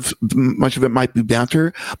kind of, much of it might be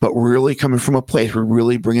banter, but we're really coming from a place. We're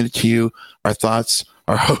really bringing it to you, our thoughts,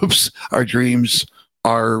 our hopes, our dreams,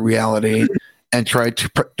 our reality, and try to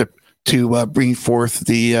bring forth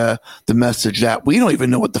the message that we don't even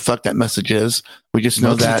know what the fuck that message is. We just know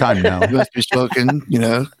Most of the that time now. it must be spoken,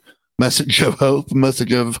 message of hope,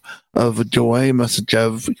 message of joy, message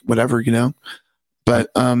of whatever,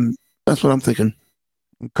 But that's what I'm thinking.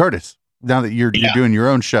 Curtis, now that you're doing your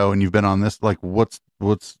own show and you've been on this, like what's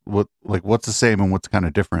the same and what's kind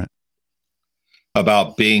of different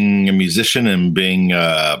About being a musician and being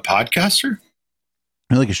a podcaster?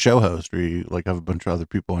 You're like a show host, or you like have a bunch of other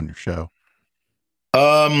people on your show?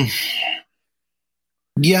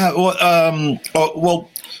 Yeah. Well,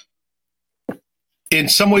 in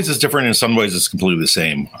some ways it's different. In some ways it's completely the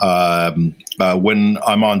same. When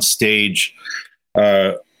I'm on stage,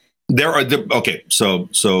 so there are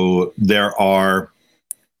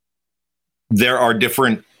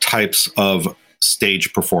different types of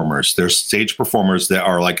stage performers. There's stage performers that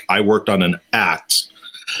are like, I worked on an act,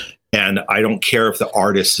 and I don't care if the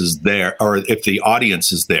artist is there or if the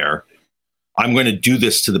audience is there. I'm going to do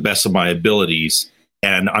this to the best of my abilities,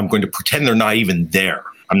 and I'm going to pretend they're not even there.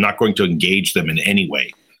 I'm not going to engage them in any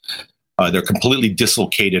way. They're completely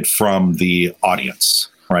dislocated from the audience,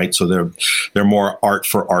 right? So they're more art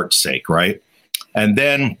for art's sake, right? And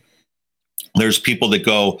then there's people that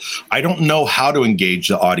go, I don't know how to engage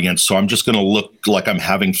the audience, so I'm just going to look like I'm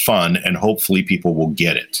having fun, and hopefully people will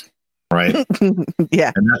get it. Right.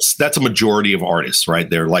 Yeah. And that's a majority of artists, right?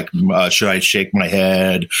 They're like, should I shake my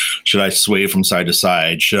head? Should I sway from side to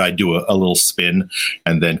side? Should I do a little spin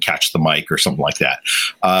and then catch the mic or something like that?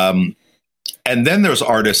 And then there's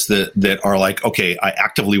artists that are like, okay, I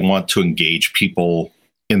actively want to engage people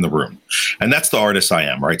in the room. And that's the artist I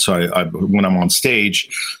am, right? So I when I'm on stage,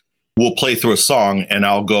 we'll play through a song and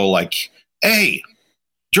I'll go like, hey,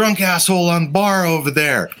 drunk asshole on bar over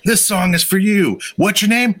there, this song is for you. What's your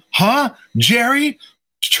name? Huh? Jerry?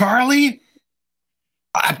 Charlie?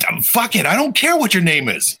 Fuck it. I don't care what your name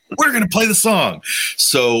is. We're going to play the song.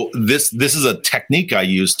 So this is a technique I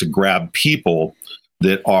use to grab people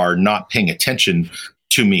that are not paying attention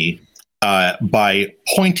to me by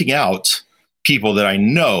pointing out people that I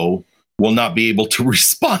know will not be able to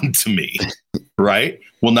respond to me, right?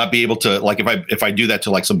 Will not be able to, like, if I do that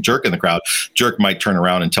to like some jerk in the crowd, jerk might turn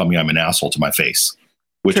around and tell me I'm an asshole to my face,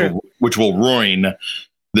 which will ruin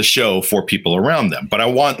the show for people around them. But I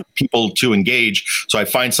want people to engage. So I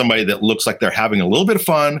find somebody that looks like they're having a little bit of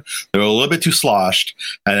fun. They're a little bit too sloshed.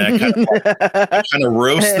 And I kind of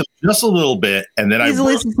roast them just a little bit. And then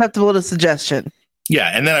easily susceptible to suggestion.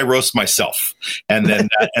 Yeah, and then I roast myself, and then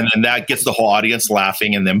that gets the whole audience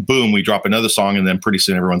laughing, and then boom, we drop another song, and then pretty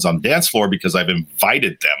soon everyone's on the dance floor because I've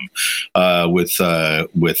invited them with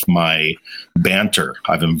my banter.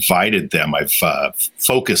 I've invited them. I've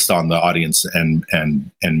focused on the audience and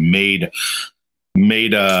made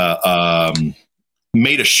a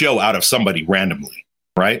show out of somebody randomly,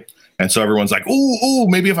 right? And so everyone's like, "Ooh,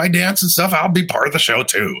 maybe if I dance and stuff, I'll be part of the show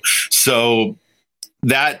too." So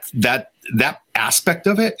that aspect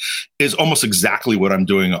of it is almost exactly what I'm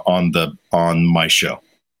doing on my show,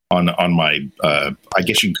 on my I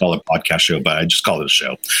guess you can call it a podcast show, but I just call it a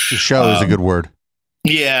show. The show is a good word.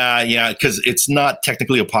 Yeah, because it's not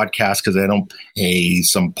technically a podcast because I don't pay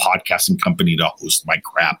some podcasting company to host my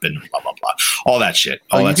crap and blah blah blah, all that shit.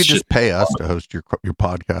 You could just pay us to host your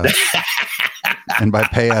podcast, and by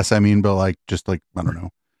pay us I mean, but like just like I don't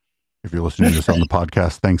know, If you're listening to this on the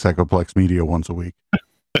podcast, thanks Echoplex Media once a week.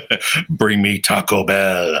 Bring me Taco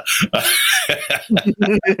Bell.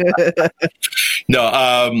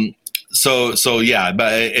 No, so yeah,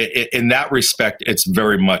 but in that respect, it's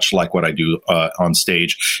very much like what I do on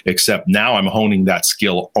stage, except now I'm honing that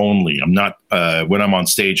skill only. I'm not when I'm on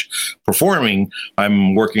stage performing,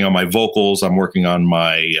 I'm working on my vocals, I'm working on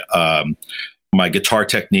my my guitar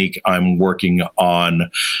technique, I'm working on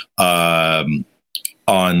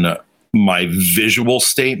my visual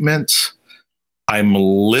statement. I'm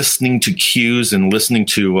listening to cues and listening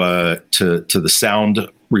to the sound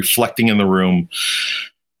reflecting in the room.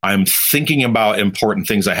 I'm thinking about important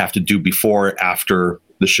things I have to do before, after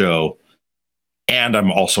the show. And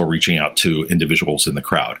I'm also reaching out to individuals in the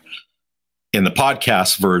crowd. In the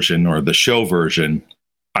podcast version or the show version,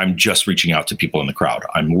 I'm just reaching out to people in the crowd.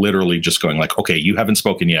 I'm literally just going like, okay, you haven't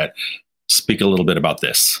spoken yet. Speak a little bit about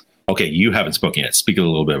this. Okay, you haven't spoken yet. Speak a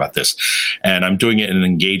little bit about this. And I'm doing it in an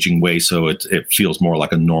engaging way, so it feels more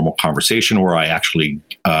like a normal conversation where I actually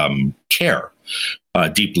care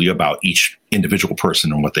deeply about each individual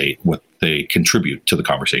person and what they contribute to the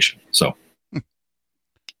conversation. So,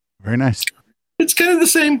 very nice. It's kind of the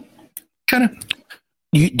same. Kind of.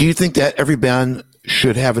 Do you think that every band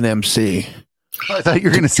should have an MC? I thought you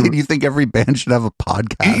were going to say, do you think every band should have a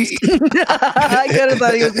podcast? I kind of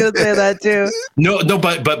thought he was going to say that too. No,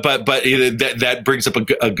 but that brings up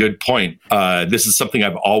a good point. This is something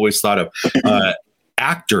I've always thought of.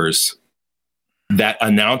 Actors that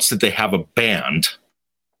announce that they have a band,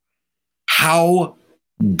 how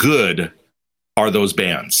good are those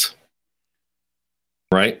bands?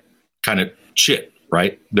 Right? Kind of shit.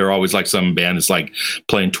 Right? They're always like some band is like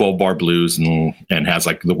playing 12-bar blues and has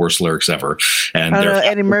like the worst lyrics ever. And I don't know,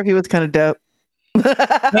 Eddie Murphy was kind of dope.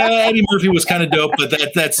 Eddie Murphy was kind of dope, but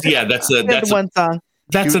that's one song.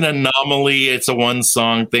 That's an anomaly. It's a one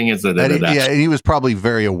song thing. It's yeah, and he was probably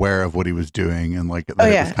very aware of what he was doing, and like that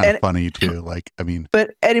it was kind of funny too. Like, I mean,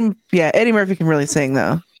 but Eddie Murphy can really sing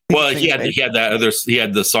though. Well, he had that other. He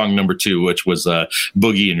had the song number 2, which was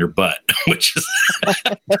 "Boogie in Your Butt," which is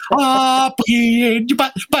boogie in your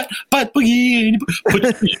butt, boogie in your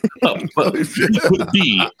butt, put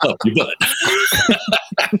B up your butt.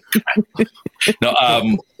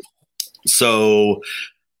 No, So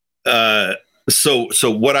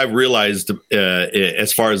what I realized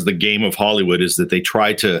as far as the game of Hollywood is that they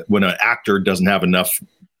try to, when an actor doesn't have enough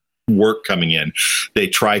work coming in, they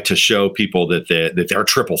try to show people that they're a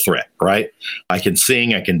triple threat, right? I can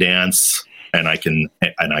sing, I can dance, and I can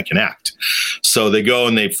act. So they go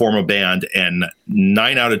and they form a band, and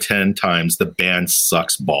 9 out of 10 times the band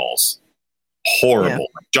sucks balls. Horrible.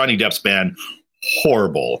 Yeah. Johnny Depp's band,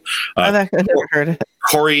 horrible. I've never heard it.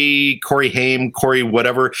 Corey Haim, Corey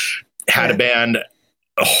whatever had a band,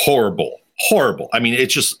 horrible. I mean,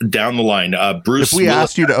 it's just down the line. Bruce. If we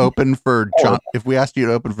asked you to open for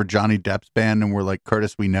Johnny Depp's band, and we're like,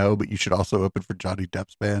 Curtis, we know, but you should also open for Johnny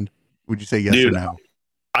Depp's band, would you say yes or no?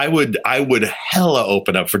 I would hella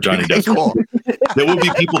open up for Johnny Depp. Cool. There would be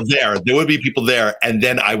people there. And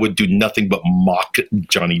then I would do nothing but mock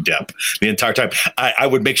Johnny Depp the entire time. I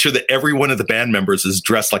would make sure that every one of the band members is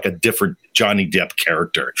dressed like a different Johnny Depp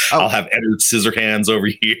character. I'll have Edward Scissorhands over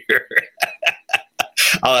here.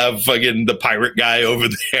 I'll have fucking the pirate guy over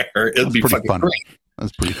there. It'll be fucking funny. Great.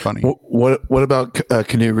 That's pretty funny. What about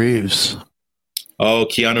Keanu Reeves? Oh,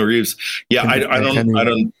 Keanu Reeves. Yeah, I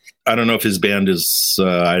don't know if his band is.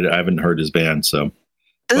 I haven't heard his band. So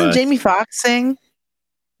doesn't Jamie Foxx sing?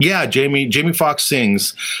 Yeah, Jamie Foxx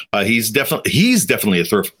sings. He's definitely a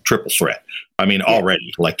triple threat. I mean,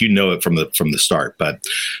 already, like, you know it from the start. But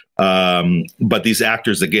these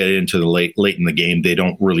actors that get into the late in the game, they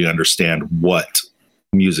don't really understand what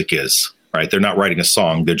music is. Right? They're not writing a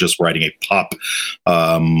song; they're just writing a pop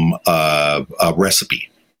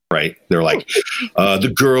recipe. Right? They're like,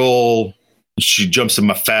 the girl. She jumps in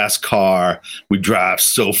my fast car. We drive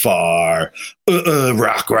so far.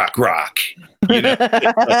 Rock, rock, rock. You know?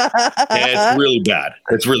 It's really bad.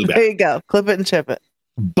 It's really bad. There you go. Clip it and chip it.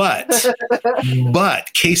 But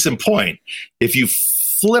case in point, if you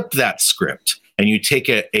flip that script and you take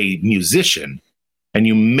a musician and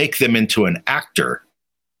you make them into an actor,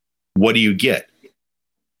 what do you get?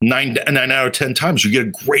 9 out of 10 times, you get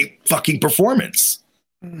a great fucking performance.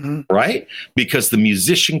 Mm-hmm. Right? Because the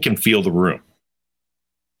musician can feel the room.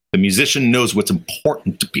 The musician knows what's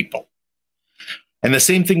important to people. And the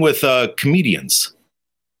same thing with comedians.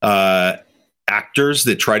 Actors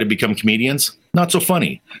that try to become comedians, not so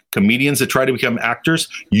funny. Comedians that try to become actors,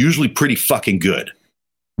 usually pretty fucking good.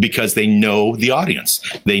 Because they know the audience.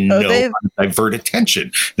 They know how to divert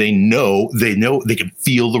attention. They know they can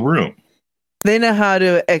feel the room. They know how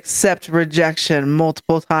to accept rejection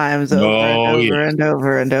multiple times over and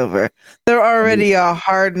over and over. They're already a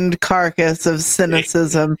hardened carcass of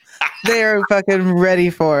cynicism. They're fucking ready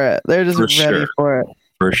for it. They're just ready for it.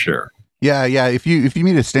 For sure. Yeah. If you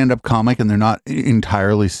meet a stand-up comic and they're not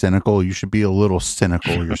entirely cynical, you should be a little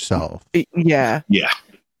cynical yourself. Yeah.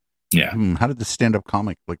 How did the stand-up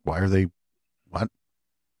comic, like, why are they, what?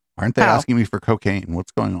 Why aren't they asking me for cocaine?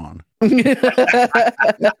 What's going on?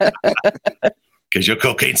 Because your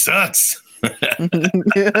cocaine sucks. All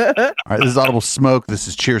right, this is Audible Smoke. This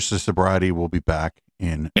is Cheers to Sobriety. We'll be back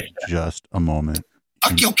in just a moment.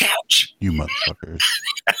 Fuck your couch. You motherfuckers.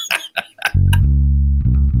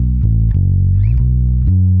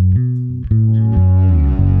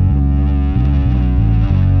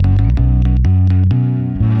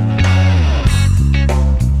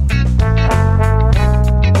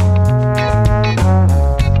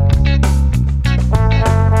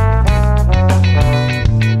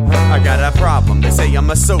 Problem. They say I'm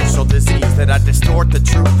a social disease, that I distort the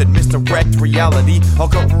truth and misdirect reality. I'll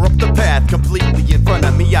cover up the path completely in front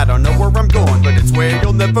of me. I don't know where I'm going, but it's where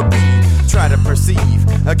you'll never be. Try to perceive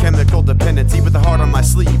a chemical dependency with a heart on my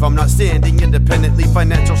sleeve. I'm not standing independently.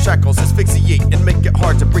 Financial shackles asphyxiate and make it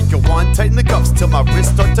hard to break your wand. Tighten the cuffs till my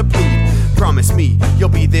wrists start to bleed. Promise me you'll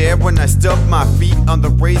be there when I stub my feet on the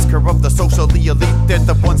raised curve of the socially elite. They're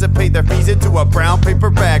the ones that pay their fees into a brown paper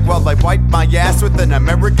bag while I wipe my ass with an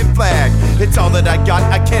American flag. It's all that I got.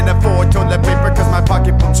 I can't afford toilet paper cause my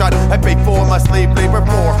pocketbook shot. I paid for my slave labor,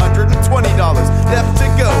 $420 left to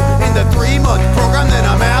go in the 3-month program, then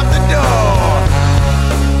I'm out the door.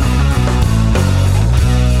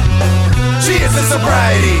 Cheers to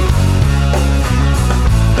sobriety.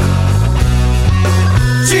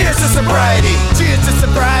 Cheers to sobriety. Cheers to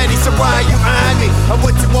sobriety. So why you eyeing me? I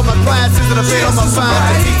went to all my classes and I failed my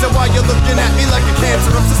fantasy. So why you looking at me like a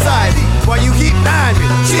cancer of society? Why you keep eyeing me?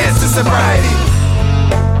 Cheers to sobriety.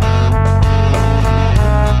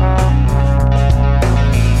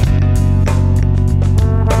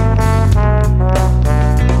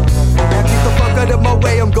 Out of my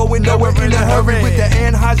way, I'm going nowhere in a hurry with the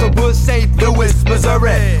Anheuser-Busch St. Louis,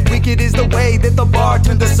 Missouri. Wicked is the way that the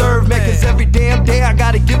bartender serve me, cause every damn day I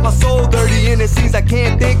gotta get my soul dirty, and it seems I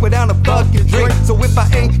can't think without a fucking drink. So if I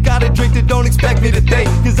ain't got a drink, then don't expect me to think,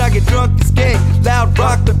 cause I get drunk to skink, loud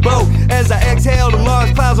rock the boat as I exhale the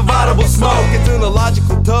large clouds of audible smoke. It's an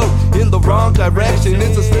illogical tote in the wrong direction.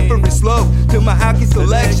 It's a slippery slope to my alky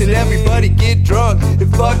selection. Everybody get drunk and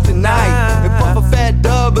fuck tonight and puff a fat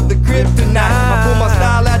dub of the kryptonite. I pull my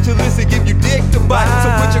style out your list and give you dick to bite. So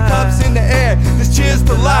put your cups in the air, this cheers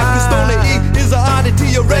to life. Cause Stoner E is an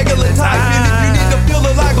oddity, a regular type. And if you need to feel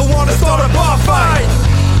it like I wanna start a bar fight.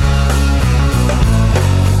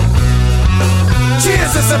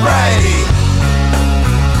 Cheers to sobriety.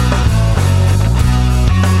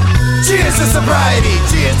 Cheers to sobriety.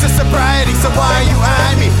 Cheers to sobriety. So why are you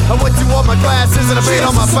eyeing me? I went to all my classes and I paid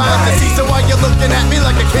all my fines. So why you looking at me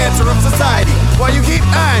like a cancer of society? Why you keep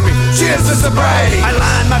eyeing me? Cheers to sobriety. I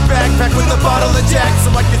line my backpack with a bottle of Jack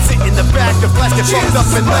so I can sit in the back of plastic fucked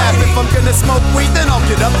up and laugh. If I'm gonna smoke weed, then I'll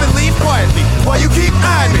get up and leave quietly. Why you keep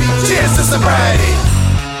eyeing me? Cheers to sobriety.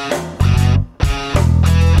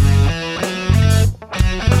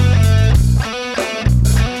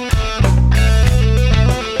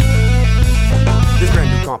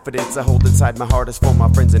 Confidence I hold inside my heart is for my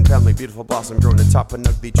friends and family. Beautiful blossom grown atop an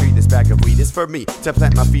ugly tree. This bag of weed is for me to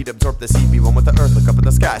plant my feet, absorb the sea, be one with the earth, look up at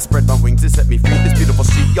the sky, spread my wings and set me free. This beautiful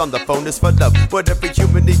she on the phone is for love, but every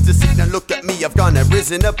human needs to see. Now look at me, I've gone and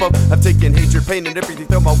risen above. I've taken hatred, pain, and everything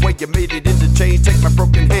thrown my way. You made it into change. Take my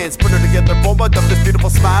broken hands, put her together, form up. This beautiful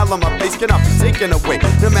smile on my face cannot be taken away.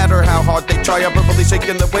 No matter how hard they try, I'm verbally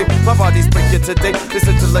shaking the way. My body's breaking today. This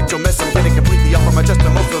intellectual mess, I'm getting completely off of my chest.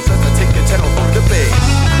 Emotional sense, I take a channel through the bay.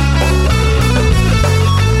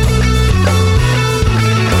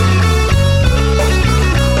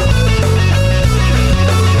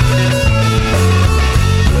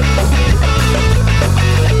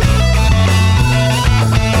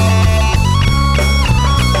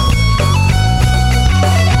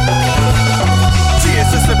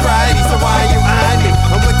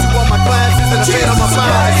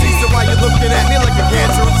 Looking at me like a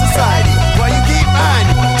cancer of society. Why you keep eyeing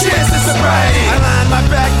me? Cheers to sobriety. I line my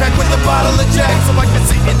backpack with a bottle of Jack so I can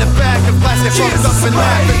sit in the back of plastic fucked up and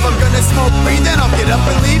laugh. If I'm gonna smoke weed, then I'll get up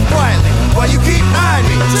and leave quietly. Why you keep eyeing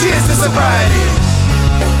me? Cheers to sobriety.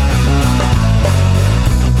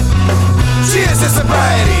 Cheers to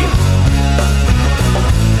sobriety.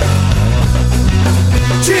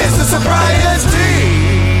 Cheers to sobriety.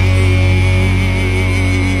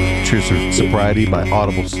 Cheers to Sobriety by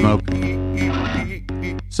Audible Smoke.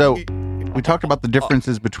 So, we talked about the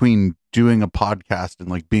differences between doing a podcast and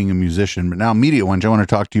like being a musician, but now Media Wench, I want to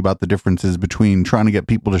talk to you about the differences between trying to get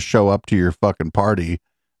people to show up to your fucking party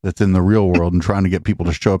that's in the real world and trying to get people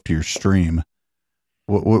to show up to your stream.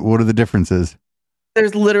 What are the differences?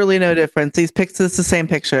 There's literally no difference. These pictures, it's the same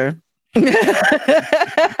picture. These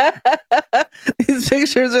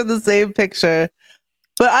pictures are the same picture.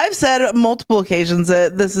 But I've said on multiple occasions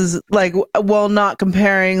that this is like, well, not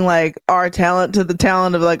comparing like our talent to the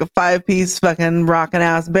talent of like a 5-piece fucking rockin'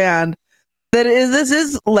 ass band. This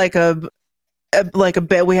is like a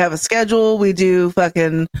bit. We have a schedule. We do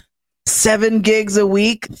fucking 7 gigs a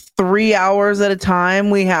week, 3 hours at a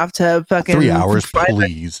time. We have to fucking 3 hours,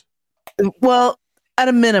 please. Well, at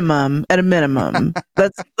a minimum.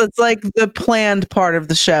 That's like the planned part of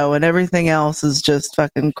the show, and everything else is just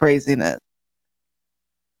fucking craziness.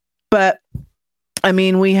 But I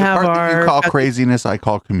mean, we have our. You call craziness, I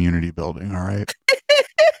call community building. All right.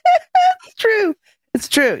 It's true. It's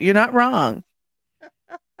true. You're not wrong. I'm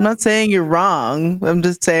not saying you're wrong. I'm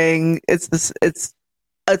just saying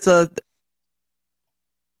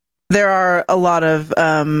there are a lot of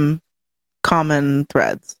common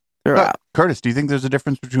threads throughout. Curtis, do you think there's a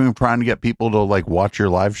difference between trying to get people to like watch your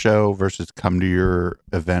live show versus come to your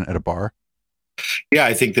event at a bar? Yeah,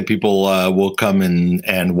 I think that people will come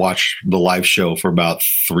and watch the live show for about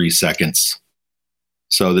 3 seconds.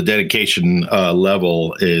 So the dedication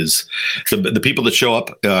level is the people that show up,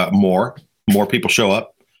 more people show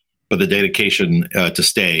up, but the dedication to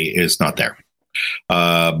stay is not there.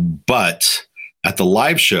 But at the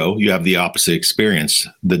live show, you have the opposite experience.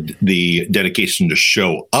 The dedication to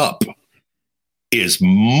show up is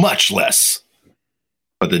much less.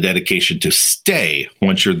 But the dedication to stay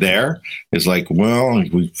once you're there is like, well,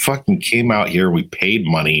 we fucking came out here, we paid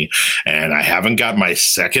money, and I haven't got my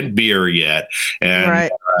second beer yet.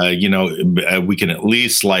 And, we can at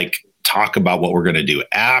least like talk about what we're going to do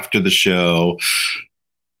after the show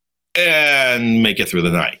and make it through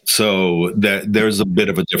the night. So there's a bit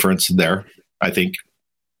of a difference there, I think.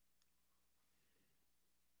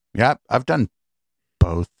 Yeah, I've done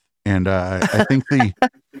both. And I think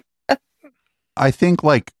I think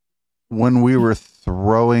like when we were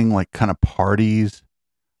throwing like kind of parties,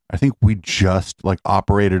 I think we just like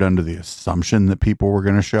operated under the assumption that people were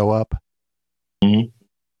going to show up. Mm-hmm.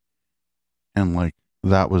 And like,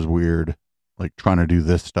 that was weird, like trying to do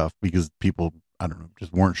this stuff because people, I don't know,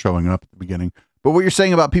 just weren't showing up at the beginning. But what you're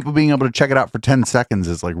saying about people being able to check it out for 10 seconds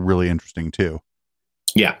is like really interesting too.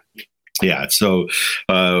 Yeah. Yeah. So,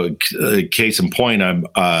 case in point,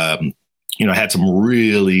 I had some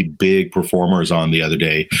really big performers on the other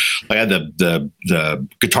day. I had the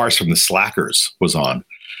guitarist from the Slackers was on,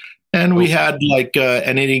 and we had like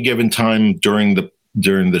at any given time during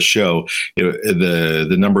the show,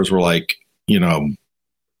 the numbers were like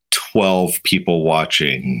 12 people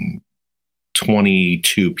watching,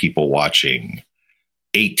 22 people watching,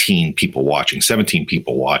 18 people watching, 17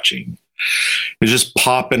 people watching. It was just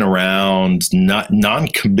popping around, not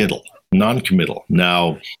non-committal.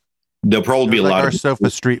 Now, there'll probably be a lot of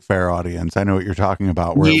Sofa Street Fair audience. I know what you're talking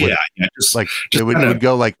about. Where it would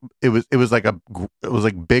go like it was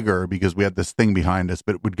like bigger because we had this thing behind us,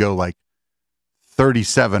 but it would go like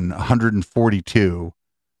 37, 142.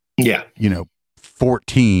 Yeah,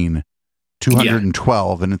 14,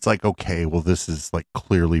 212, and it's like, okay, well, this is like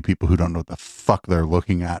clearly people who don't know what the fuck they're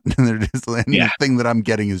looking at, and they're just the thing that I'm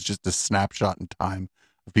getting is just a snapshot in time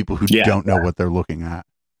of people who don't know what they're looking at.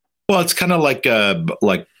 Well, it's kind of like when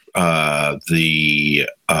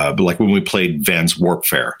we played Vans Warp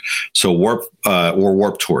Fair. So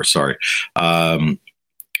Warp Tour, sorry.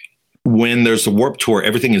 When there's a Warp Tour,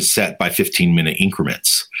 everything is set by 15-minute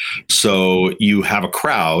increments. So you have a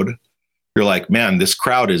crowd. You're like, man, this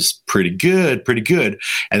crowd is pretty good.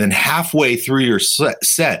 And then halfway through your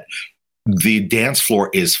set, the dance floor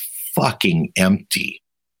is fucking empty.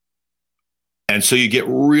 And so you get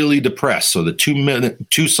really depressed. So the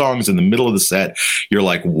 2 songs in the middle of the set, you're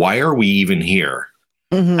like, why are we even here?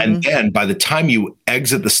 Mm-hmm. And then by the time you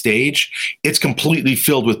exit the stage, it's completely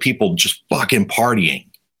filled with people just fucking partying.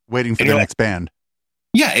 Waiting for the next band.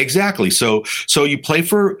 Yeah, exactly. So you play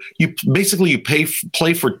for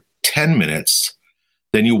 10 minutes,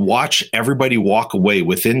 then you watch everybody walk away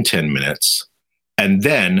within 10 minutes, and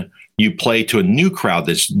then you play to a new crowd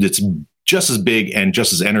that's just as big and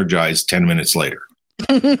just as energized 10 minutes later.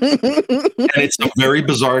 And it's a very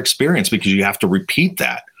bizarre experience because you have to repeat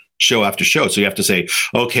that show after show. So you have to say,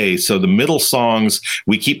 okay, so the middle songs,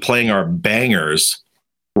 we keep playing our bangers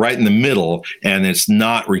right in the middle, and it's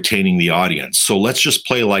not retaining the audience. So let's just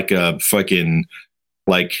play like a fucking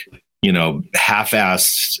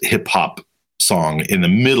half-assed hip hop song in the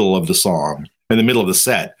middle of the song, in the middle of the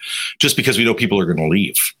set, just because we know people are going to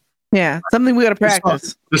leave. Yeah, something we got to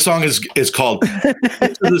practice. The song is called "To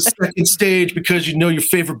the Second Stage" because you know your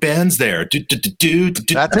favorite band's there.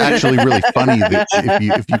 That's actually really funny. That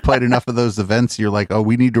if you played enough of those events, you're like, oh,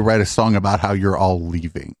 we need to write a song about how you're all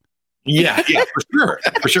leaving. Yeah, for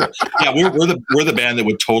sure. Yeah, we're the band that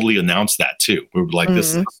would totally announce that too. We were like,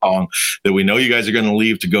 this is a song that we know you guys are going to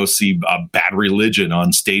leave to go see Bad Religion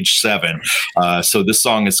on stage 7. So this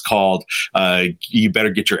song is called "You Better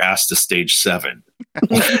Get Your Ass to Stage 7."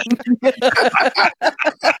 But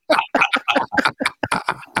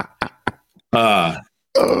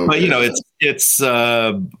you know, it's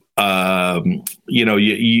you know,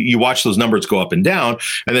 you watch those numbers go up and down,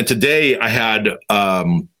 and then today I had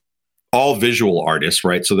all visual artists,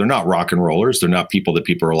 right? So they're not rock and rollers. They're not people that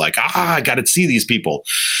people are like, I got to see these people.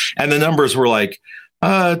 And the numbers were like,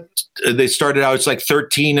 they started out, it's like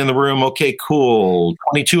 13 in the room. Okay, cool.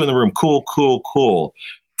 22 in the room. Cool.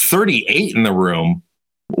 38 in the room.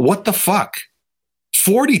 What the fuck?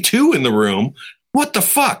 42 in the room. What the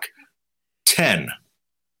fuck? 10.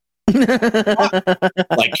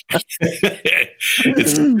 Like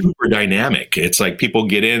it's super dynamic. It's like people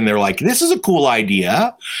get in, they're like, this is a cool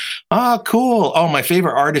idea. Cool. Oh, my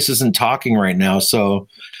favorite artist isn't talking right now, so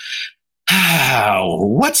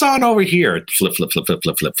what's on over here? Flip.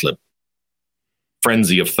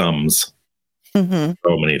 Frenzy of thumbs. So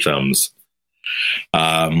many thumbs.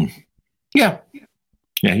 Yeah,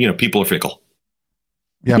 you know, people are fickle.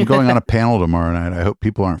 Yeah, I'm going on a panel tomorrow night. I hope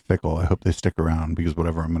people aren't fickle. I hope they stick around because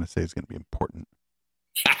whatever I'm going to say is going to be important.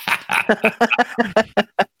 I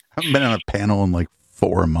haven't been on a panel in like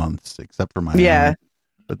 4 months, except for my own,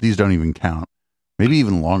 but these don't even count. Maybe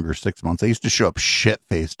even longer, 6 months. I used to show up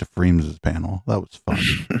shit-faced to Freems's panel. That was fun.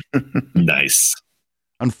 Nice.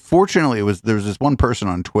 Unfortunately, there was this one person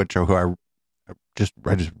on Twitch who I just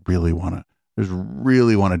really want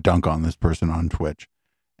to dunk on this person on Twitch.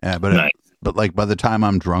 But nice. But like by the time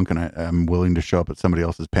I'm drunk and I'm willing to show up at somebody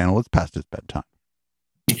else's panel, it's past his bedtime.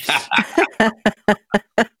 I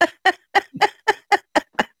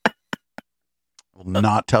will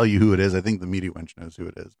not tell you who it is. I think the Media Wench knows who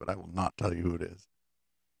it is, but I will not tell you who it is.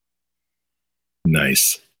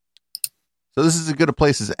 Nice. So this is as good a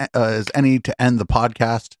place as any to end the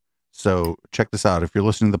podcast. So check this out. If you're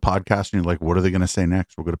listening to the podcast and you're like, what are they going to say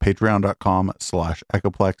next? We'll go to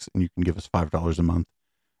patreon.com/Echoplex and you can give us $5 a month.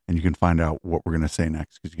 And you can find out what we're going to say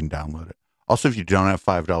next because you can download it. Also, if you don't have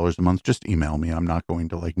 $5 a month, just email me. I'm not going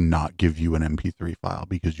to like not give you an MP3 file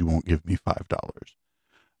because you won't give me $5.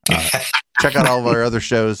 Check out all of our other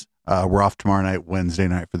shows. We're off tomorrow night, Wednesday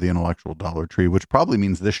night for the Intellectual Dollar Tree, which probably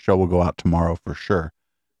means this show will go out tomorrow for sure.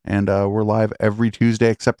 And we're live every Tuesday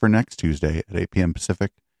except for next Tuesday at 8 p.m.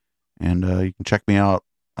 Pacific. And you can check me out.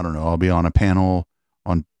 I don't know. I'll be on a panel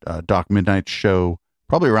on Doc Midnight's show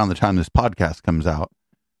probably around the time this podcast comes out.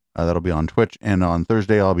 That'll be on Twitch, and on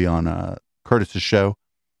Thursday I'll be on Curtis's show.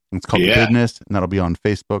 It's called The Business, and that'll be on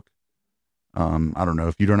Facebook. I don't know,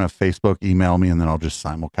 if you don't have Facebook, email me, and then I'll just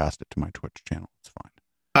simulcast it to my Twitch channel. It's fine.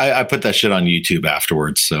 I put that shit on YouTube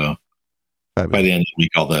afterwards, so by the end of the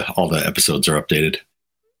week, all the episodes are updated.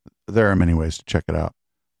 There are many ways to check it out.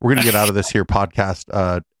 We're gonna get out of this here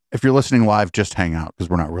podcast. If you're listening live, just hang out because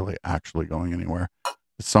we're not really actually going anywhere.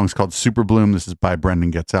 This song's called Super Bloom. This is by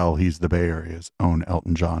Brendan Getzel. He's the Bay Area's own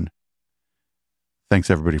Elton John.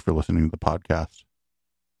 Thanks, everybody, for listening to the podcast.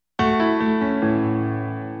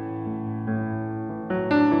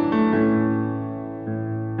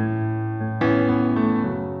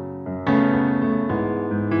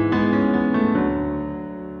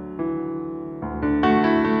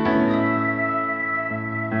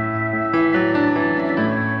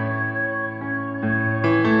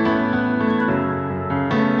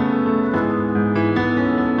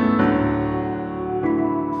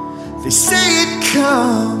 They say it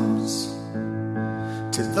comes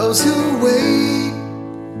to those who wait,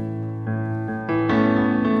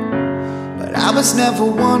 but I was never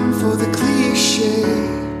one for the cliche.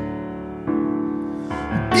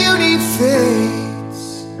 Beauty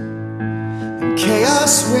fades and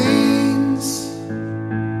chaos reigns.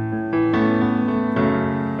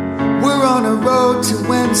 We're on a road to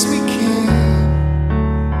whence we came,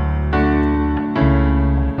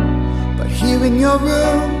 but here in your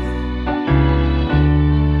room,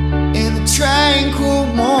 tranquil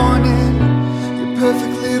morning, your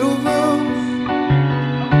perfect little room,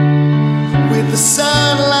 with the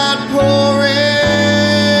sunlight pouring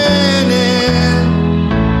in,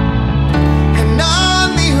 and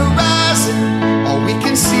on the horizon, all we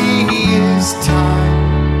can see is time.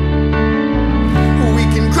 We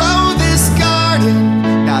can grow this garden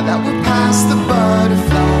now that we're past past the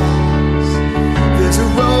butterflies. There's a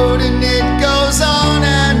road and it goes on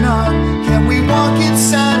and on. Can we walk it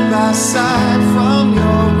side by side from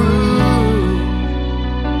your room?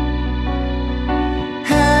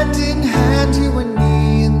 Hand in hand, you and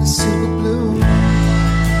me in the super blue.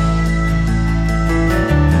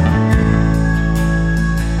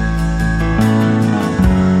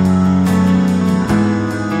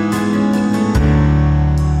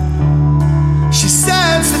 She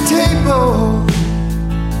sets the table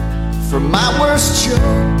for my worst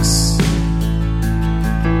jokes.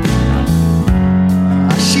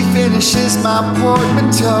 She finishes my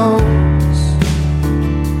portmanteaus.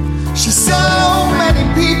 She's so many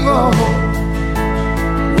people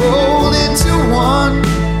rolled into one.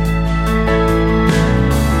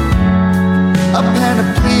 A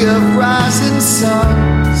panoply of rising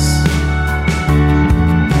suns.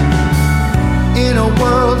 In a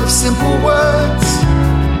world of simple words,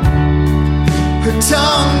 her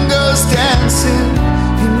tongue goes dancing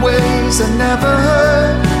in ways I never heard.